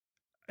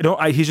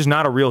 He's just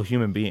not a real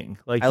human being.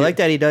 I like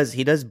that he does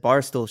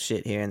barstool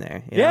shit here and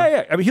there. You know?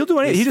 Yeah. I mean, he'll do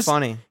anything. He's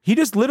funny. He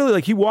just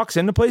literally he walks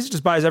into places,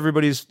 just buys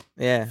everybody's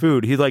Yeah.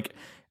 food. He's like,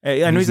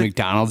 I know he's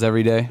McDonald's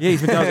every day. Yeah,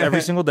 he's McDonald's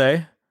every single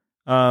day.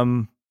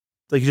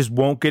 Like he just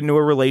won't get into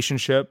a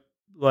relationship.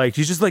 Like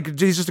he's just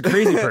a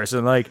crazy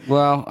person. Like,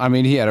 well, I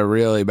mean, he had a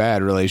really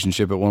bad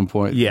relationship at one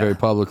point, very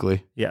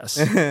publicly. Yes,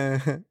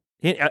 I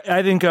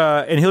think,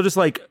 and he'll just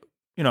like,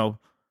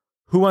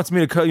 who wants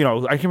me to I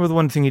can't remember the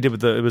one thing he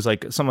did it was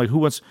like something like who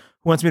wants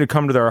me to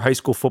come to their high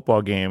school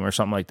football game or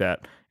something like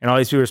that. And all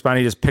these people responded.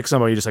 He just picked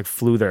somebody, just like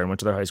flew there and went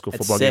to their high school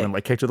football game and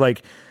like kicked it.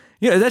 Like,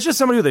 that's just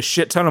somebody with a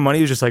shit ton of money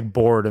who's just like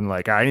bored and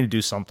like, I need to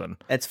do something.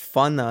 It's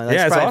fun though.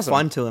 That's probably awesome.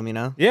 Fun to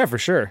him, Yeah, for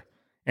sure.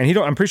 And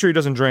I'm pretty sure he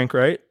doesn't drink,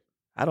 right?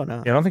 I don't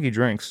know. Yeah, I don't think he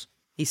drinks.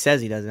 He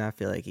says he doesn't. I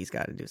feel like he's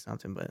got to do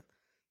something, but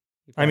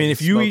I mean,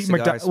 if you eat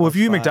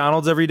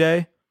McDonald's every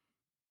day,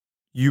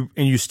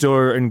 you still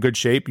are in good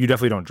shape, you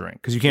definitely don't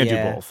drink because you can't do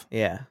both.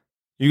 Yeah.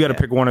 You got to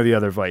pick one or the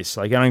other vice.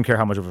 Like, I don't even care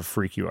how much of a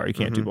freak you are. You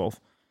can't do both.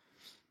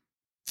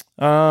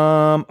 The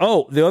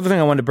other thing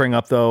I wanted to bring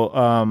up, though,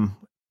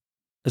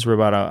 as we're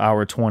about an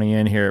hour 20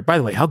 in here. By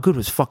the way, how good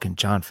was fucking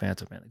John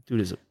Fanta, man? Like,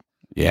 dude is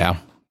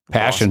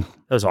passion. Awesome.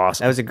 That was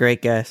awesome. That was a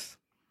great guess.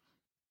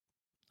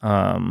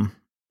 How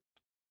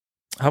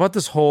about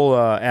this whole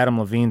Adam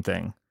Levine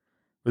thing?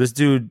 Where this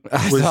dude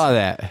I saw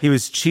that. He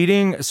was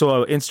cheating.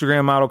 So an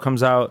Instagram model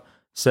comes out,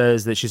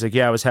 says that she's like,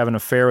 yeah, I was having an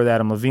affair with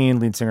Adam Levine,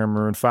 lead singer of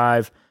Maroon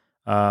 5.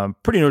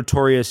 Pretty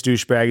notorious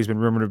douchebag. He's been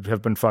rumored to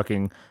have been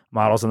fucking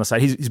models on the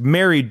side. He's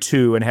married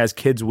to and has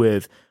kids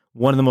with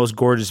one of the most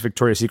gorgeous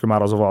Victoria's Secret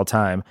models of all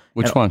time.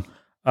 Which one?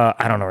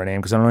 I don't know her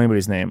name because I don't know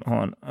anybody's name. Hold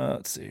on.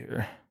 Let's see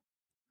here.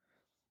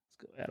 Let's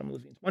go Adam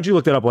Levine. Why don't you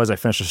look that up as I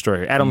finish the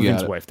story? Adam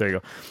Levine's wife. There you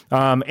go.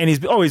 And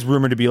he's always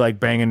rumored to be like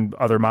banging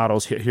other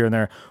models here and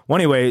there. Well,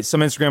 anyway,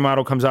 some Instagram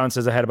model comes out and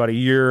says I had about a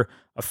year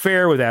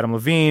affair with Adam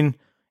Levine.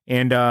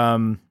 And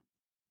only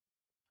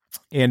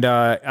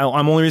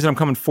reason I'm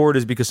coming forward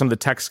is because some of the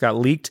texts got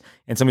leaked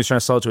and somebody's trying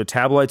to sell it to a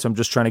tabloid. So I'm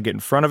just trying to get in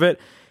front of it.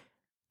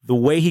 The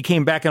way he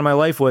came back into my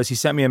life was he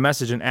sent me a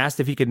message and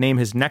asked if he could name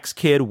his next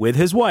kid with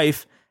his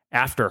wife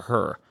after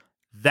her.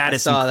 That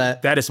is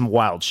some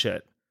wild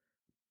shit.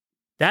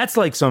 That's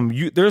like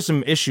there's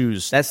some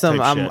issues. That's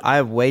I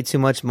have way too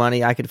much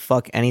money. I could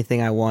fuck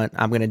anything I want.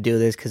 I'm going to do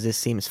this because this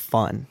seems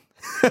fun.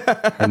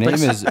 Her name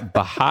is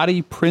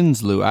Bahati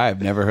Prinsloo. I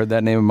have never heard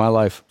that name in my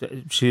life.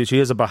 She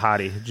is a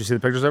Bahati. Did you see the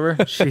pictures of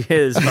her? She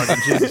is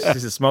fucking,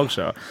 she's a smoke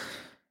show.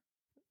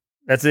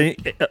 That's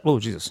oh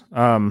Jesus.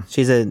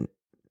 She's a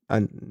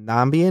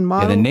Nambian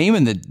model. Yeah, the name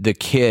and the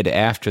kid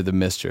after the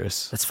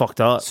mistress. That's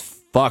fucked up. It's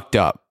fucked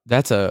up.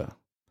 That's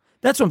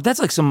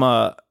like some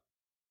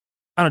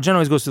I don't know, Jen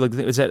always goes to like,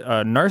 is that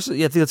narcissistic?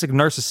 Yeah, I think that's like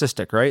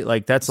narcissistic, right?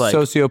 Like that's like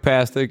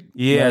sociopathic,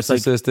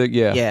 narcissistic,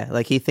 yeah,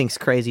 like he thinks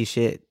crazy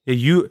shit.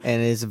 Yeah,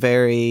 and is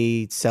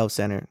very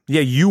self-centered.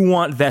 Yeah, you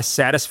want that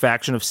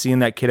satisfaction of seeing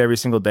that kid every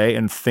single day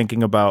and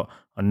thinking about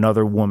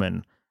another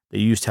woman that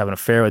you used to have an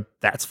affair with.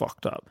 That's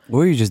fucked up.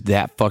 Or you're just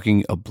that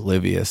fucking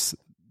oblivious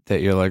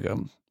that you're like,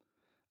 you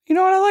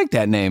know what? I like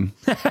that name.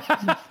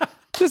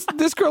 Just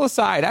this girl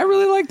aside, I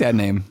really like that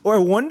name. Or I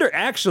wonder,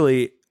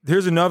 actually.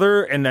 Here's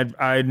another, and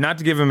I not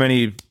to give him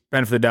any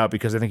benefit of the doubt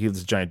because I think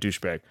he's a giant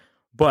douchebag.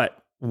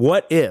 But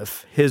what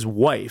if his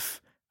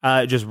wife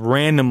just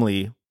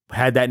randomly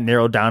had that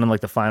narrowed down in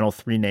like the final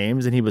 3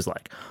 names, and he was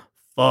like,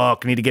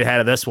 "Fuck, I need to get ahead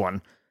of this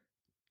one,"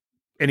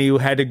 and he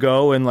had to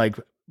go and like,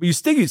 you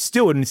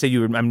still wouldn't say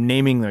I'm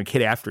naming the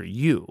kid after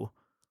you.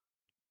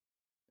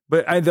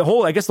 But I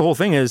guess the whole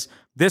thing is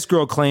this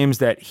girl claims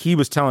that he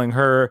was telling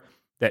her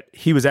that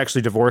he was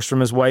actually divorced from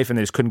his wife and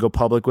they just couldn't go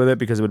public with it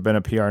because it would have been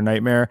a PR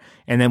nightmare.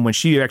 And then when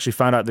she actually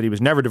found out that he was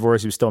never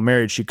divorced, he was still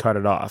married, she cut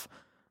it off.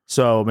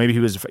 So maybe he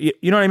was, you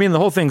know what I mean? The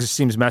whole thing just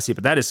seems messy,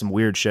 but that is some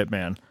weird shit,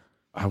 man.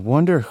 I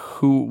wonder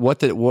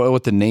what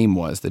the name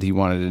was that he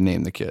wanted to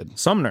name the kid.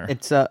 Sumner.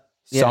 It's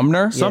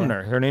Sumner? Yeah.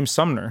 Sumner. Her name's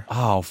Sumner.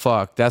 Oh,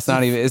 fuck. It's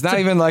not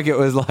even like it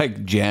was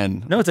like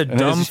Jen. No, it's a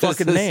dumb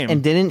fucking name.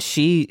 And didn't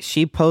she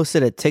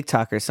posted a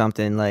TikTok or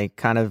something, like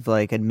kind of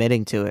like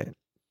admitting to it?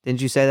 Didn't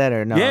you say that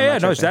or no? Yeah,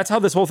 no, that's how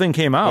this whole thing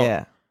came out.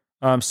 Yeah.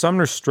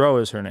 Sumner Stroh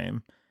is her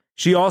name.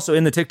 She also,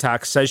 in the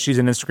TikTok, says she's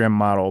an Instagram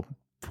model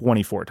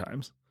 24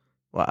 times.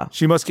 Wow.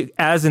 She must get,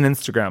 as an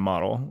Instagram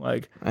model,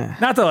 like,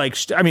 not to like,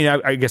 I mean,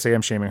 I guess I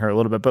am shaming her a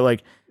little bit, but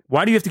like,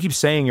 why do you have to keep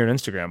saying you're an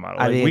Instagram model?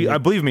 Like, I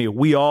believe me,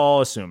 we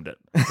all assumed it.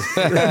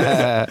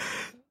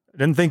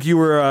 Didn't think you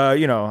were,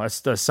 a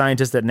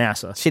scientist at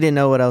NASA. She didn't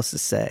know what else to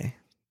say.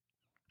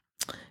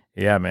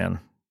 Yeah,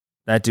 man.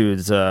 That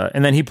dude's,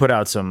 and then he put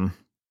out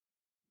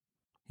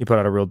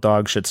a real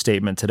dog shit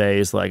statement today.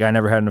 He's like, I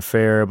never had an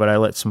affair, but I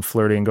let some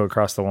flirting go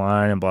across the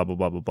line and blah, blah,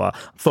 blah, blah, blah.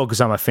 Focus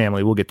on my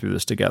family. We'll get through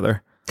this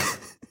together.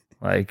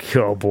 Like,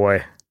 oh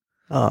boy.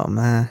 Oh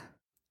man.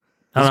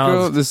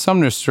 This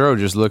Sumner Stroh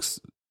just looks,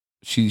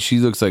 she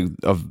looks like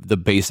the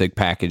basic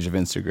package of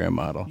Instagram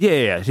model.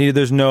 Yeah.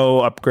 There's no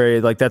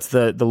upgrade. Like that's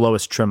the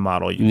lowest trim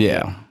model.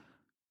 Yeah.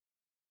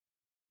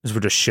 We're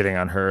just shitting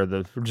on her.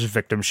 We're just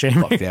victim shaming.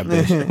 Fuck that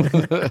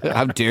bitch.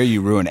 How dare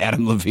you ruin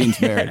Adam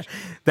Levine's marriage?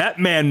 That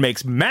man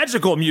makes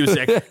magical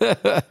music.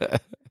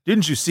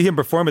 Didn't you see him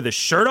perform with his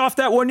shirt off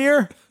that one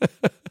year?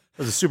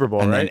 was a Super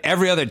Bowl, And right? then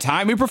every other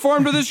time he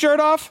performed with his shirt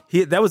off?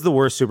 That was the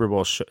worst Super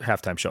Bowl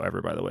halftime show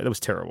ever, by the way. That was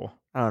terrible.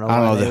 I don't know. I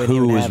don't know. why they The would Who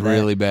even was have that.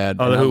 really bad.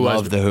 Oh, The Who I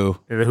was- love The Who.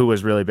 The Who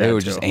was really bad. They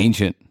were too. just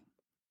ancient.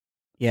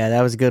 Yeah,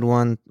 that was a good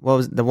one. What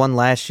was the one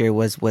last year?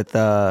 Was with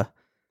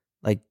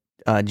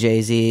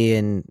Jay-Z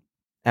and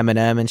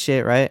Eminem and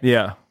shit, right?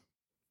 Yeah.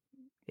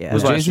 Yeah,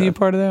 Was last Jay-Z a year.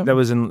 part of that? That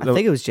was in. I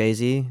think it was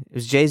Jay-Z. It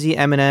was Jay-Z,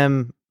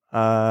 Eminem,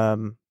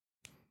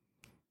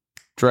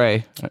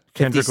 Dre.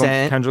 50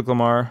 Cent. Kendrick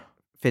Lamar.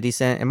 50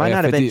 Cent. It might Yeah,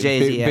 not have been 50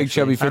 Jay-Z. Big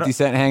chubby 50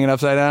 Cent hanging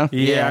upside down.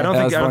 Yeah, I don't That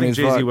think was funny as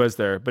Jay-Z fuck. was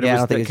there, but Yeah, I it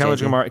don't was think it's Kendrick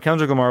Jay-Z. Lamar.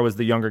 Kendrick Lamar was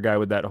the younger guy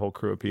with that whole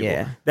crew of people.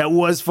 Yeah. That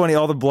was funny.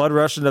 All the blood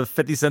rushing to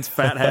 50 Cent's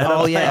fat head.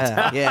 Oh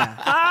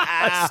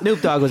yeah.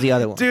 Snoop Dogg was the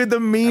other one. Dude, the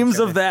memes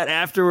of that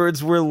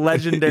afterwards were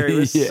legendary. It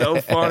was so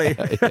funny.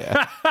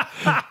 Yeah.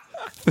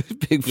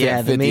 Big fat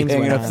Yeah, the 50 memes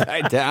hanging went on.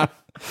 upside down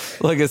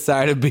like a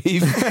side of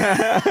beef.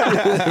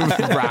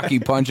 Rocky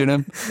punching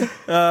him.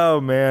 Oh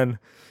man,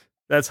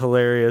 that's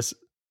hilarious.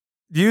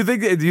 Do you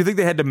think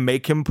they had to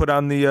make him put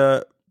on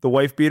the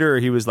wife beater, or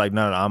he was like,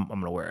 no, I'm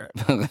gonna wear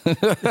it?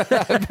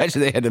 I bet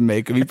you they had to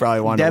make him. He probably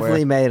wanted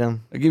Definitely to wear it. made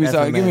him. Give me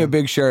Definitely give me made a him.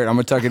 big shirt. I'm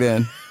gonna tuck it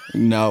in.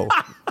 No.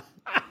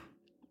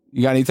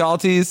 You got any tall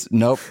tees?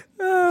 Nope.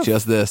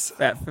 Just this.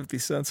 Fat 50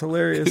 Cent's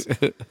hilarious.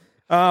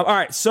 All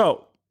right,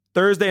 so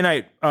Thursday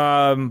night,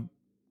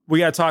 we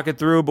got to talk it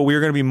through, but we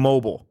are going to be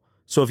mobile.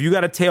 So if you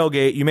got a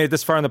tailgate, you made it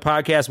this far in the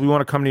podcast, we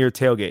want to come to your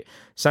tailgate.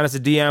 Send us a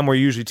DM where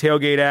you usually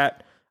tailgate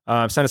at.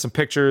 Send us some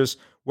pictures.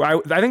 I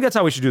think that's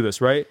how we should do this,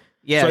 right?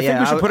 Yeah, So I think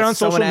we should put it on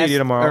social someone media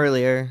asked tomorrow.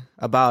 Earlier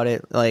about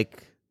it,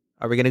 like,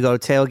 are we gonna go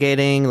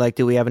tailgating? Like,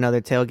 do we have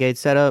another tailgate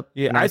set up?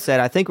 Yeah, and I said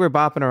I think we're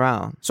bopping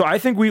around. So I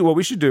think what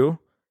we should do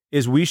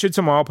is we should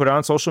tomorrow put it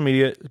on social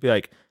media. Be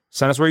like,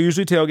 send us where you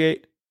usually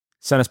tailgate.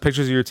 Send us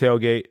pictures of your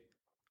tailgate.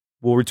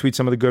 We'll retweet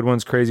some of the good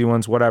ones, crazy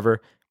ones,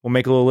 whatever. We'll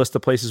make a little list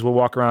of places we'll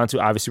walk around to.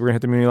 Obviously, we're going to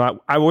hit the Muni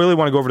lot. I really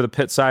want to go over to the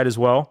pit side as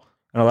well.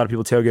 And a lot of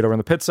people tailgate over on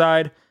the pit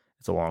side.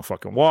 It's a long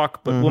fucking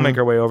walk, but we'll make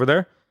our way over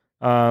there.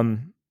 I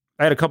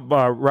had a couple,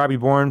 Robbie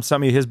Bourne sent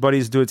me his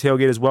buddies do a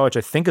tailgate as well, which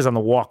I think is on the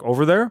walk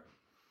over there.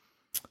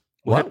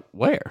 What?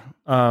 Where?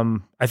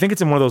 I think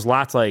it's in one of those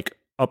lots, like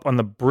up on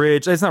the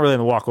bridge. It's not really on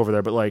the walk over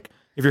there, but like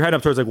if you're heading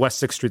up towards like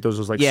West 6th Street,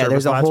 those like Yeah, service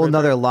there's a lots whole right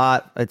there. nother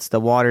lot. It's the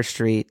Water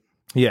Street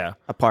Yeah.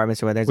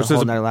 apartments where there's Which a whole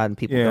there's a- nother lot and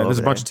people. Yeah, go there's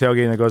a over bunch there. of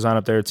tailgating that goes on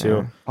up there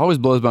too. Always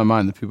blows my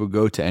mind that people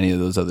go to any of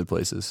those other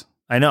places.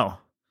 I know.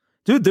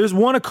 Dude, there's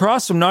one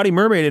across from Naughty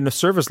Mermaid in a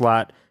service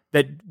lot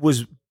that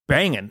was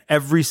banging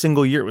every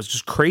single year. It was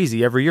just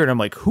crazy every year. And I'm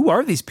like, who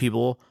are these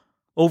people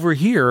over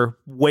here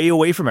way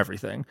away from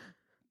everything?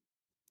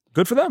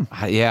 Good for them.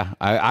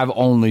 I've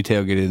only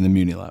tailgated in the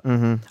Muni lot.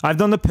 I've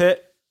done the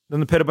pit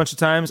a bunch of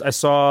times. I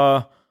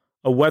saw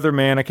a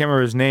weatherman, I can't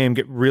remember his name,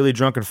 get really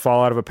drunk and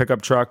fall out of a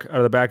pickup truck out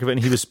of the back of it.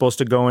 And he was supposed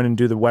to go in and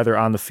do the weather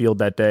on the field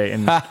that day.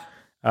 And I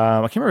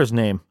can't remember his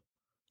name.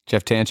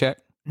 Jeff Tanchak?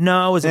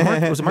 No, was it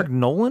Mark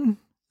Nolan?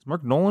 Is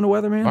Mark Nolan a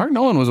weatherman? Mark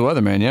Nolan was a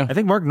weatherman, yeah. I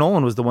think Mark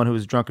Nolan was the one who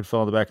was drunk and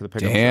fell in the back of the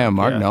pickup. Damn, truck.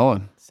 Mark Yeah.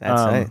 Nolan.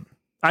 That's it.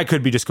 I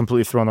could be just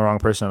completely throwing the wrong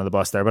person under the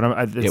bus there, but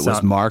It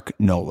was Mark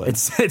Nolan. it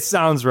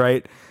sounds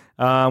right.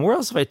 Where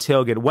else have I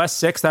tailgated?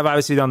 West 6th, I've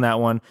obviously done that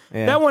one.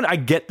 Yeah. That one, I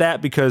get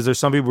that because there's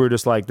some people who are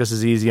just like, this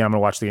is easy, I'm going to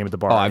watch the game at the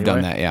bar. Oh, I've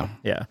done anyway. that,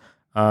 yeah.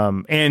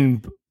 Yeah.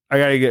 And I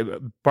got to get,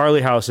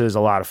 Barley House is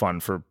a lot of fun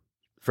for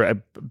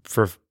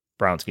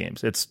Browns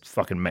games. It's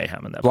fucking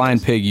mayhem in that Blind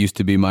place. Pig used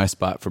to be my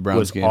spot for It Browns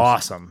was games.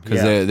 awesome.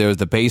 Because Yeah. there was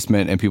the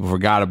basement and people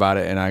forgot about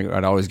it, and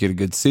I'd always get a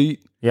good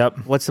seat.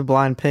 Yep. What's the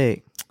blind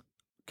pig?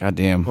 God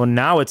damn. Well,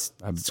 now it's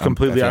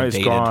completely I'm it's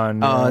dated.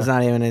 gone. Oh, yeah. it's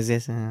not even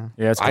existing.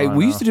 Yeah, it's gone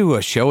We now. used to do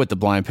a show at the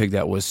Blind Pig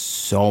that was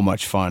so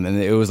much fun,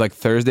 and it was like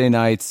Thursday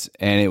nights,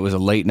 and it was a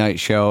late night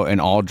show,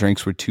 and all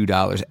drinks were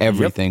 $2.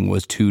 Everything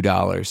was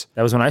 $2.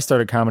 That was when I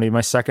started comedy.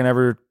 My second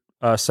ever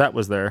set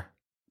was there.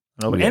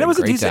 And had it was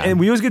a great decent, time. and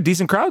we always get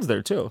decent crowds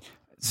there too.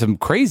 Some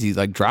crazy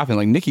like dropping,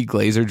 like Nikki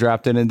Glazer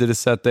dropped in and did a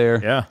set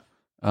there. Yeah.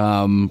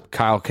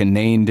 Kyle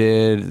Kinane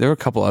did. There were a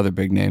couple other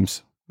big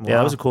names. Yeah,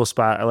 that was a cool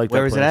spot. I like that.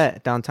 Where was it place.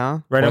 at?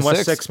 Downtown? Right on West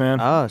West 6, man.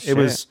 Oh, It shit.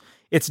 was.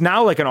 It's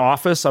now like an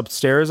office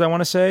upstairs, I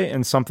want to say,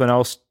 and something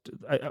else.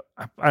 And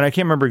I can't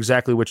remember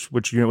exactly which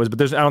unit it was, but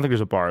I don't think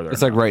there's a bar there.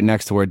 It's like right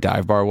next to where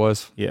Dive Bar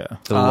was. Yeah. To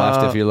the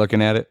left, if you're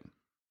looking at it.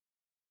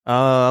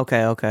 Oh,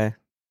 okay.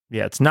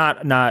 Yeah, it's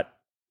not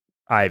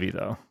Ivy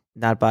though.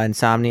 Not by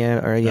Insomnia,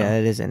 or No.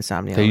 it is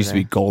Insomnia. There over used to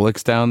be there.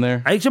 Golix down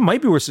there. I actually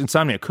might be where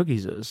Insomnia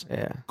Cookies is.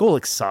 Yeah.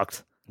 Golix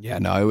sucked. Yeah,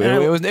 no,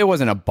 And it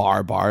wasn't a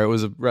bar. It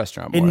was a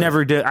restaurant. It bar.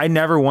 never did. I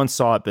never once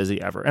saw it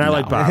busy ever. And I No.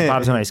 like Bob.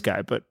 Bob's a nice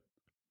guy, but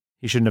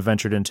he shouldn't have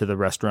ventured into the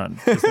restaurant.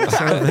 I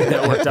don't think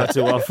that worked out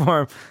too well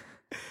for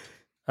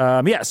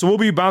him. Yeah, so we'll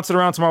be bouncing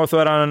around tomorrow. We'll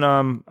throw it out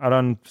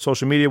on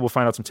social media. We'll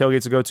find out some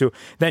tailgates to go to.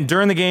 Then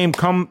during the game,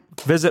 come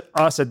visit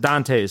us at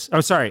Dante's.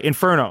 I'm sorry,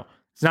 Inferno.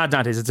 It's not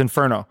Dante's. It's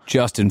Inferno.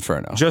 Just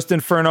Inferno. Just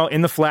Inferno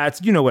in the flats.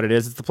 You know what it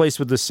is. It's the place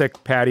with the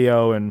sick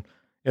patio, and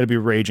it'll be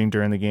raging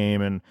during the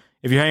game. And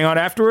if you hang out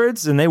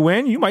afterwards and they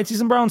win, you might see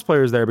some Browns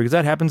players there because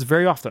that happens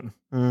very often.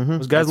 Mm-hmm.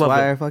 Those guys That's love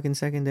why it. our fucking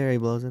secondary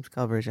blows up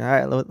coverage. All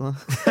right.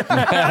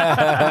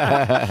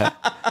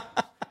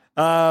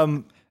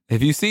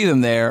 If you see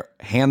them there,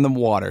 hand them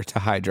water to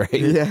hydrate.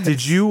 Yes.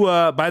 Did you,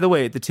 by the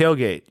way, at the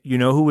tailgate, you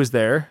know who was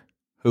there?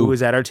 Who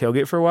was at our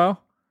tailgate for a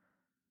while?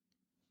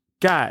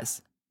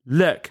 Guys,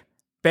 look.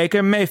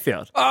 Baker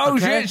Mayfield. Oh,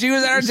 shit. She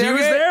was at our tailgate? She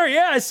was there.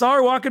 Yeah, I saw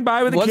her walking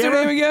by with a What's camera.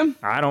 her name again?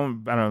 I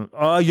don't.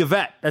 Oh,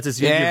 Yvette. That's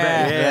his name.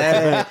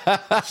 Yeah. Yvette.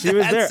 Yeah. She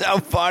was there. That's so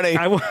funny.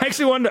 I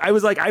actually wanted. I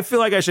was like, I feel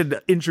like I should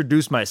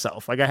introduce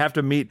myself. Like I have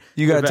to meet.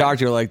 You got to Yvette. talk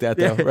to her like that,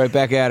 though. Yeah. Right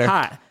back at her.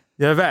 Hi,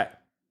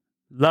 Yvette.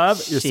 Love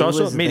your She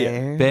social was media.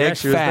 there. Big Yeah,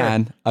 she was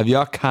fan of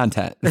your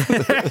content.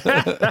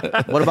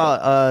 What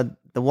about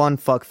the one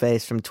fuck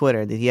face from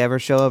Twitter? Did he ever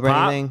show up or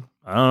Pop? anything?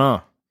 I don't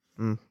know.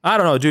 I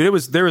don't know, dude.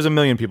 There was a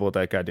million people at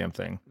that goddamn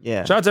thing.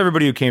 Yeah. Shout out to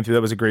everybody who came through.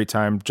 That was a great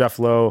time. Jeff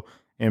Lowe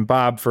and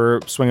Bob for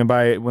swinging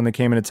by when they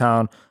came into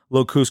town.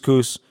 Lil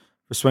Couscous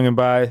for swinging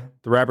by.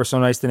 The rapper's so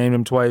nice they named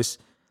him twice.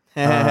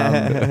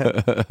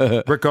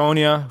 Rick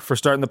Onya for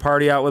starting the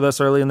party out with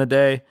us early in the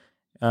day.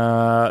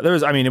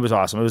 It was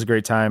awesome. It was a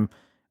great time.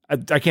 I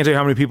can't tell you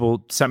how many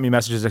people sent me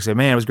messages that say,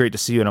 "Man, it was great to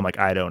see you," and I'm like,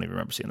 I don't even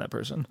remember seeing that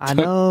person. I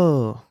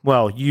know.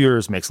 Well,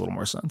 yours makes a little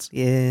more sense,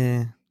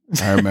 Yeah.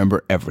 I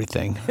remember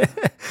everything.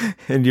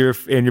 and your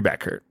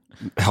back hurt.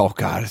 Oh,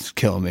 God, it's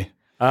killing me.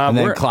 And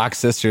then we're- Clock's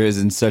sister is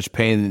in such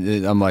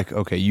pain. I'm like,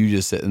 okay, you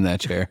just sit in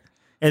that chair.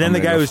 And then I'm the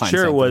gonna guy go whose find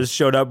chair it something. was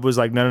showed up, was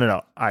like,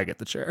 no, I get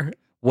the chair.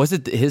 Was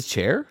it his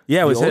chair?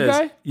 Yeah, it was the old his.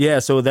 guy? Yeah,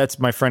 so that's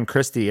my friend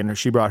Christy, and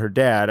she brought her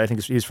dad. I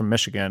think he's from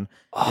Michigan.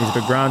 He's a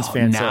big Browns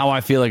fan. Now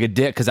I feel like a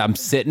dick because I'm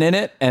sitting in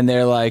it and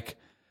they're like,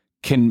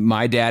 can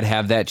my dad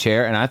have that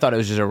chair? And I thought it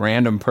was just a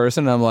random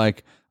person. And I'm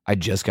like, I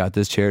just got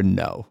this chair.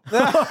 No.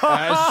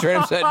 I straight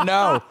up said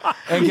no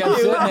and kept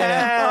sitting in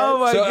it. Oh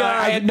my So God.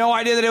 I had no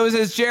idea that it was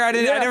his chair. I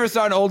never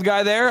saw an old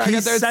guy there. I He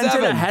got there at sent it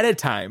 7. ahead of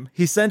time.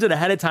 He sent it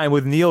ahead of time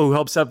with Neil, who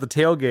helps set up the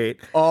tailgate.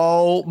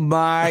 Oh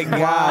my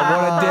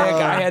God. What a dick.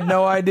 I had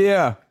no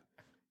idea.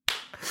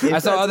 I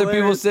saw other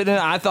people sitting in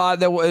it. I thought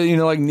that,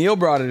 like Neil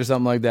brought it or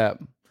something like that.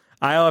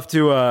 I'll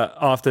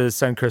have to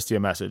send Christy a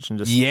message and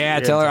just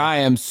Tell her I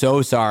am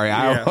so sorry.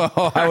 Yeah.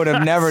 I would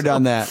have never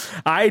done that.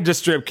 I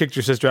just straight up kicked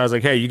your sister. I was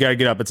like, "Hey, you gotta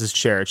get up. It's his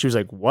chair." And she was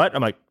like, "What?"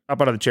 I'm like,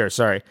 "Up out of the chair."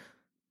 Sorry.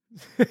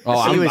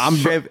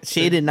 Oh,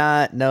 She did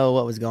not know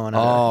what was going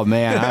on. Oh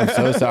man, I'm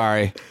so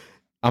sorry.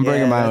 I'm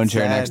bringing my own that's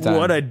chair sad. next time.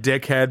 What a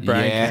dickhead,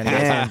 Brian. Kennedy.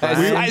 Yeah.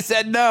 Brian. I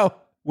said no.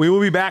 We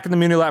will be back in the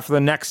Muni Lap for the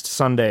next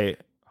Sunday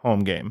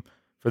home game.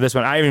 For this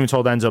one, I haven't even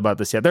told Enzo about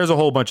this yet. There's a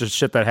whole bunch of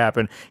shit that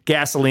happened.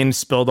 Gasoline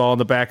spilled all in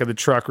the back of the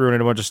truck, ruining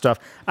a bunch of stuff.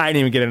 I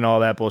didn't even get into all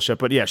that bullshit.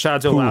 But yeah, shout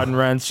out to Loudon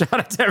Renz. Shout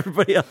out to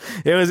everybody else.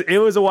 It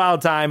was a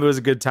wild time. It was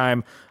a good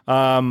time.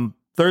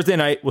 Thursday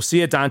night, we'll see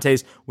you at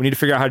Dante's. We need to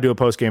figure out how to do a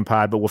post game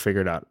pod, but we'll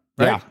figure it out.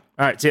 Right? Yeah.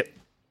 All right. See you.